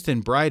 Best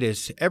and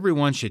brightest,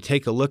 everyone should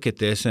take a look at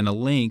this and a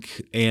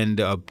link and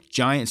a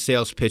giant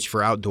sales pitch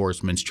for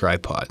Outdoorsman's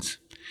tripods.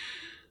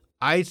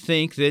 I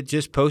think that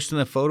just posting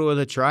a photo of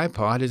the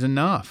tripod is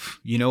enough.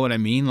 You know what I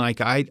mean?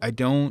 I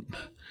don't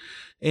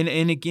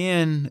And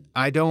again,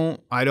 I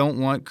don't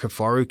want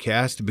Kifaru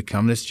Cast to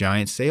become this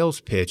giant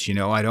sales pitch.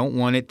 I don't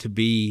want it to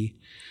be.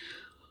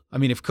 I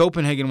mean, if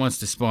Copenhagen wants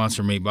to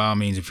sponsor me, by all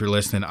means, if you're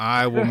listening,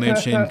 I will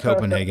mention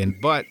Copenhagen.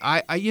 But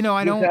I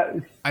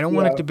don't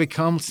want it to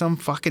become some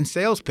fucking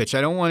sales pitch.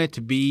 I don't want it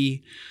to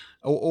be,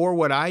 or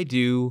what I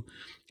do.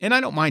 And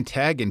I don't mind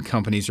tagging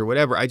companies or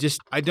whatever. I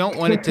don't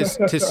want it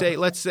to say.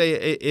 Let's say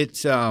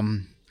it's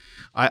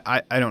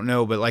I don't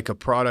know, but like a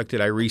product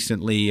that I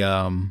recently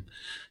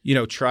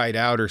tried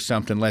out or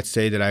something. Let's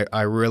say that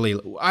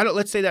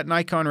let's say that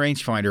Nikon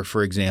rangefinder,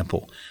 for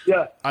example.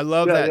 Yeah. I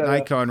love that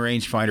Nikon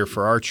rangefinder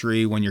for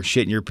archery when you're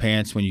shitting your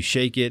pants, when you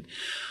shake it.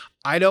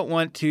 I don't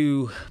want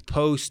to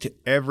post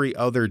every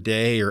other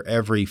day or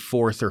every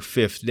fourth or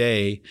fifth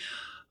day.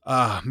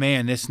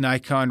 Man, this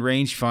Nikon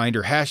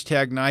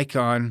rangefinder,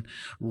 #Nikon,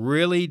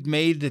 really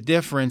made the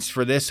difference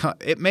for this.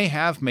 It may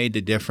have made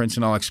the difference,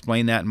 and I'll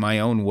explain that in my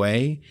own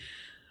way.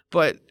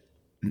 But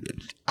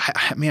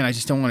I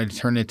just don't want it to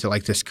turn into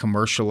like this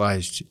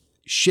commercialized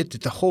shit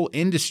that the whole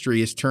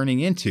industry is turning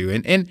into.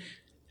 And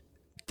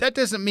that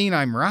doesn't mean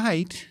I'm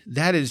right.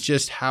 That is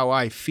just how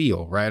I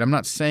feel, right? I'm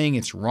not saying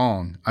it's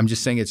wrong. I'm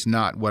just saying it's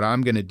not what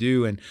I'm going to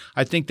do. And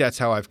I think that's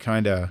how I've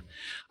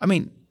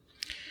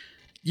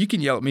you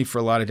can yell at me for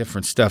a lot of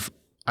different stuff.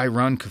 I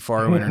run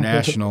Kifaru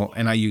International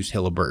and I use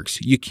Hillebergs.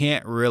 You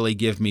can't really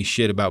give me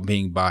shit about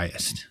being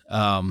biased.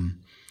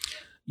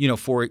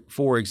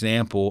 For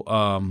example,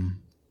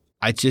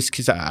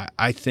 because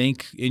I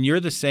think, and you're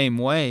the same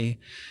way.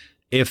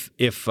 If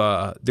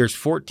there's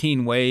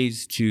 14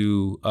 ways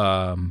to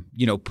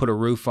put a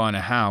roof on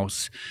a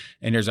house,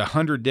 and there's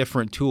 100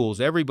 different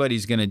tools,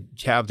 everybody's going to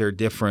have their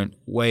different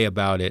way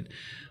about it.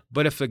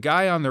 But if the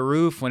guy on the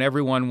roof, when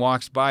everyone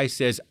walks by,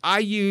 says, "I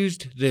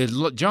used the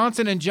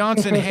Johnson &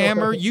 Johnson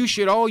hammer, you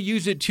should all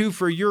use it too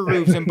for your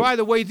roofs. And by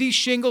the way, these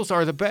shingles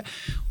are the best."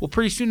 Well,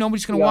 pretty soon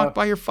nobody's going to walk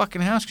by your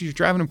fucking house because you're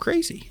driving them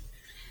crazy.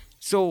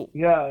 So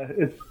yeah,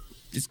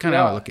 it's kind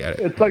of how I look at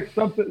it. It's like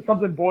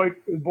something boy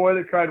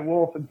that cried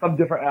wolf in some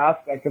different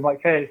aspect of like,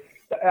 hey,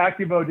 the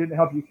AccuBow didn't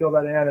help you kill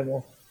that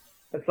animal.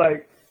 It's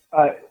like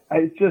I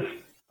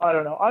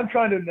don't know. I'm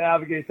trying to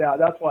navigate that.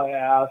 That's why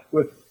I ask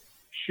with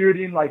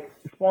shooting, like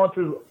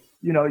sponsors,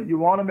 you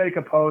want to make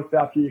a post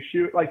after you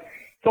shoot. Like,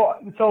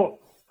 so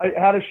I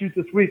had a shoot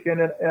this weekend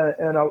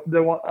and I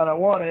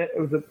won it. It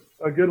was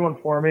a good one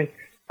for me.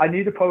 I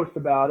need to post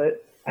about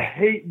it. I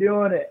hate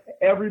doing it.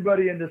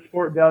 Everybody in this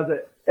sport does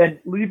it. And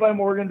Levi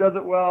Morgan does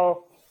it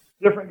well.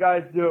 Different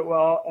guys do it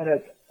well. And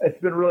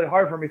it's been really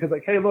hard for me because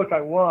like, hey, look, I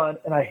won.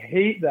 And I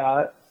hate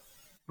that.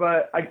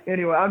 But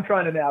anyway, I'm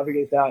trying to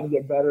navigate that and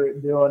get better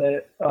at doing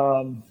it.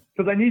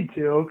 Because I need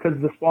to,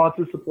 because the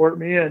sponsors support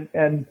me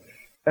and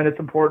it's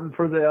important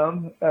for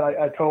them. And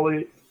I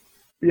totally,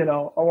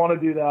 I want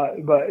to do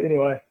that. But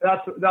anyway,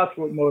 that's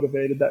what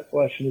motivated that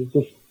question is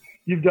just,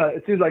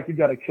 it seems like you've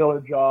done a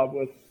killer job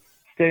with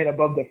staying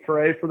above the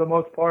fray for the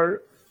most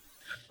part.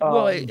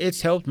 Well,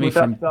 it's helped me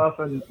from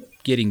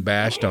getting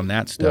bashed on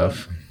that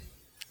stuff. Yeah.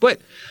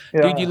 But,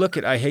 dude, you look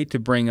at, I hate to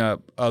bring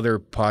up other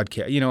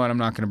podcasts. You know what? I'm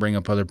not going to bring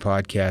up other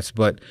podcasts,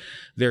 but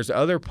there's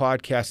other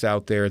podcasts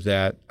out there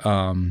that,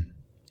 have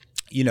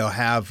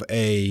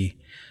a,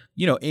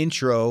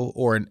 intro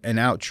or an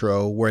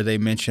outro where they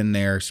mention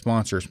their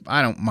sponsors.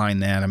 I don't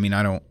mind that. I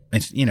mean,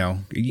 it's, you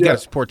got to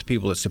support the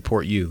people that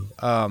support you.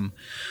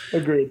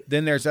 Agreed.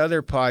 Then there's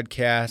other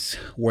podcasts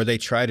where they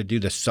try to do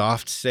the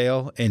soft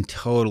sale and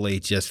totally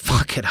just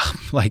fuck it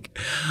up. Like,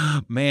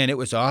 man, it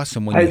was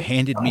awesome when you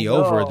handed me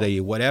over the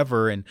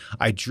whatever, and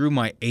I drew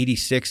my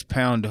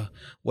 86-pound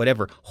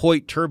whatever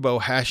Hoyt Turbo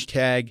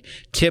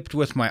 # tipped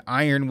with my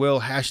iron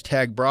will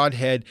 #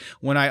 broadhead.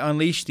 When I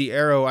unleashed the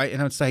arrow,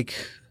 and it's like,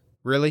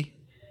 really?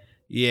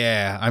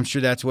 Yeah, I'm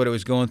sure that's what it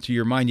was going through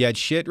your mind. You had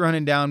shit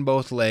running down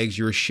both legs.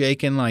 You were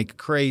shaking like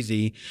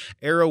crazy.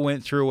 Arrow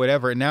went through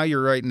whatever. And now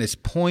you're writing this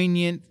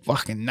poignant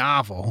fucking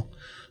novel.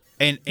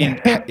 And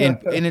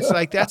it's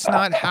like, that's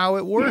not how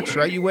it works,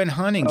 right? You went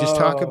hunting. Just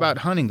talk about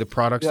hunting. The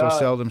products will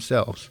sell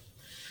themselves.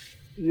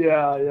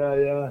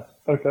 Yeah.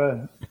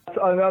 Okay.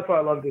 That's what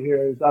I love to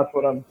hear. Is that's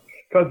what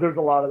because there's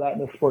a lot of that in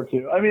the sport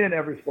too. I mean, in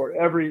every sport,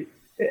 every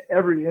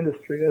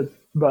industry is.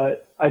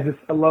 But I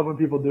love when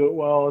people do it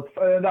well.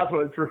 And that's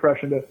what it's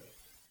refreshing to.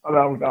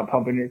 I'm not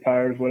pumping your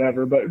tires,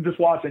 whatever. But just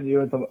watching you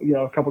and some,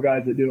 a couple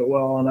guys that do it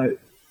well, and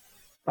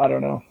I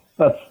don't know.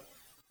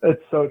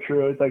 It's so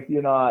true. It's like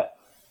you're not.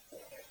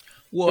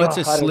 Well,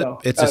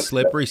 it's a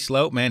slippery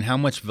slope, man. How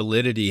much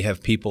validity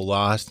have people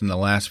lost in the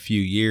last few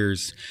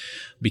years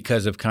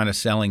because of kind of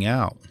selling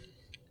out?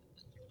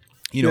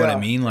 You know what I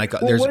mean? Like,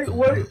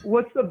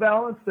 what's the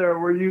balance there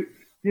where you've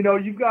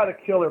got a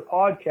killer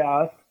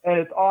podcast? And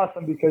it's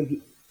awesome because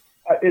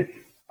I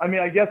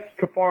guess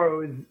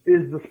Kifaru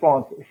is the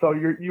sponsor. So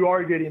you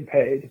are getting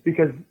paid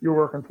because you're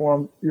working for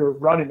them. You're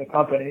running the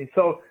company.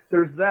 So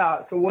there's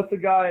that. So what's the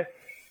guy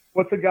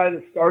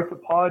that starts a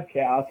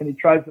podcast and he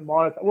tries to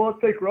monetize? Well,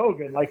 let's take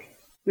Rogan. Like,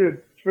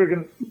 dude,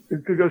 freaking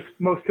could go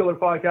most killer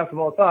podcast of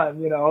all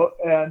time,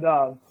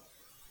 and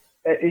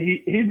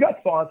he's got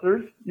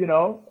sponsors,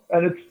 and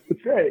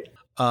it's great.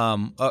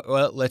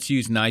 Well, let's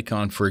use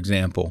Nikon, for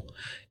example.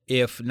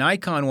 If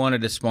Nikon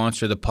wanted to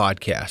sponsor the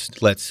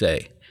podcast, let's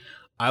say,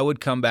 I would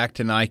come back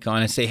to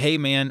Nikon and say, hey,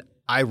 man,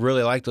 I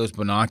really like those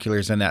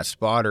binoculars and that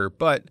spotter,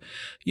 but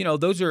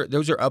those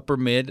are upper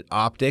mid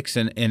optics,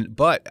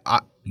 but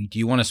do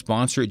you want to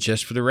sponsor it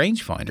just for the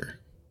rangefinder?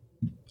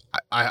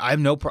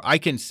 I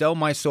can sell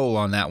my soul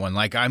on that one.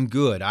 Like, I'm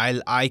good.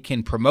 I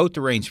can promote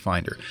the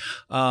rangefinder,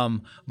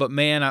 but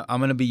man, I'm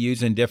going to be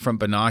using different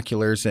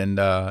binoculars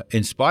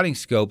and spotting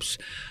scopes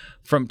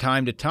from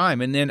time to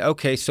time. And then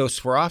so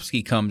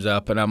Swarovski comes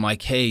up, and I'm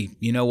like, hey,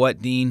 you know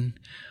what, Dean?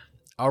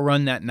 I'll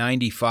run that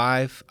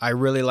 95. I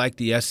really like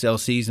the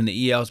SLCs and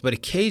the ELs, but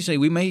occasionally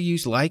we may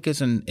use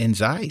Leicas and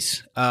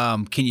Zeiss.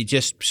 Can you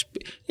just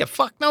 –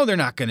 fuck no, they're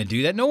not going to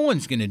do that. No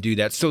one's going to do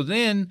that. So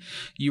then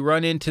you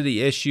run into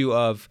the issue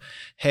of,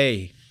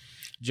 hey,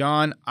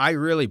 John, I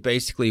really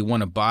basically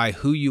want to buy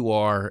who you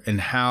are and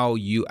how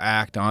you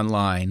act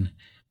online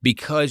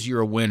because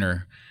you're a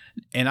winner.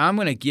 And I'm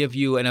going to give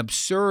you an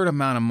absurd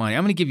amount of money.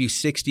 I'm going to give you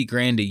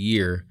 $60,000 a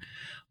year.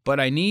 But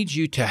I need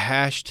you to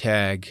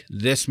hashtag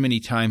this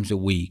many times a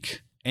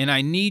week. And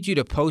I need you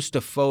to post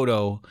a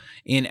photo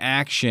in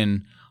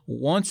action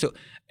once,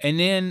 and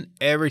then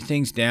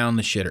everything's down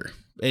the shitter.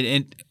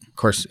 And of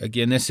course,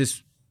 again, this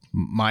is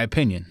my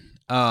opinion.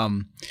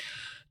 To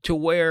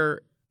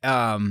where,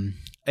 and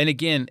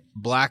again,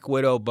 Black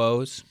Widow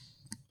bows,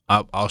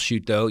 I'll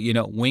shoot though.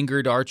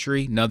 Wingard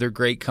Archery, another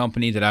great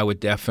company that I would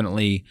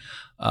definitely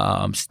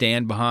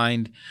stand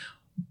behind.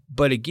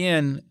 But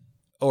again,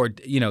 or,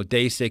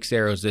 Day 6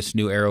 Arrows, this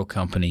new arrow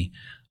company,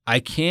 I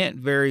can't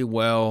very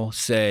well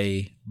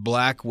say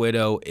Black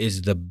Widow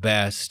is the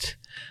best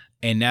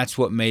and that's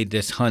what made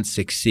this hunt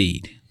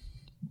succeed,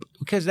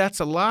 because that's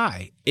a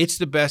lie. It's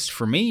the best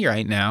for me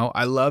right now.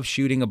 I love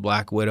shooting a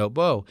Black Widow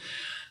bow.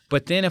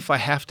 But then if I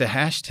have to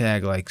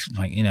hashtag like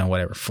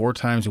whatever, 4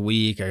 times a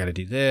week, I got to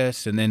do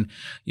this. And then,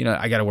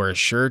 I got to wear a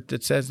shirt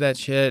that says that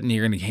shit. And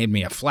you're going to hand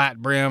me a flat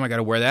brim. I got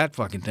to wear that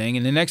fucking thing.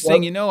 And the next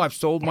thing you know, I've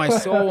sold my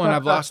soul and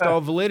I've lost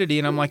all validity.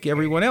 And I'm like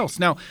everyone else.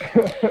 Now,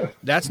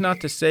 that's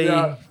not to say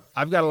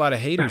I've got a lot of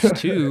haters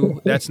too.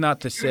 That's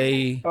not to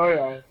say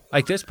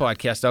like this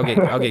podcast,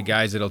 I'll get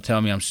guys that'll tell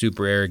me I'm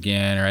super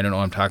arrogant or I don't know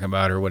what I'm talking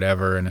about or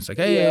whatever. And it's like,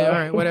 hey, all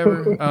right,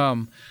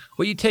 whatever.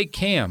 Well, you take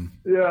Cam.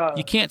 Yeah.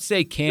 You can't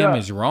say Cam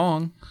is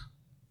wrong,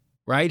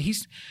 right?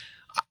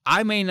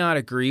 I may not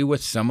agree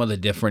with some of the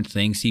different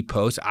things he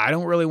posts. I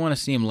don't really want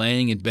to see him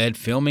laying in bed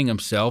filming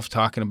himself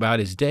talking about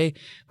his day,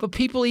 but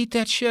people eat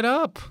that shit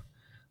up.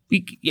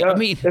 I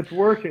mean, it's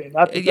working.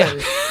 That's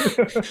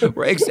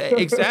right,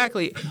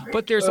 exactly.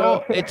 But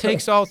it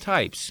takes all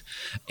types.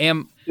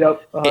 Yep,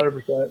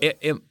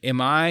 100%.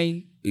 Am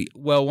I?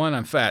 Well, one,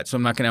 I'm fat, so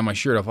I'm not going to have my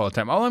shirt off all the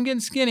time. Oh, I'm getting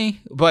skinny,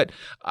 but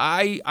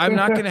I'm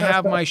not going to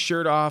have my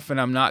shirt off, and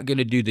I'm not going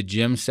to do the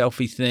gym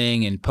selfie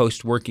thing and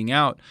post working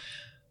out.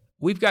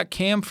 We've got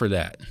Cam for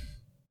that,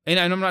 and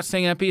I'm not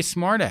saying that be a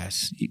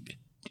smartass,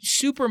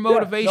 super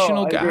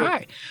motivational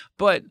guy,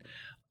 but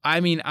I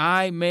mean,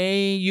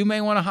 you may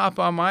want to hop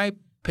on my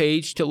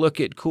page to look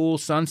at cool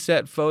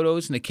sunset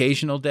photos, an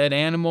occasional dead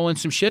animal, and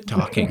some shit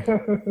talking.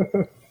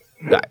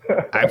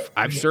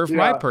 I've served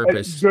my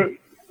purpose.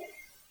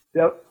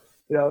 Yep.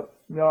 No,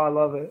 I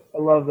love it.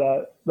 I love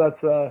that.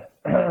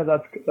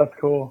 That's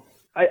cool.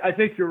 I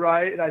think you're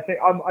right, and I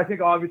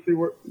think obviously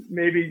we're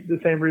maybe the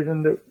same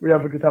reason that we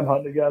have a good time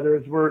hunting together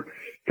is we're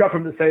cut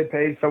from the same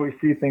page, so we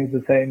see things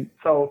the same.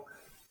 So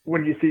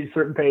when you see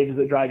certain pages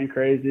that drive you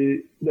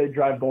crazy, they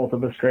drive both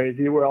of us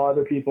crazy. Where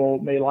other people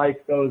may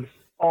like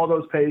all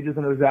those pages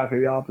and exactly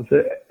the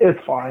opposite. It's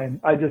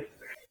fine. As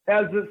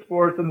the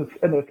sports and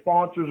the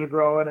sponsors are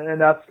growing and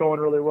that's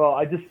going really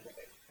well,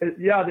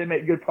 they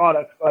make good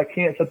products, but I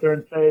can't sit there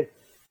and say,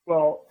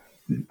 well,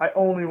 I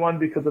only won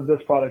because of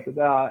this product or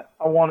that.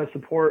 I want to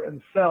support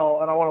and sell,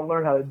 and I want to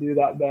learn how to do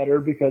that better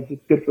because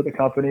it's good for the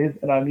companies,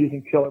 and I'm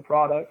using killer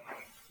products.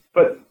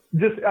 But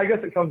I guess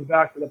it comes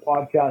back to the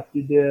podcast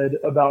you did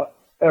about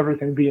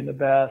everything being the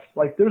best.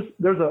 Like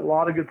there's a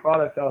lot of good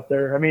products out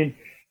there. I mean,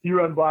 you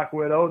run Black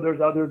Widow. There's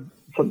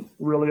some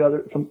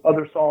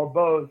other solid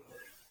bows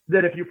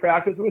that if you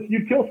practice with,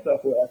 you'd kill stuff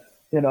with.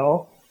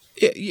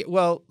 Yeah,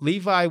 well,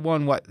 Levi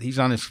won what? He's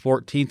on his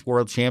 14th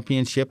World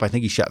Championship. I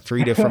think he shot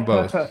 3 different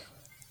bows.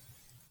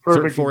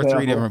 Perfect for example.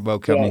 3 different bow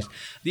companies.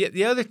 Yeah.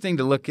 The other thing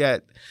to look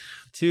at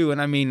too, and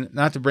I mean,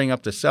 not to bring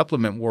up the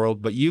supplement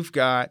world, but you've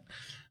got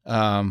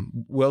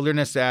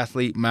Wilderness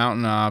Athlete,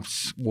 Mountain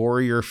Ops,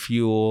 Warrior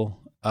Fuel,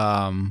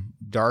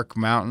 Dark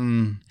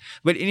Mountain.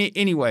 But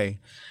anyway,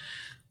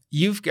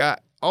 you've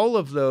got all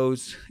of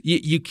those.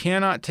 You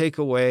cannot take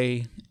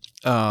away.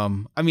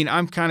 I mean,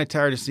 I'm kind of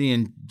tired of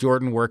seeing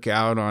Jordan work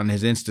out on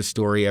his Insta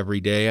story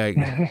every day.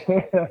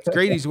 It's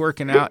great he's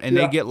working out, and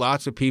they get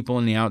lots of people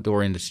in the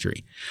outdoor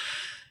industry.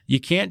 You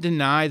can't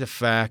deny the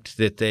fact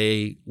that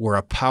they were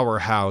a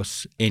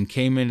powerhouse and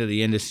came into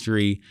the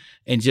industry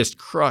and just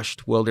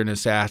crushed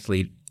Wilderness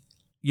Athlete,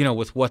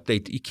 with what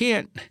you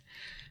can't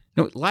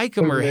No, like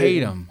them or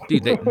hate them,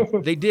 dude,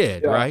 they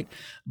did, yeah. Right?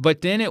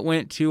 But then it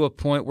went to a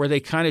point where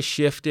they kind of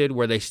shifted,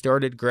 where they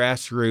started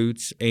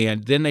grassroots,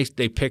 and then they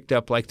picked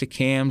up like the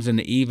Cams and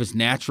the Evas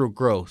natural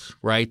growth,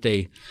 right?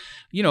 They,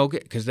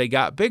 because they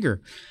got bigger.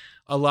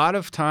 A lot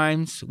of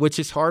times, which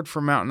is hard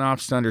for mountain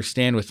ops to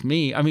understand with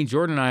me. I mean,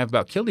 Jordan and I have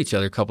about killed each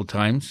other a couple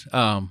times.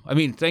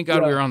 Thank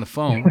God we were on the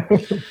phone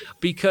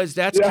because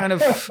that's kind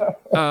of,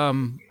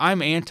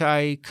 I'm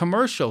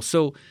anti-commercial.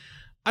 So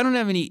I don't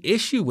have any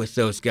issue with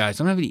those guys.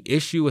 I don't have any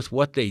issue with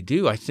what they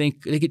do. I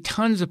think they get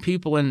tons of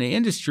people in the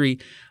industry.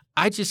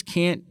 I just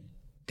can't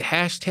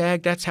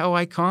hashtag that's how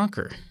I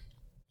conquer.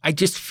 I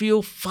just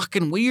feel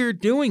fucking weird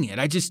doing it.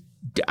 I just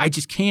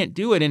can't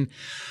do it.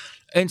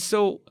 And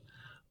so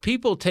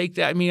people take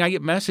that. I mean, I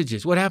get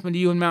messages. What happened to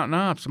you in Mountain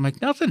Ops? I'm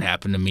like, nothing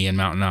happened to me in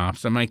Mountain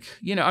Ops. I'm like,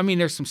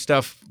 there's some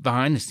stuff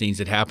behind the scenes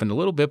that happened a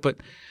little bit, but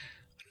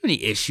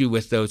any issue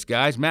with those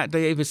guys. Matt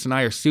Davis and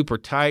I are super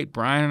tight.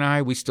 Brian and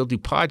I, we still do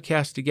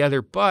podcasts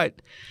together,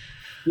 but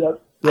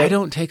yep. I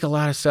don't take a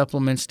lot of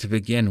supplements to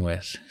begin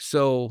with.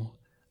 So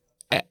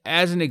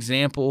as an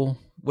example,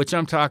 which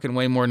I'm talking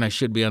way more than I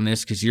should be on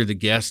this because you're the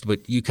guest,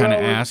 but you kind of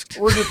asked.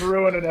 We're just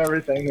ruining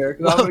everything here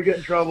because I'm going to get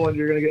in trouble and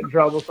you're going to get in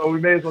trouble, so we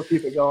may as well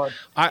keep it going.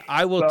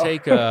 I will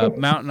take a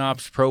Mountain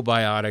Ops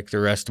probiotic the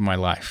rest of my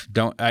life.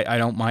 I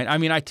don't mind. I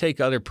mean, I take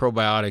other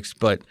probiotics,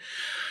 but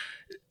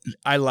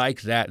I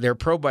like that. Their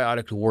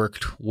probiotic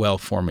worked well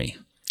for me.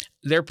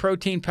 Their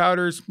protein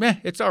powders,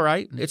 it's all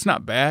right. It's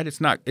not bad.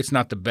 It's not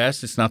the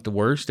best. It's not the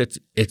worst.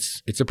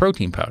 It's a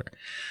protein powder.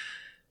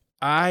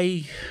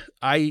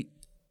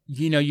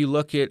 You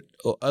look at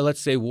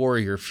let's say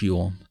Warrior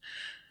Fuel.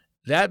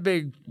 That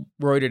big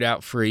roided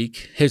out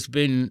freak has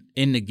been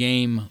in the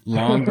game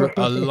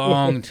a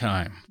long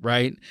time,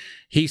 right?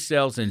 He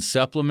sells in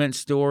supplement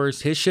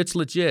stores. His shit's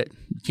legit.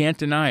 You can't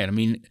deny it. I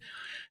mean,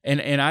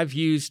 And I've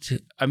used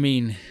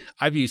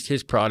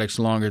his products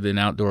longer than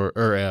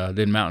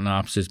than Mountain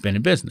Ops has been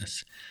in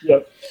business.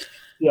 Yep.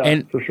 Yeah,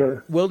 and for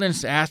sure.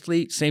 Wilderness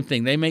Athlete, same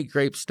thing. They make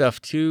great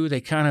stuff too.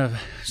 They kind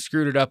of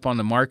screwed it up on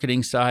the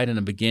marketing side in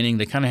the beginning.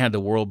 They kind of had the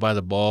world by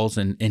the balls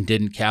and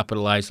didn't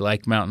capitalize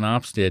like Mountain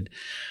Ops did.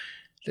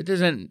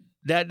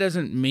 That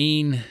doesn't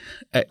mean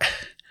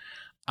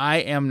I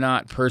am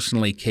not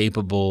personally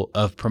capable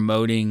of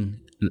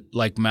promoting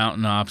like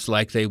Mountain Ops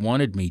like they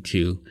wanted me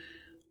to.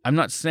 I'm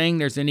not saying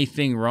there's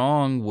anything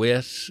wrong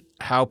with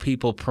how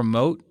people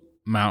promote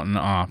Mountain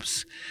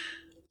Ops.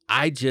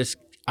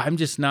 I'm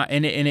just not,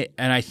 and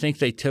I think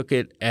they took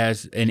it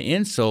as an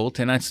insult,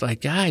 and it's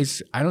like,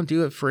 guys, I don't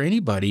do it for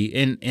anybody,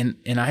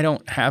 and I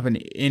don't have an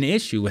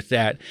issue with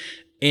that.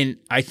 And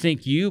I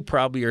think you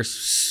probably are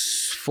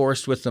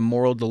forced with the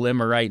moral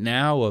dilemma right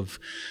now of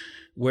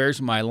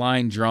where's my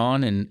line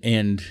drawn,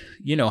 and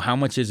how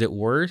much is it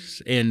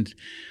worth, and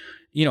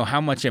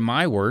how much am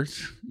I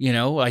worth?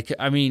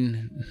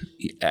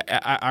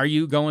 Are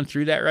you going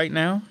through that right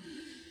now?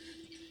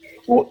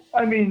 Well,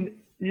 I mean,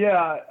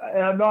 yeah,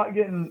 and I'm not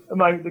getting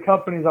the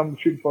companies I'm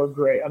shooting for are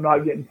great. I'm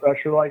not getting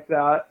pressure like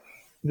that.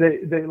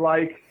 They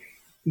like,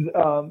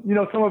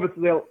 some of it's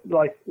they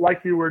like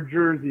you wear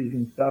jerseys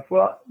and stuff.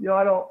 Well,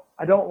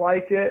 I don't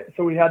like it.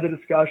 So we had the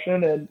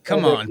discussion and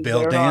come on,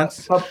 Bill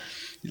Dance.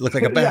 You look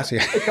like a bass.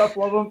 Yeah, a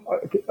couple of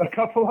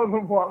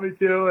them want me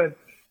to,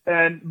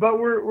 but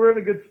we're in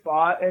a good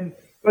spot.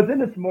 But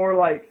then it's more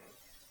like,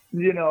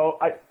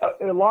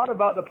 a lot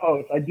about the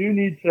post. I do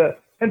need to,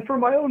 and for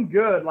my own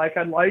good, like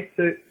I'd like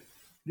to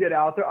get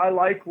out there. I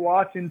like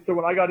watching. So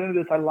when I got into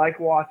this, I like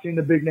watching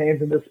the big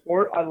names in this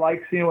sport. I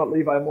like seeing what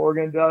Levi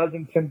Morgan does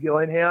and Tim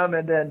Gillingham.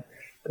 And then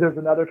there's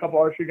another couple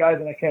archery guys,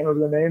 and I can't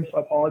remember their names, so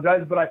I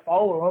apologize, but I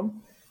follow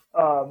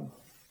them.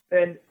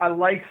 And I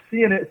like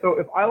seeing it. So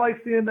if I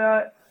like seeing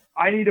that,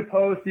 I need to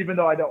post even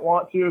though I don't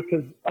want to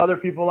because other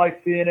people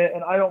like seeing it,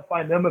 and I don't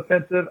find them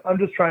offensive. I'm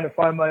just trying to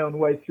find my own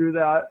way through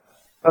that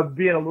of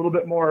being a little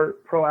bit more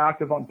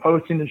proactive on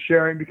posting and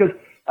sharing because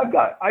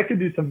I could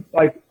do some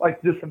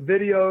like just some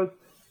videos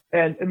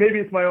and maybe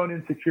it's my own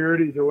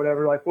insecurities or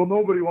whatever. Like, well,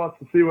 nobody wants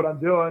to see what I'm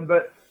doing,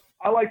 but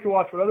I like to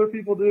watch what other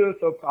people do.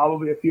 So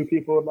probably a few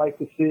people would like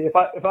to see if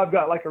I've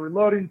got like a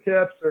reloading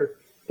tips or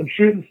some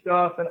shooting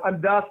stuff,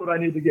 and that's what I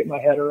need to get my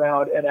head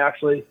around and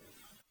actually,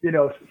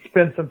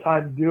 spend some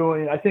time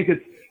doing. I think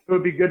it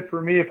would be good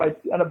for me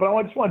but I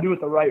just want to do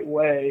it the right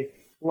way.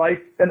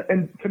 Like,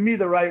 and to me,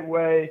 the right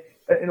way,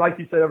 and like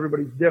you said,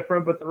 everybody's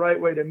different, but the right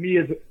way to me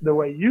is the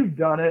way you've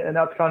done it. And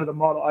that's kind of the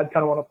model I'd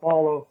kind of want to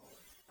follow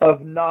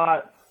of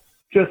not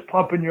just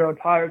pumping your own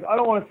tires. I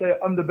don't want to say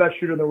I'm the best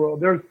shooter in the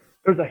world.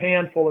 There's a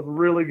handful of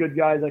really good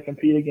guys I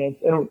compete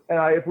against. And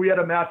if we had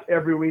a match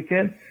every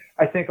weekend,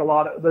 I think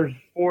there's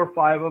 4 or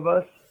 5 of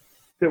us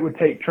that would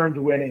take turns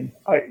winning.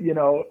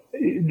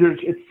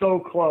 It's so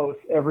close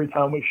every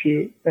time we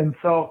shoot. And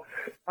so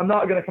I'm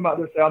not going to come out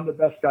there and say I'm the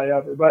best guy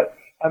ever, but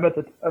I'm at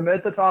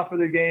the top of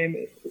the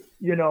game,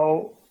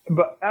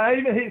 but I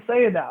even hate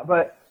saying that,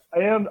 but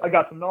I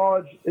got some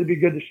knowledge. It'd be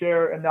good to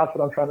share. And that's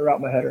what I'm trying to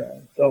wrap my head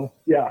around. So,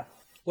 yeah.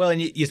 Well,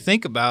 and you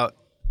think about,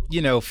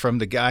 from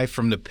the guy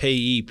from the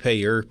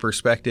payer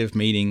perspective,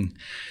 meaning,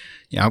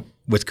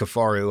 with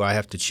Kifaru, I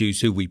have to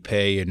choose who we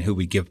pay and who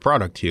we give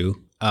product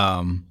to.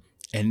 And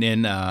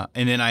then I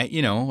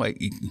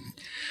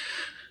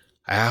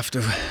have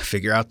to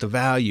figure out the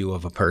value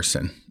of a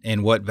person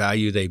and what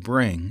value they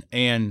bring.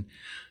 And,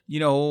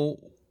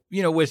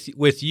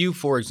 with you,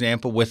 for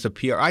example, with the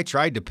PR, I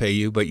tried to pay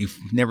you, but you've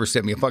never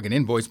sent me a fucking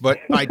invoice, but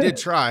I did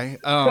try.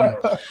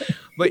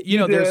 But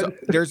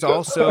there's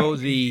also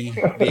the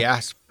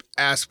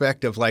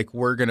aspect of like,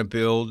 we're going to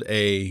build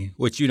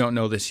which you don't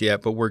know this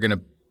yet, but we're going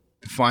to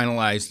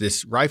finalize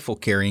this rifle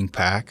carrying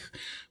pack,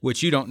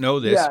 which you don't know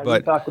this,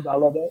 but talked about a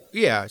little bit.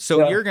 Yeah.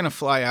 So you're going to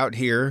fly out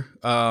here,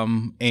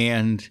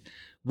 and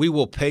we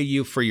will pay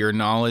you for your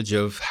knowledge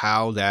of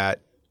how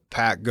that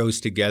pack goes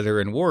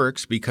together and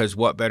works, because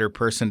what better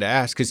person to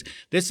ask? Because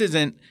this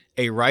isn't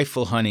a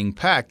rifle hunting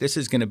pack. This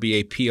is going to be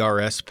a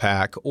PRS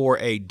pack or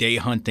a day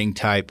hunting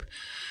type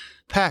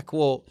pack.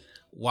 Well,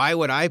 why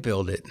would I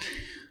build it?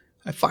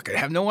 I fucking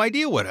have no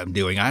idea what I'm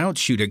doing. I don't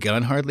shoot a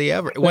gun hardly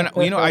ever. When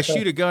I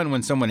shoot a gun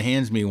when someone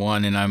hands me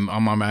one and I'm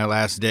on my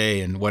last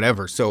day and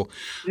whatever. So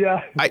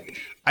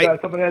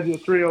someone hands you a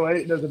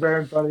 308 and there's a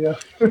bear in front of you.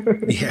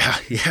 yeah,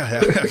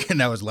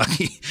 that was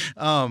lucky.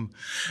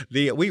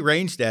 We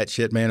ranged that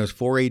shit, man. It was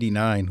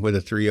 489 with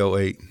a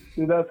 308.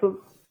 Dude, that's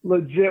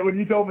legit. When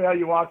you told me how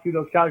you walked through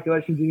those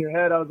calculations in your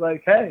head, I was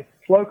like, hey,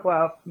 slow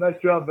clap. Nice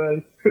job,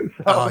 buddy.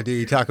 Dude,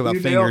 you talk about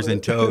fingers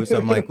and toes.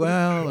 I'm like,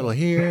 well, a little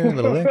here, a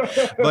little there.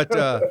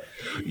 But,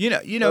 you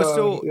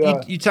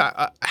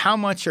talk, how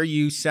much are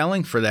you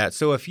selling for that?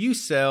 So if you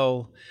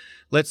sell,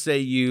 let's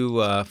say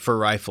for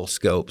rifle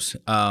scopes,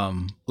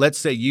 let's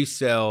say you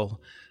sell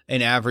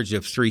an average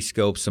of 3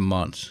 scopes a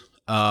month.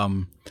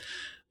 And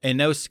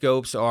those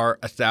scopes are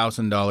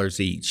 $1,000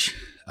 each.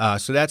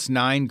 So that's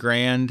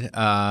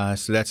 $9,000.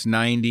 So that's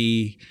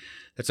 90.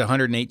 That's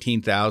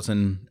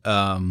 118,000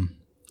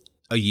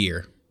 a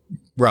year,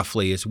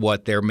 roughly, is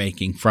what they're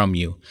making from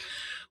you.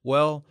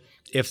 Well,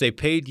 if they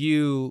paid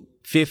you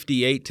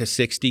 58 to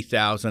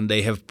 60,000,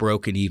 they have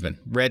broken even.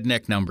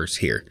 Redneck numbers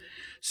here.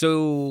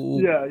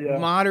 So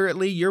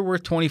moderately, you're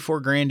worth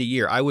 24 grand a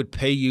year. I would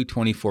pay you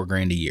 24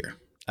 grand a year,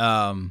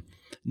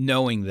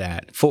 knowing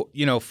that.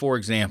 For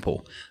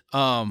example,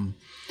 and.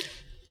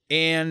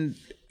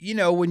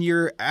 When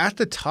you're at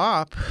the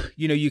top,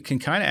 you can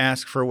kind of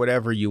ask for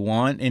whatever you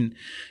want. And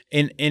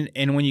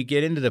when you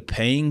get into the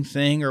paying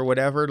thing or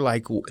whatever,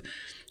 like,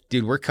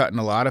 dude, we're cutting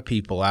a lot of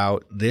people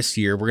out this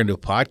year. We're going to do a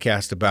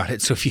podcast about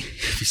it. So if you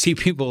see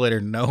people that are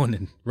known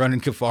and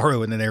running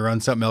Kifaru and then they run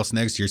something else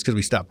next year, it's because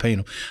we stopped paying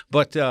them.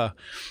 But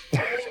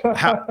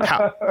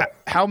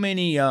how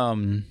many,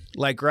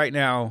 like right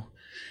now,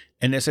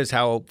 and this is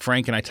how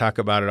Frank and I talk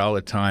about it all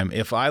the time.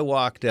 If I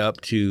walked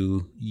up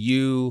to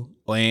you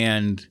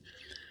and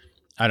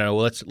I don't know.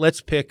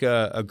 Let's pick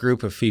a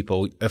group of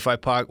people. If I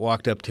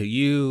walked up to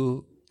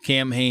you,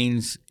 Cam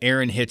Haynes,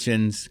 Aaron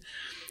Hitchens,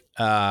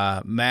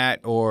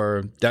 Matt,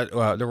 or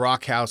the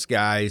Rock House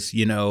guys,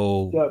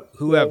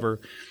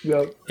 whoever.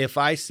 Yep. If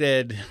I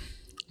said,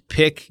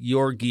 pick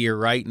your gear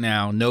right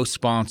now, no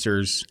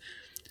sponsors.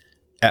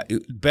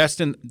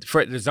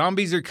 The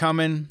zombies are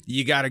coming.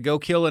 You got to go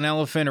kill an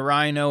elephant, a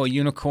rhino, a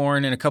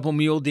unicorn, and a couple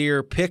mule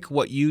deer. Pick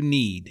what you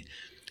need.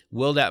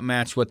 Will that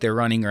match what they're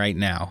running right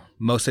now?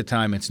 Most of the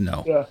time, it's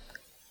no. Yeah.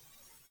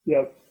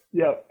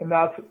 Yep. And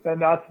that's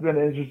been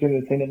an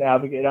interesting thing to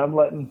navigate. I'm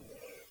letting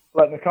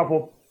a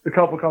couple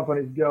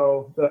companies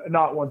go,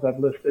 not ones I've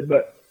listed,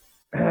 but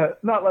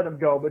not letting them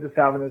go, but just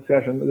having a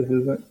discussion that this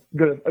isn't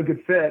a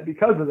good fit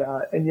because of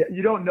that. And yet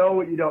you don't know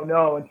what you don't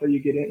know until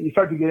you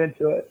start to get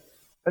into it.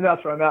 And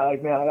that's where I'm at.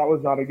 Like, man, that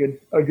was not a good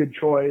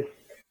choice.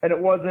 And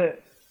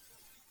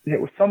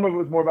some of it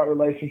was more about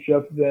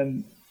relationship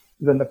than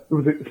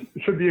it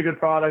should be a good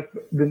product,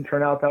 but didn't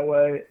turn out that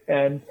way.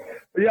 So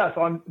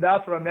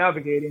that's what I'm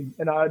navigating,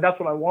 and that's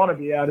what I want to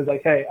be at. Is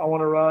like, hey, I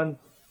want to run,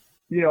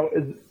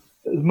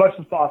 as much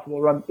as possible,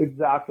 run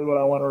exactly what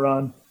I want to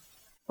run,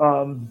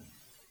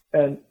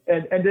 and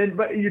then,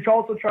 but you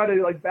also try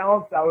to like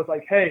balance that with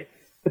like, hey,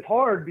 it's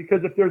hard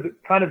because if there's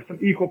kind of some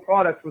equal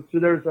products, so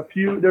there's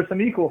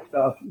some equal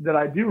stuff that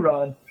I do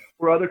run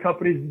where other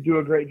companies do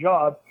a great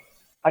job.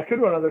 I could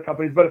run other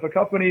companies, but if a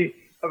company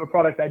of a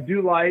product I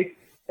do like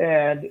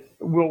and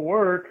will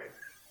work,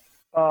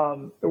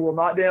 it will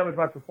not damage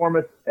my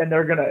performance, and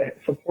they're going to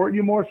support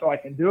you more so I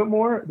can do it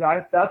more.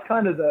 That's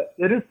kind of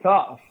it is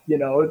tough.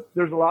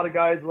 There's a lot of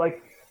guys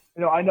like,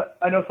 I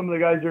know some of the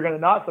guys you're going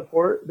to not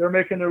support. They're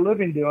making their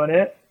living doing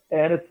it,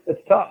 and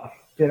it's tough,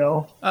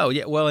 Oh,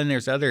 yeah. Well, and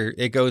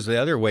it goes the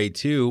other way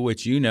too,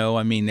 which,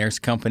 I mean, there's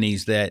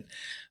companies that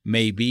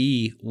may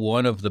be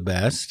one of the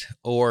best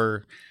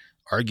or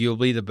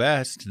arguably the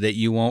best that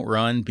you won't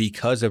run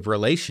because of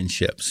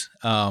relationships.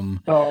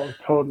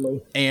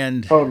 Totally.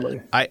 And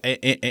totally.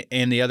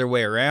 And the other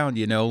way around,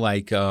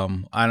 like,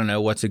 I don't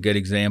know, what's a good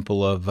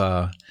example of,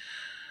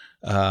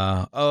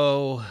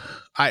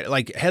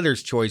 like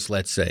Heather's Choice,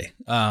 let's say.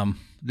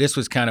 This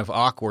was kind of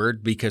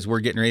awkward because we're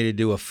getting ready to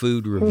do a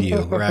food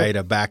review, right?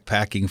 A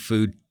backpacking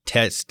food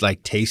test,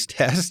 like taste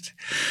test.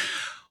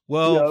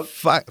 Well,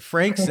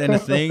 Frank sent a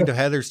thing to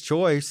Heather's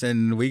Choice,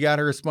 and we got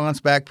a response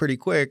back pretty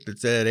quick that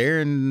said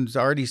Aaron's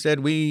already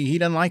said he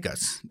doesn't like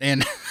us,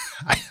 and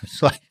I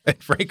was like,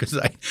 and Frank was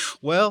like,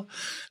 well,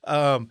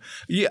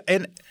 yeah,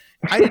 and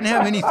I didn't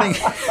have anything.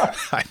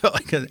 I felt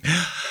like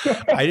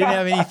I didn't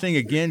have anything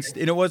against,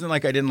 and it wasn't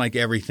like I didn't like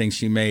everything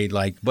she made,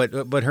 like, but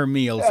her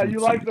meals. Yeah, you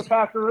like the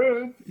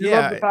packaroons. You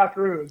love the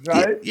packaroons,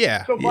 right?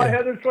 Yeah. So buy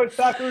Heather's Choice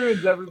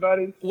packaroons,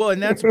 everybody. Well,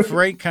 and that's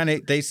Frank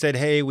they said,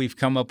 hey, we've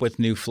come up with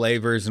new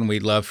flavors, and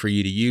we'd love for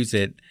you to use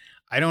it.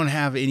 I don't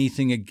have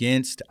anything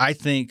against. I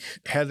think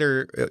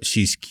Heather,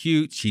 she's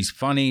cute, she's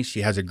funny,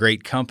 she has a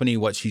great company.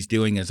 What she's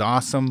doing is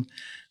awesome.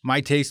 My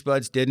taste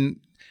buds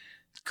didn't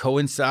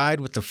coincide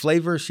with the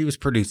flavor she was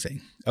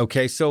producing.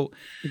 Okay, so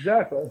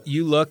exactly.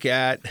 You look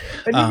at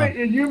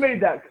and you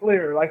made that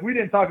clear. Like, we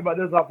didn't talk about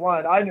this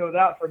offline. I know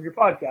that from your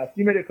podcast.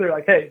 You made it clear,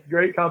 like, hey,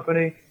 great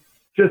company,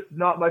 just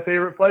not my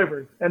favorite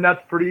flavors, and that's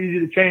pretty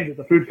easy to change as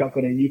a food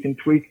company. You can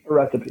tweak a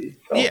recipe.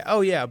 So. Yeah. Oh,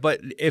 yeah.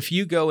 But if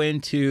you go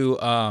into,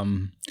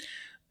 I'm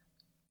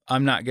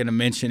not going to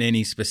mention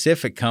any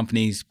specific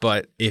companies,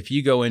 but if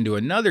you go into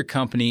another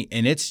company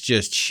and it's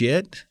just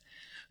shit.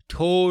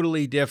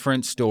 Totally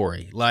different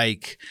story.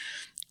 Like,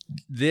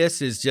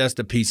 this is just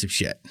a piece of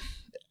shit.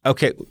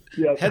 Okay,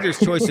 yep. Heather's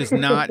Choice is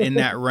not in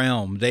that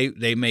realm.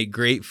 They make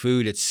great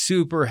food. It's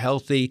super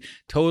healthy,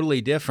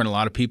 totally different. A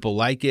lot of people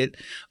like it.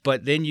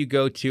 But then you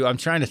go to, I'm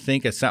trying to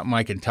think of something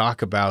I can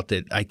talk about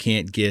that I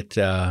can't get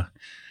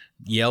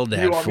yelled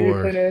at for. You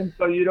want me to in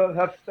so you don't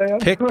have to stay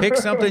on? Pick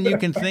something you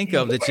can think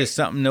of that's just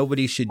something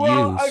nobody should use.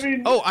 I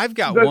mean, I've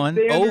got one.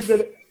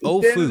 O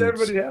Foods.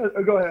 Everybody has.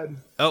 Go ahead.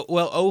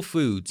 O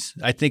Foods.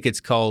 I think it's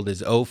called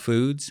as O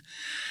Foods.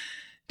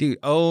 Dude,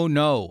 oh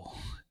no.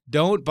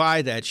 Don't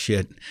buy that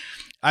shit.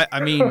 I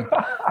mean,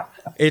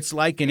 it's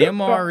like an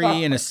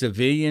MRE and a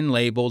civilian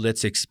label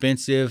that's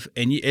expensive,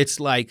 and it's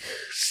like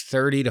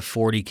 30 to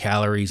 40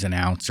 calories an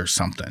ounce or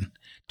something.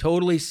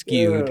 Totally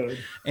skewed. Good.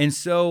 And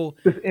so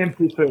just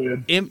empty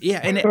food.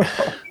 Yeah, and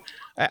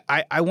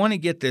I want to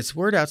get this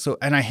word out. So,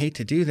 and I hate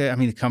to do that. I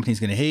mean, the company's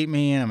going to hate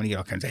me, and I'm going to get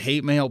all kinds of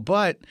hate mail,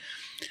 but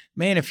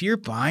man, if you're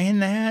buying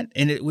that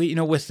and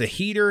with the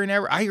heater and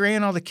everything, I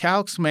ran all the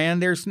calcs, man,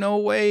 there's no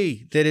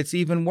way that it's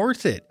even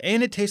worth it.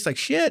 And it tastes like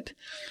shit.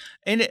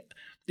 And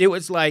it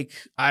was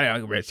like, I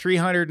don't know,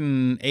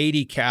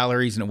 380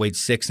 calories and it weighed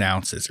 6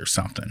 ounces or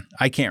something.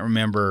 I can't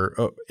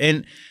remember.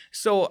 And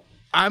so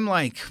I'm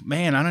like,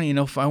 man, I don't even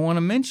know if I want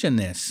to mention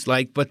this.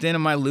 Like, but then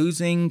am I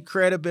losing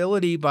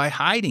credibility by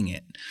hiding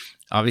it?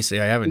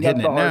 Obviously, I haven't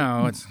hidden it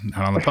now. It's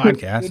not on the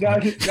podcast. now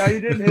you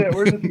didn't hit it.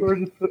 We're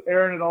just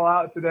airing it all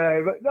out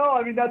today. But no,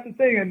 I mean, that's the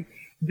thing. And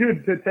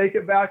dude, to take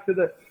it back to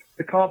the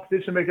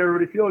competition, make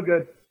everybody feel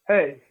good.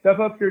 Hey, step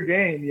up your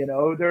game.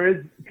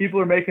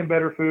 People are making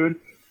better food.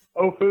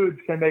 O Foods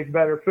can make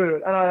better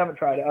food. And I haven't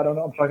tried it. I don't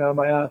know. I'm talking out of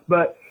my ass.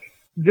 But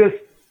just,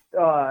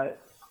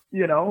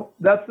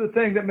 that's the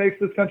thing that makes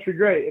this country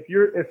great.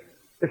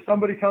 If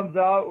somebody comes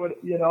out with,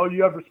 you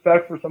have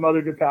respect for some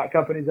other good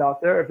companies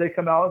out there. If they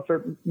come out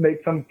and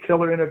make some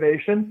killer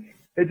innovation,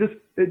 it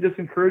just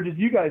encourages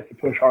you guys to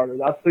push harder.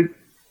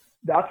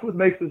 That's what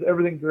makes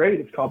everything great.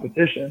 It's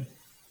competition.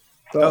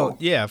 So. Oh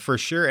yeah, for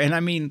sure. And I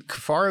mean,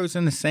 Kifaru's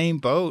in the same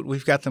boat.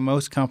 We've got the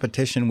most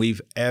competition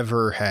we've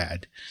ever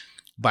had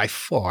by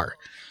far.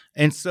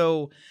 And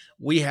so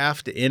we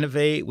have to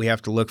innovate. We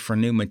have to look for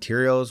new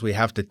materials. We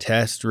have to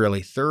test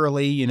really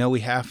thoroughly. We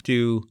have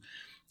to.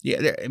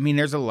 Yeah, I mean,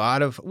 there's a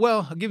lot of.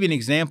 Well, I'll give you an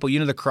example.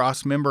 The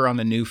cross member on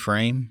the new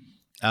frame.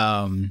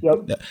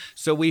 Yep.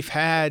 So we've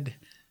had,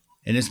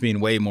 and this being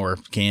way more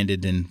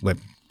candid than what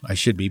I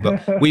should be,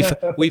 but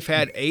we've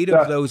had 8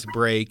 of those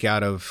break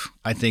out of,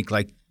 I think,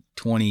 like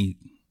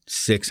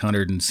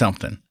 2,600 and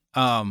something.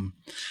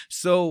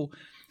 So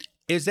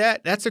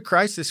that's a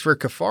crisis for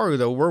Kifaru,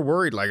 though. We're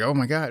worried, like, oh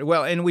my God.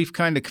 Well, and we've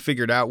kind of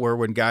figured out where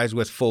when guys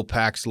with full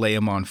packs lay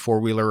them on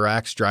 4-wheeler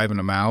racks, driving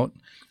them out,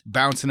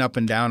 bouncing up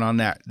and down on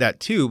that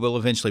tube will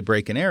eventually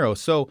break an arrow.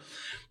 So,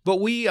 but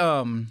we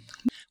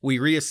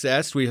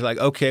reassessed. We were like,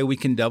 okay, we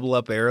can double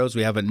up arrows.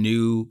 We have a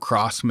new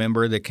cross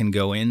member that can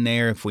go in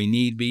there if we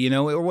need be,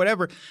 or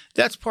whatever.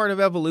 That's part of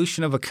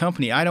evolution of a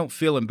company. I don't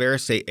feel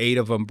embarrassed to say 8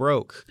 of them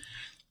broke.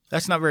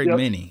 That's not very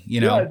many,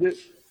 Yeah,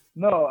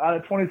 no, out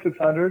of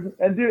 2,600,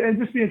 and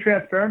just being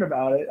transparent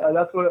about it.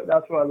 That's what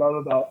I love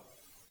about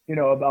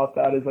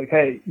that is like,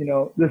 hey,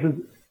 this is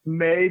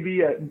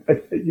maybe 8 out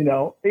of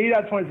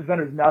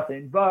 2,600 is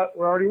nothing, but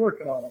we're already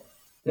working on it.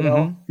 You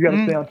got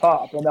to stay on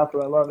top, and that's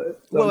what I love it.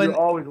 So you're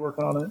always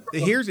working on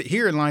it.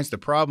 Herein lies the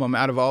problem.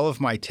 Out of all of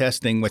my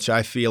testing, which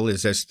I feel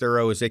is as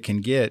thorough as it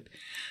can get,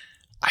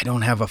 I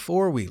don't have a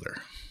 4-wheeler.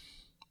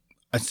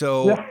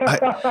 So,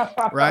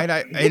 right?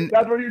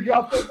 That's where you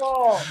drop the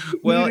ball.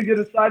 Well, you need to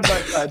get a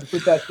side-by-side to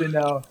put that thing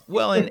now.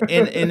 Well, and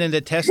in the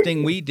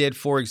testing we did,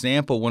 for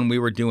example, when we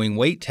were doing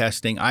weight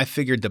testing, I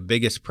figured the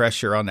biggest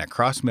pressure on that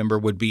cross member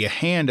would be a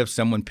hand of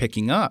someone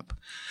picking up.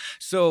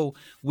 So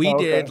we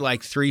Okay. did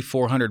like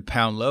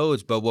 400-pound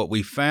loads, but what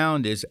we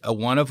found is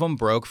one of them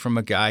broke from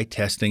a guy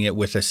testing it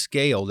with a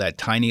scale, that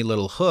tiny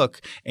little hook,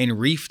 and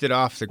reefed it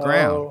off the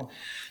ground. Oh,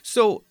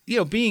 So,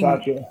 being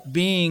gotcha.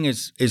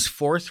 is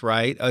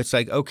forthright. It's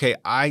like, okay,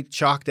 I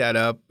chalk that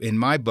up in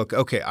my book.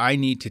 Okay, I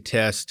need to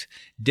test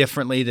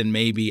differently than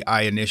maybe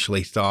I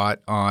initially thought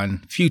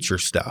on future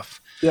stuff.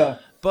 Yeah.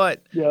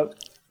 But Yep.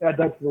 Add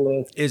that to the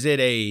list. is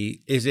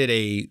it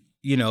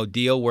a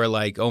deal where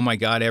like, oh my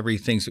God,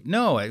 everything's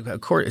no,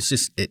 of course it's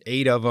just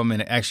 8 of them,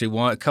 and actually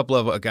a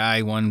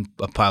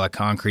pile of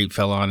concrete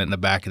fell on it in the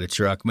back of the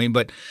truck. I mean,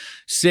 but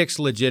 6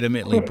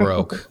 legitimately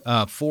broke.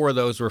 4 of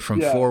those were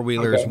from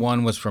 4-wheelers. Okay.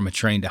 1 was from a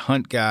train to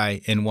hunt guy,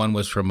 and 1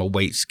 was from a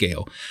weight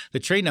scale. The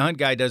train to hunt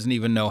guy doesn't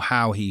even know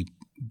how he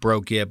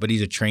broke it, but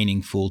he's a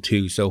training fool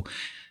too. So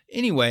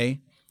anyway,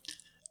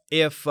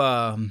 if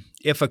a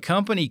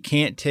company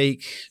can't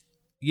take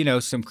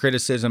some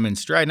criticism in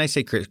stride, and I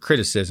say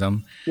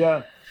criticism.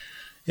 Yeah.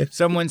 If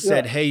someone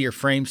said, hey, your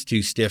frame's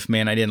too stiff,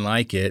 man, I didn't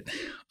like it,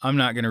 I'm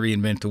not going to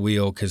reinvent the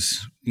wheel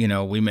because,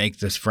 we make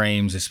this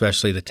frames,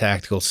 especially the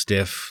tactical,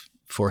 stiff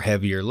for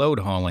heavier load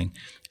hauling.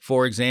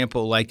 For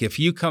example, like if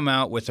you come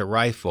out with a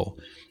rifle,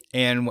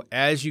 and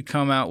as you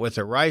come out with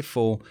a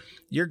rifle,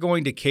 you're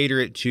going to cater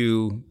it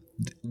to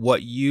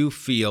what you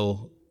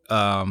feel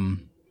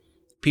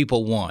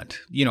people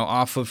want,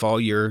 off of all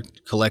your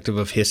collective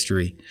of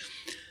history.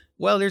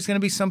 Well, there's going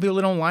to be some people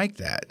that don't like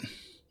that.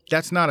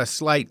 That's not a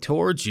slight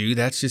towards you.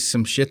 That's just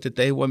some shit that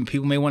they want.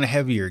 People may want a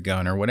heavier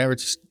gun or whatever.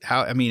 It's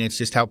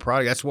just how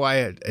product. That's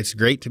why it's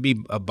great to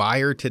be a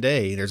buyer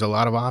today. There's a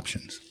lot of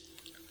options.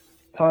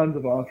 Tons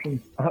of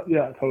options.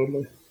 Yeah,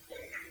 totally.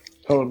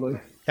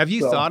 Have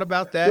you thought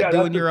about that,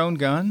 doing your own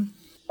gun?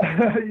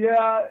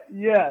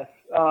 Yes,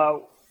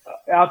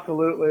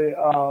 absolutely.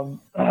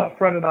 A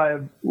friend and I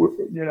have,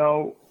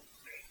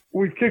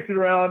 we've kicked it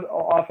around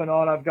off and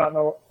on. I've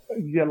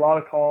get a lot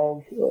of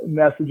calls,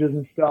 messages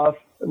and stuff,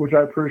 which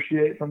I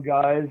appreciate from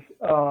guys.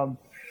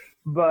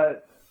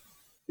 But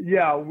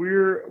yeah,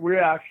 we're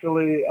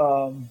actually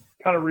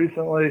kind of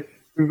recently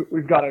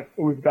we've got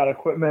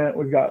equipment,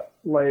 we've got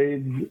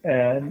lathes,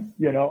 and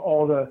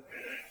all the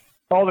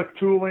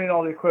tooling,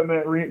 all the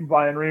equipment,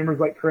 buying reamers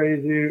like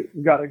crazy.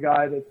 We've got a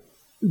guy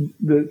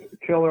that's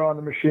killer on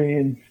the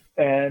machines,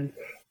 and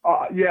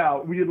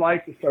we'd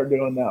like to start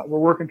doing that. We're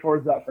working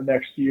towards that for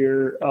next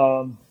year.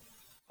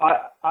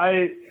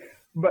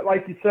 But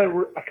like you said,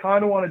 I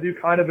kind of want to do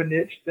kind of a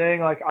niche thing.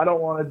 Like I don't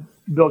want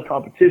to build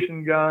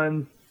competition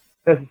guns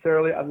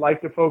necessarily. I'd like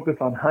to focus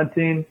on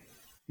hunting.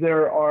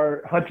 There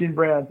are hunting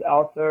brands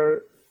out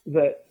there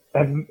that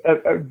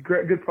have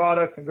good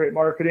products and great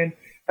marketing.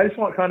 I just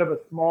want kind of a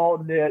small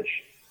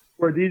niche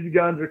where these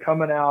guns are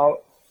coming out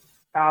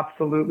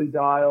absolutely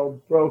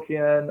dialed, broke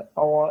in.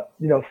 I want,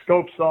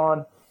 scopes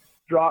on,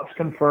 drops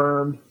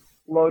confirmed,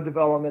 load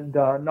development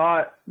done,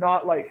 not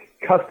like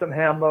custom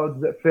hand loads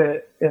that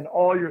fit in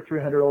all your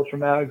 300 Ultra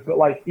Mags, but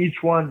like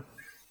each one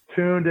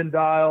tuned and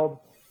dialed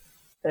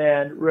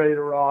and ready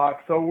to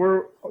rock. So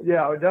we're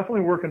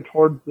definitely working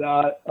towards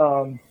that.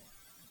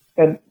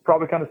 And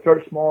probably kind of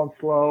start small and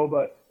slow,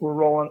 but we're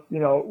rolling,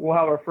 we'll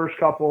have our first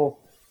couple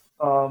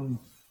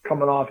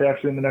coming off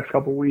actually in the next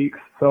couple weeks.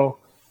 So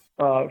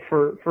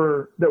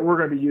for that we're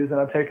going to be using,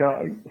 I think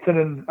I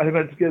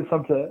just give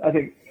some to, I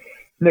think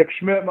Nick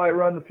Schmidt might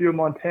run a few in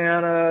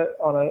Montana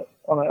on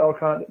an elk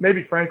hunt.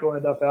 Maybe Frank will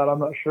end up out, I'm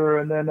not sure.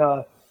 And then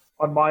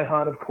on my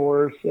hunt, of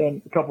course,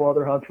 and a couple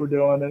other hunts we're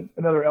doing, and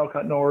another elk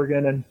hunt in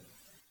Oregon, and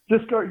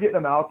just start getting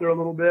them out there a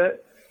little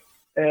bit.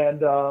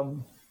 And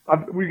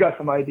we've got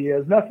some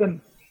ideas.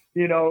 Nothing.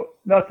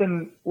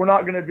 We're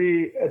not going to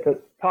be at the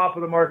top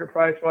of the market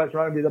price-wise. We're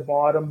not going to be the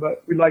bottom,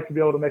 but we'd like to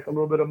be able to make a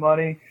little bit of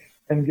money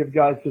and give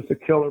guys just a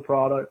killer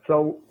product.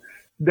 So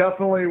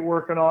definitely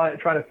working on it,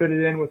 trying to fit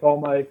it in with all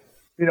my,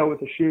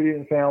 with the shooting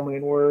and family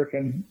and work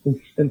and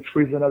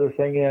squeeze another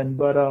thing in.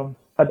 But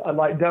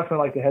I'd definitely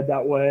like to head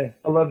that way.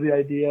 I love the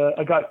idea.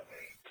 I got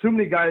so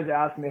many guys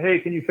asking me, hey,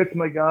 can you fix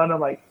my gun?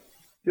 I'm like,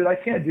 dude, I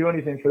can't do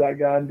anything for that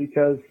gun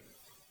because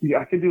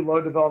I can do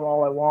load development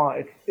all I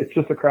want. It's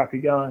just a crappy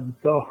gun.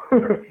 So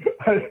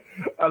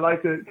I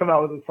like to come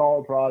out with a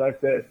solid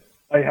product that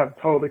I have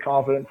totally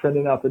confidence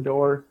sending out the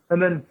door.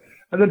 And then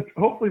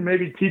hopefully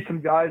maybe teach some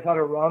guys how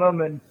to run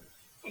them, and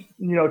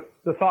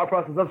the thought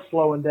process of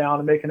slowing down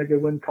and making a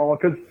good wind call.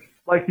 Because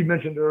like you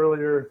mentioned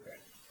earlier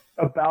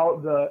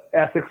about the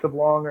ethics of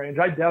long range,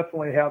 I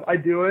definitely have. I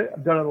do it.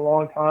 I've done it a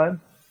long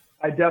time.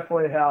 I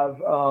definitely have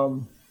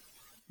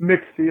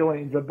mixed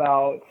feelings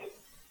about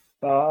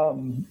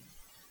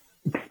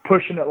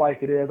pushing it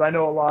like it is. I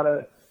know a lot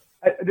of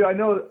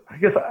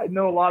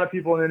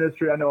people in the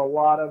industry. I know a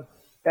lot of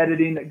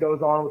editing that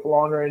goes on with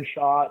long range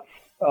shots.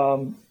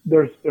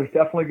 There's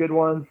definitely good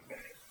ones,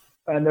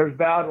 and there's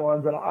bad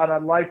ones, and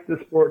I'd like the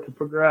sport to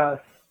progress,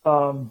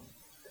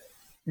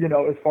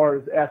 as far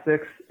as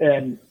ethics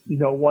and,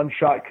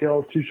 1-shot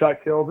kills,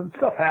 2-shot kills, and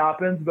stuff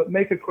happens, but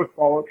make a quick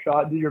follow-up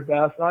shot, do your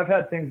best. And I've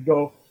had things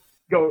go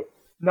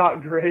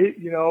not great,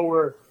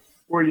 where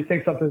where you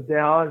think something's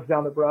down, it's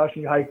down the brush,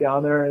 and you hike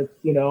down there, and it's,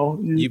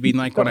 You mean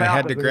like when I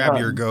had to grab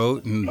your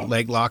goat and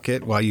leg lock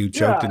it while you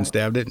choked and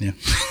stabbed it? Yeah.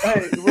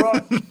 Hey,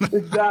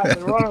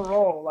 exactly. We're on a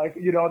roll. Like,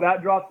 that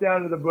drops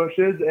down to the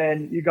bushes,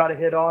 and you got to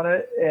hit on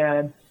it.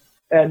 And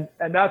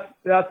that's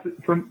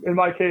in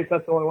my case,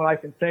 that's the only one I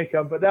can think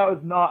of. But that was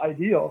not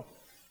ideal.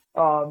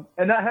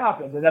 And that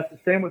happens. And that's the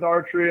same with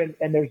archery.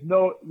 And there's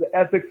the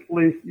ethics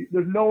police,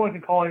 there's no one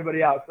can call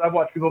anybody out. So I've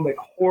watched people make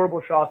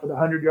horrible shots at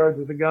 100 yards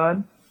with a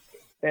gun.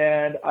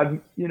 And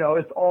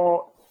it's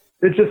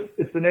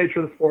the nature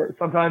of the sport.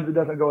 Sometimes it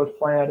doesn't go as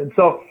planned. And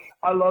so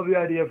I love the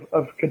idea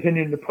of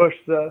continuing to push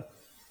the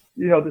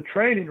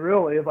training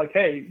really of like,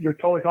 hey, you're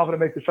totally confident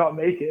to make the shot,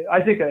 make it.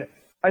 I think a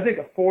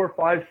 400,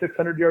 500,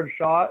 600 yard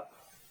shot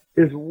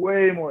is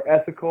way more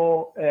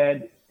ethical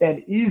and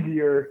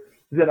easier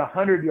than a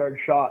 100-yard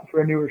shot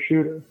for a newer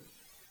shooter.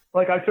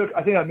 Like I took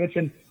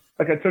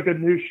a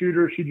new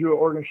shooter. She drew an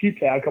Oregon sheep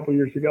tag a couple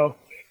years ago.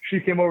 She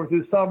came over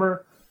through the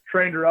summer,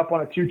 trained her up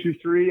on a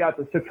 223 at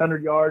the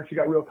 600 yards. She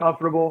got real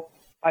comfortable.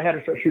 I had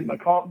her start shooting my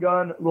comp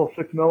gun, a little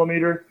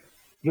 6mm,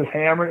 just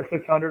hammering at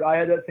 600. I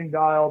had that thing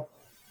dialed.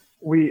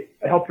 I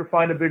helped her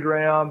find a big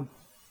ram.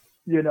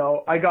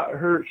 I got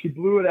her, she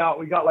blew it out.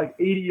 We got like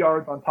 80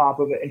 yards on top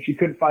of it, and she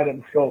couldn't find it in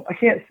the scope. I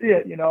can't see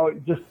it,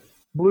 it just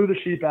blew the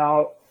sheep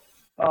out.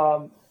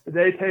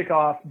 They take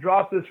off,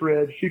 drop this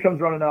ridge. She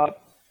comes running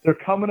up. They're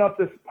coming up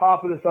this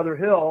top of this other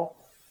hill.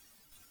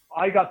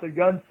 I got the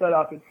gun set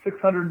up at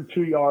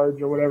 602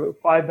 yards or whatever,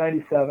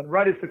 597,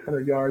 right at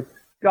 600 yards.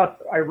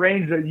 I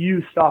ranged a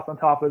U stop on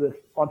top of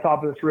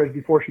this ridge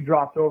before she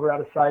dropped over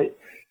out of sight,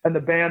 and the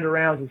band of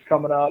rounds was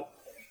coming up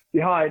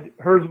behind.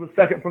 Hers was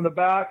second from the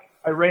back.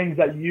 I ranged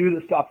that U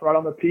that stopped right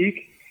on the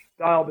peak,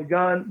 dialed the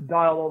gun,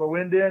 dialed all the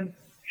wind in.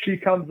 She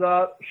comes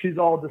up. She's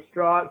all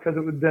distraught because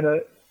it had been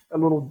a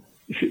little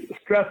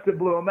stress that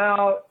blew him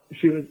out.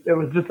 It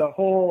was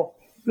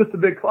just a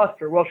big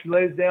cluster. Well, she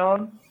lays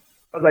down.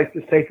 I was like,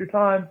 just take your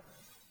time.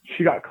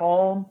 She got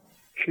calm.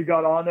 She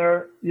got on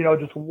there,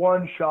 just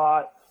one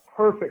shot,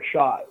 perfect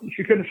shot.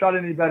 She couldn't have shot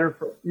any better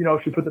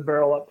she put the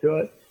barrel up to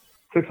it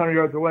 600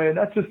 yards away. And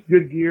that's just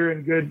good gear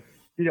and good,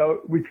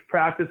 we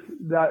practiced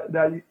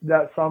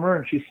that summer,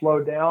 and she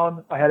slowed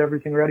down. I had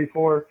everything ready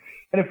for her.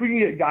 And if we can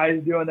get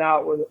guys doing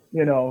that with,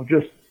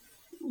 just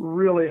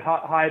really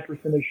high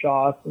percentage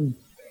shots, and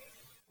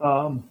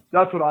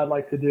that's what I'd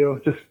like to do.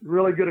 Just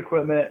really good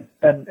equipment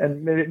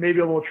and maybe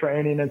a little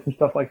training and some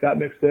stuff like that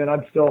mixed in.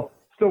 I'm still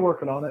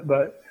working on it,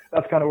 but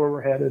that's kind of where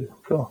we're headed.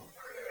 So.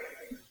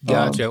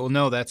 Gotcha. Well,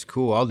 no, that's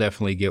cool. I'll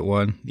definitely get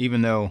one,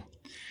 even though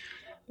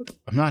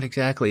I'm not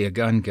exactly a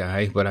gun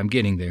guy, but I'm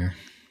getting there.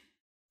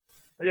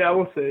 Yeah,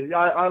 we'll see. Yeah,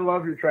 I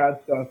love your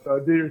trad stuff. So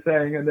do your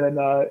thing, and then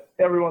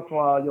every once in a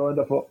while you'll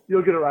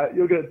get a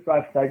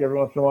rifle tag every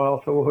once in a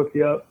while. So we'll hook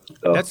you up.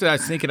 So. That's what I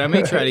was thinking. I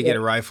may try to get a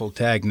rifle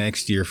tag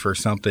next year for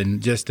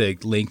something just to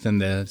lengthen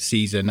the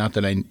season. Not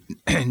that I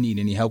need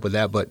any help with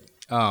that, but.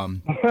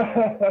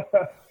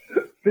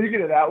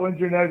 Speaking of that, when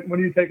are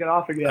you taking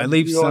off again? I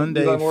leave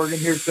Sunday Oregon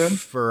here soon?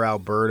 For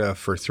Alberta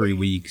for 3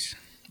 weeks.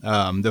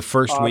 The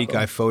first week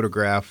I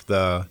photographed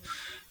the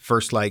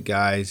First Light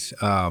guys.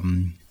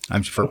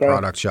 I'm for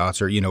product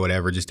shots or,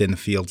 whatever, just in the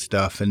field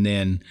stuff. And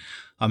then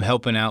I'm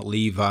helping out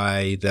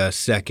Levi the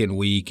second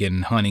week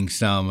and hunting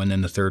some. And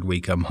then the third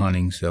week I'm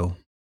hunting. So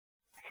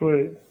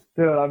sweet.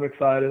 Dude, I'm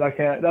excited.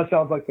 That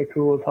sounds like the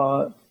coolest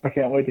hunt. I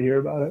can't wait to hear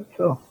about it.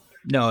 So.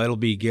 No, it'll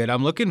be good.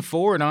 I'm looking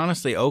forward,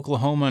 honestly.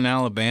 Oklahoma and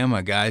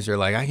Alabama guys are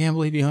like, I can't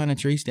believe you hunt a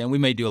tree stand. We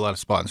may do a lot of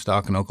spot and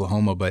stock in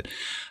Oklahoma, but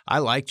I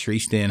like tree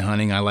stand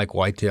hunting. I like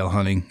whitetail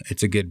hunting.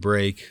 It's a good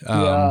break.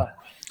 I've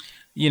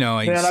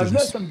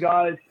met some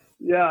guys.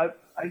 Yeah,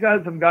 I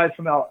got some guys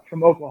from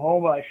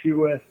Oklahoma I shoot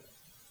with.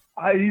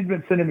 He's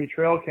been sending me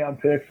trail cam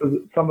pics of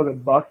some of the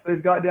bucks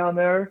they've got down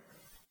there.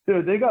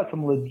 Dude, they got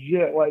some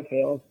legit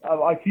whitetails.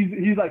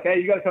 He's like,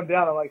 hey, you got to come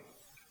down. I'm like,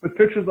 with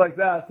pictures like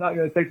that, it's not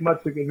going to take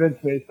much to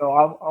convince me. So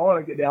I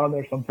want to get down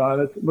there sometime.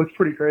 It looks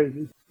pretty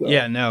crazy. So.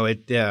 Yeah, no,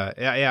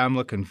 I'm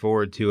looking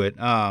forward to it.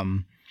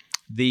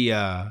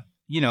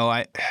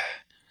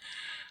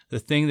 The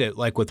thing that,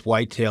 like with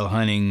whitetail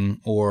hunting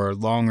or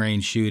long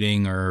range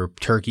shooting or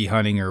turkey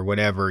hunting or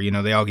whatever,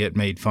 they all get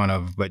made fun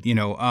of, but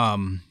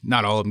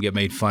not all of them get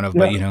made fun of,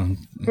 but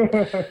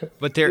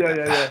but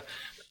they're,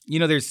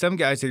 there's some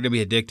guys that are going to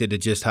be addicted to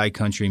just high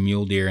country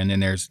mule deer. And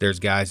then there's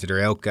guys that are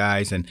elk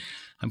guys, and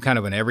I'm kind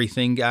of an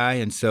everything guy.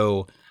 And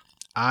so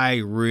I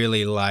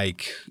really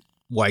like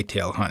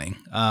whitetail hunting.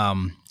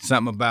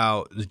 Something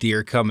about the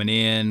deer coming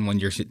in when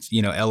you're,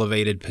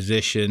 elevated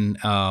position.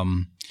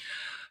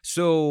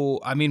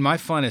 So, my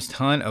funnest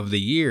hunt of the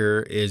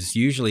year is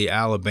usually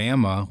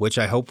Alabama, which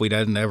I hope we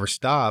doesn't ever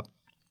stop.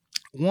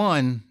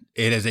 One,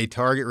 it is a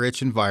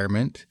target-rich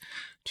environment.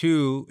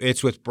 Two,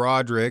 it's with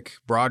Broderick.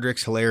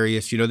 Broderick's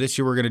hilarious. This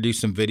year we're going to do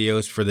some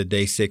videos for the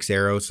Day 6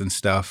 arrows and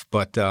stuff,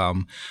 but,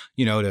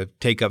 to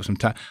take up some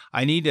time.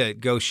 I need to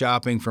go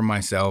shopping for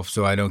myself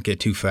so I don't get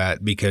too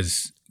fat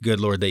because,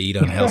 good Lord, they eat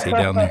unhealthy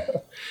down there.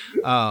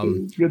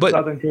 Good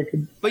Southern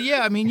cooking. But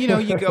yeah, I mean,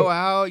 you go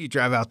out, you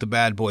drive out the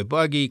bad boy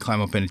buggy,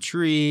 climb up in a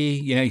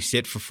tree, you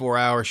sit for 4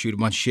 hours, shoot a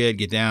bunch of shit,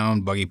 get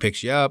down, buggy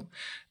picks you up.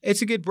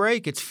 It's a good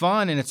break. It's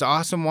fun, and it's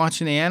awesome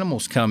watching the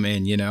animals come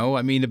in,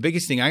 I mean, the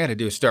biggest thing I got to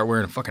do is start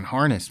wearing a fucking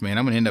harness, man.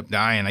 I'm going to end up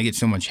dying. I get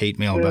so much hate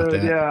mail about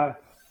that. Yeah.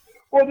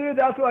 Well, dude,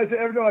 that's what I say.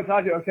 Every time I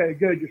talk to you, okay,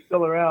 good, you're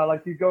still around.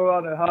 Like, you go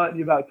out and hunt, and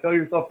you about kill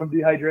yourself from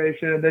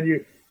dehydration, and then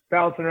you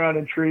bouncing around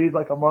in trees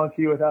like a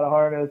monkey without a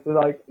harness. And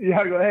like, you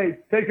gotta go, hey,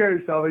 take care of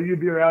yourself, and you'd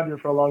be around here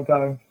for a long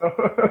time.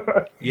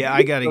 Yeah,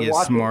 I gotta get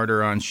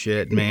smarter on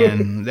shit,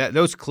 man.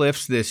 Those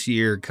cliffs this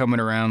year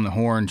coming around the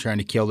horn trying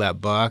to kill that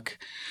buck,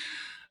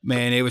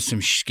 man, it was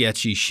some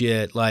sketchy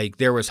shit. Like,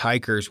 there was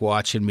hikers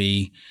watching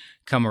me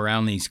come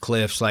around these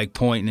cliffs, like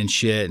pointing and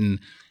shit. And,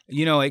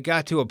 it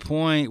got to a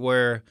point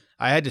where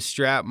I had to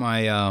strap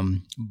my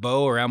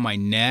bow around my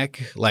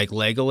neck like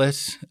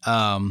Legolas.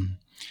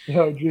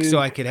 So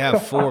I could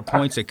have 4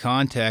 points of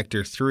contact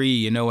or 3,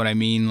 you know what I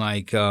mean?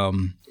 Like,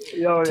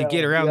 to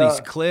get around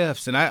these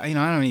cliffs. And I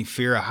don't even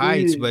fear of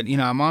heights, but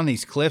I'm on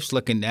these cliffs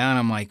looking down.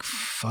 I'm like,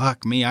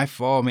 fuck me, I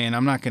fall, man.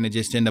 I'm not going to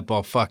just end up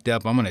all fucked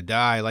up. I'm going to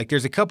die. Like,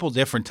 there's a couple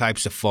different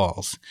types of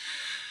falls.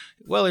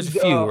 Well, there's a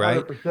few,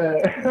 right?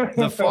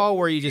 The fall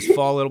where you just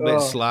fall a little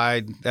bit,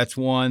 slide. That's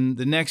one.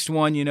 The next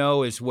one,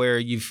 is where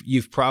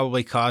you've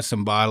probably caused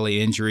some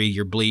bodily injury.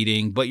 You're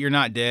bleeding, but you're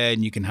not dead,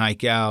 and you can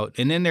hike out.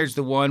 And then there's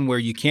the one where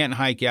you can't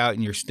hike out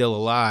and you're still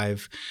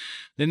alive.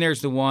 Then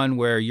there's the one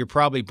where you're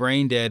probably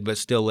brain dead but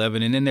still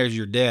living. And then there's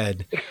your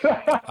dead.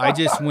 I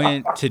just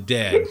went to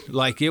dead.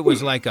 Like, it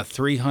was like a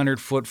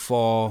 300-foot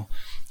fall.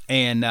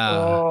 And,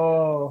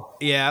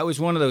 yeah, it was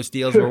one of those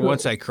deals where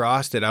once I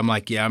crossed it, I'm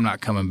like, yeah, I'm not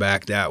coming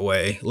back that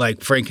way.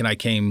 Like, Frank and I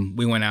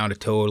we went out a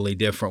totally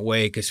different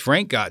way because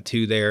Frank got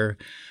to there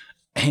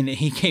and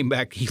he came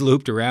back, he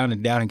looped around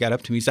and down and got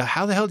up to me. He said,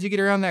 how the hell did you get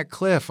around that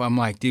cliff? I'm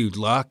like, dude,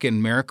 luck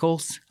and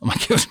miracles. I'm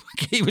like,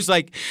 he was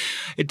like,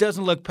 it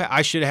doesn't look,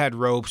 I should have had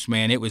ropes,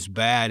 man. It was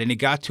bad. And it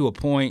got to a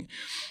point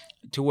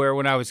to where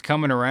when I was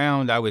coming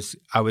around, I was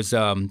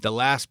the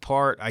last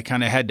part, I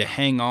kind of had to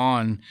hang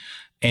on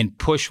and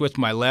push with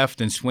my left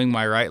and swing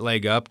my right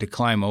leg up to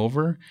climb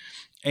over.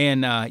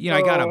 And, I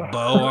got a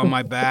bow on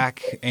my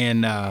back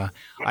and I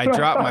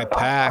dropped my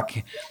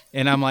pack.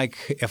 And I'm like,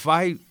 if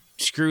I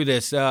screw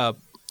this up,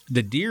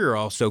 the deer are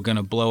also going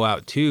to blow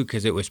out too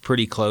because it was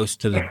pretty close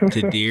to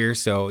deer.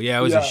 So, yeah,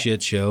 it was a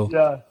shit show.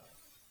 Yeah.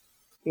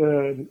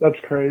 Dude, that's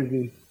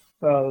crazy.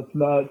 Oh, that's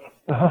nuts.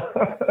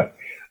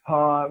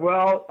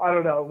 Well, I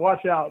don't know.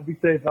 Watch out. Be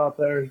safe out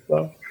there.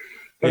 So,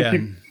 yeah,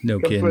 no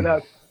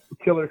kidding.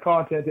 Killer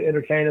content to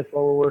entertain us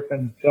while we're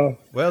working. So,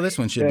 well, this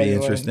one should be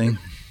interesting.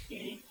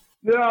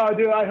 No,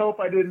 dude, I hope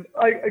I didn't.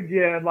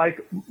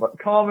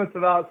 Comments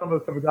about some of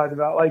the stuff we talked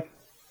about. Like,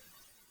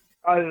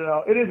 I don't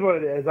know. It is what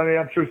it is. I mean,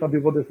 I'm sure some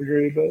people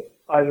disagree, but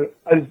I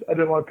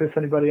didn't want to piss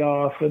anybody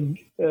off and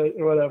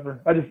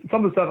whatever.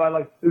 Some of the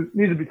stuff it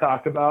needs to be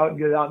talked about and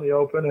get it out in the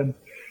open, and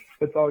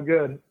it's all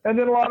good. And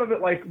then a lot of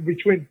it, like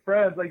between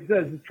friends, like you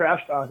said, it's just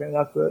trash talking.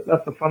 That's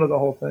the fun of the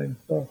whole thing.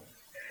 So,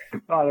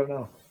 I don't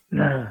know.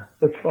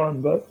 It's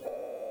fun, but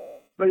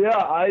yeah,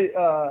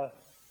 I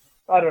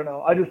don't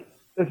know. I just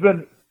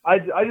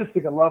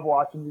think I love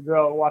watching you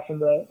grow, watching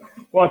the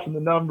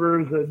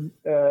numbers and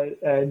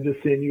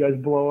just seeing you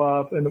guys blow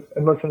up and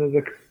listening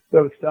to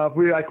those stuff.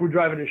 We're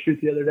driving to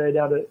shoot the other day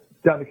down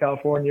to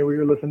California. We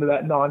were listening to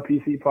that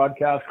non-PC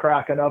podcast,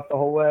 cracking up the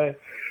whole way.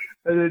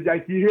 And then,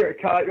 like, you hear it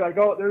cut, you're like,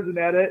 oh, there's an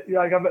edit.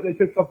 You're like, I bet they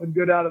took something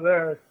good out of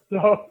there.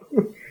 So.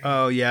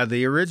 Oh, yeah,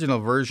 the original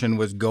version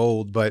was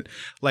gold, but,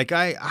 like,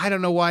 I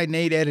don't know why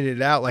Nate edited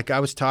it out. Like I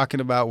was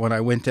talking about when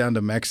I went down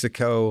to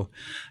Mexico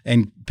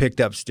and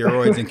picked up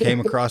steroids and came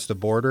across the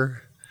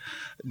border.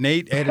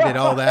 Nate edited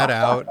all that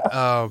out.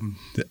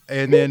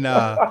 And then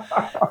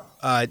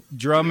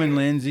Drum and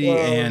Lindsay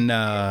and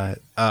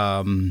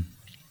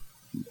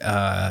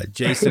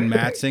Jason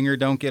Matzinger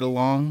don't get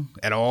along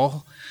at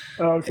all.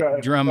 Okay.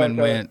 Drummond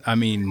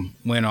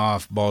went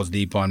off balls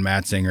deep on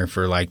Matzinger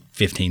for like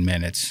 15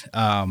 minutes.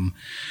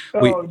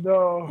 We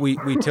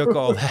took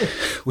all that.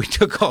 We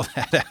took all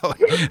that out.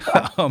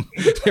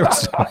 There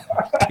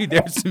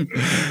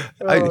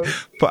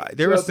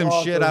was some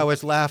awesome shit. I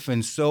was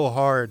laughing so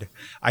hard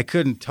I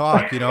couldn't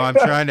talk. I'm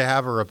trying to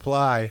have a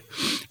reply.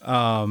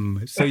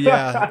 So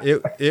yeah,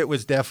 it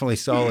was definitely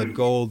solid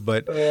gold.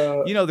 But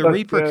the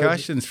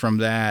repercussions from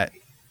that.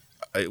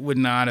 It would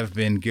not have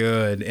been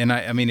good. And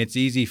I mean, it's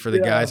easy for the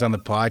guys on the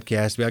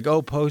podcast to be like,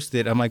 oh, post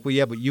it. I'm like, well,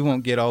 yeah, but you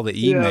won't get all the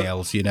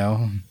emails,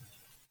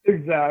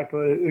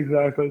 Exactly.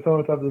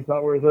 Sometimes it's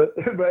not worth it.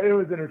 But it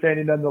was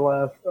entertaining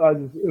nonetheless.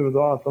 It was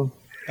awesome.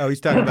 Oh,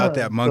 he's talking about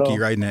that monkey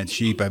riding that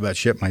sheep. I about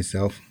shit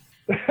myself.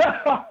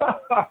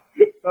 That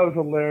was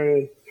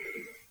hilarious.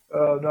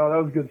 No,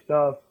 that was good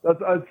stuff.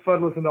 It's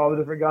fun listening to all the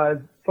different guys.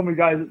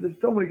 There's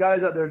so many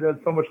guys out there that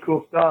do so much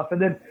cool stuff.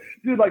 And then,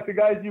 dude, like the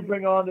guys you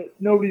bring on that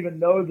nobody even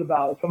knows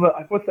about.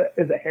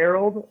 Is it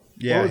Harold?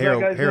 Yeah,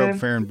 Harold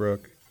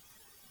Fahrenbrook.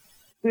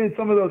 Dude,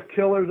 some of those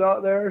killers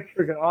out there,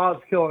 freaking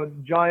odds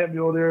killing giant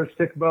mule deer,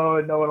 stick bow,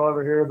 and no one will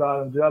ever hear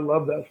about them. Dude, I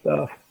love that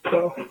stuff.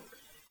 So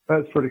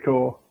that's pretty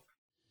cool.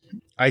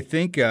 I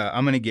think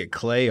I'm going to get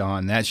Clay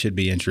on. That should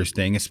be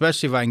interesting,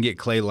 especially if I can get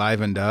Clay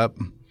livened up.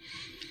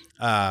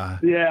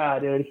 Yeah,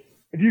 dude.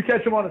 If you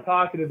catch him on a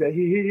talkative day,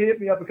 he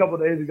hit me up a couple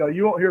of days ago.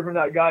 You won't hear from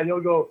that guy.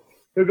 He'll go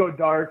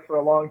dark for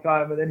a long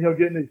time, and then he'll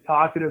get in these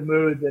talkative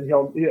moods, and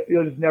he'll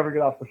just never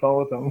get off the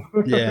phone with him.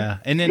 Yeah,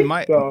 and then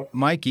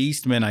Mike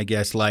Eastman, I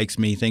guess, likes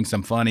me, thinks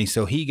I'm funny,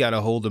 so he got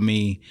a hold of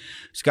me.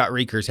 Scott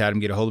Reekers had him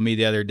get a hold of me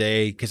the other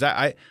day, because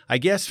I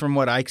guess from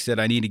what Ike said,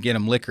 I need to get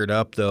him liquored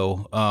up,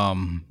 though,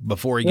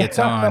 before he gets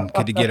on,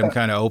 to get him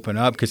kind of open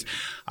up, because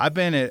I've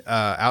been at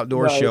an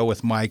outdoor show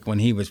with Mike when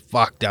he was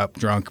fucked up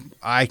drunk.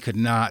 I could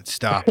not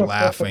stop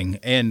laughing,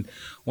 and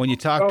when you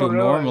talk to him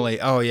normally,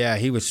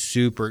 he was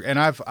super. And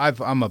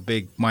I'm a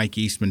big Mike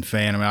Eastman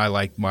fan. I mean, I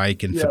like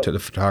Mike and the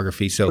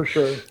photography, so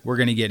we're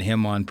gonna get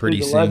him on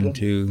pretty soon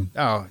too.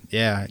 Oh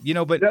yeah,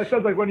 but that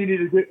sounds like when you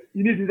need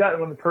to do that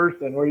in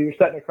person, where you're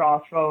sitting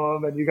across from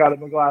him and you got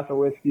him a glass of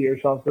whiskey or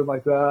something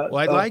like that. Well,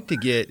 I'd like to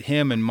get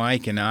him and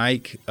Mike and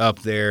Ike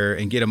up there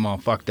and get them all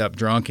fucked up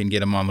drunk and get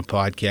them on the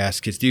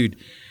podcast, because dude.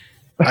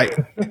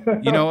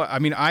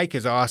 Ike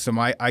is awesome.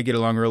 I get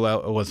along real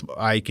well with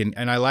Ike,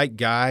 and I like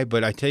Guy,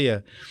 but I tell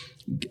you,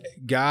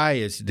 Guy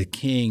is the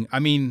king. I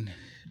mean,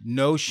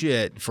 no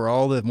shit, for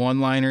all the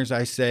one-liners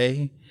I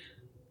say,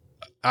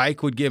 Guy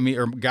would give me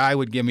a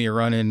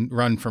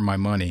run for my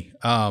money.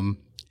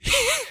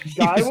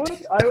 Guy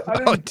would?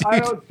 I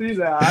don't see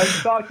that.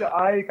 I've talked to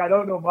Ike. I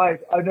don't know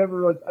Mike. I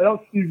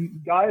don't see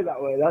Guy that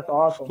way. That's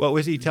awesome. What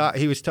was he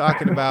He was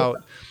talking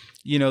about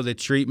the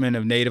treatment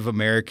of Native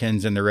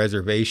Americans and the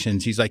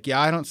reservations. He's like,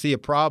 I don't see a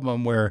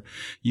problem where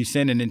you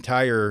send an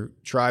entire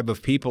tribe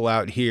of people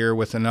out here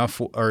with enough,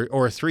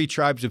 or 3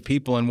 tribes of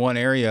people in one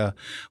area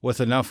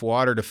with enough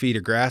water to feed a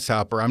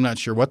grasshopper. I'm not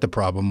sure what the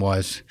problem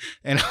was.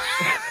 And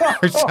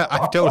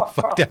I totally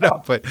fucked that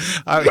up, but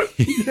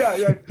yeah.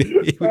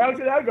 How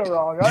could that go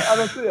wrong? I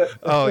don't see it.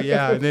 Oh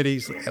yeah. And then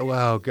he's,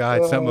 wow,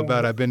 God, something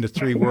about I've been to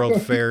 3 world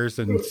fairs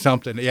and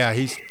something. Yeah.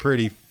 He's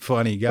pretty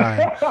funny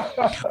guy.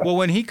 Well,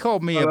 when he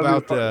called me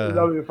about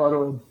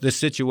the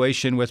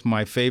situation with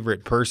my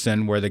favorite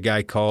person, where the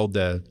guy called,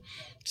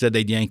 said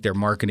they'd yank their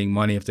marketing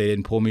money if they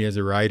didn't pull me as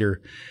a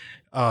writer.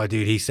 Oh,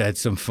 dude, he said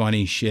some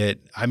funny shit.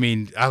 I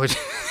mean, I was,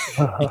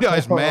 I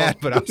was mad,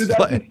 but I was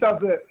like,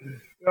 stuff that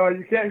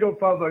you can't go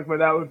public, but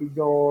that would be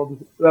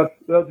gold. That's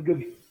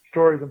good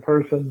stories in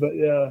person, but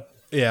yeah.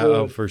 Yeah,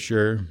 oh, for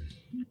sure.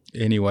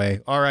 Anyway,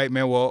 all right,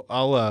 man. Well,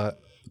 I'll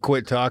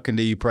quit talking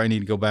to you. Probably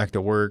need to go back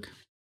to work.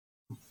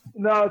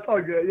 No, it's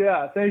all good.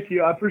 Yeah, thank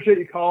you. I appreciate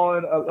you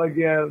calling.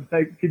 Again,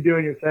 keep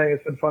doing your thing.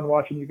 It's been fun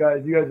watching you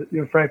guys. You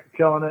and Frank are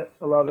killing it.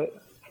 I love it.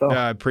 So.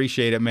 I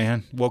appreciate it,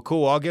 man. Well,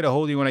 cool. I'll get a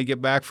hold of you when I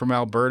get back from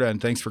Alberta,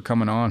 and thanks for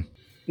coming on.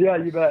 Yeah,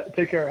 you bet.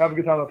 Take care. Have a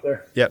good time up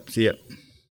there. Yep. See ya.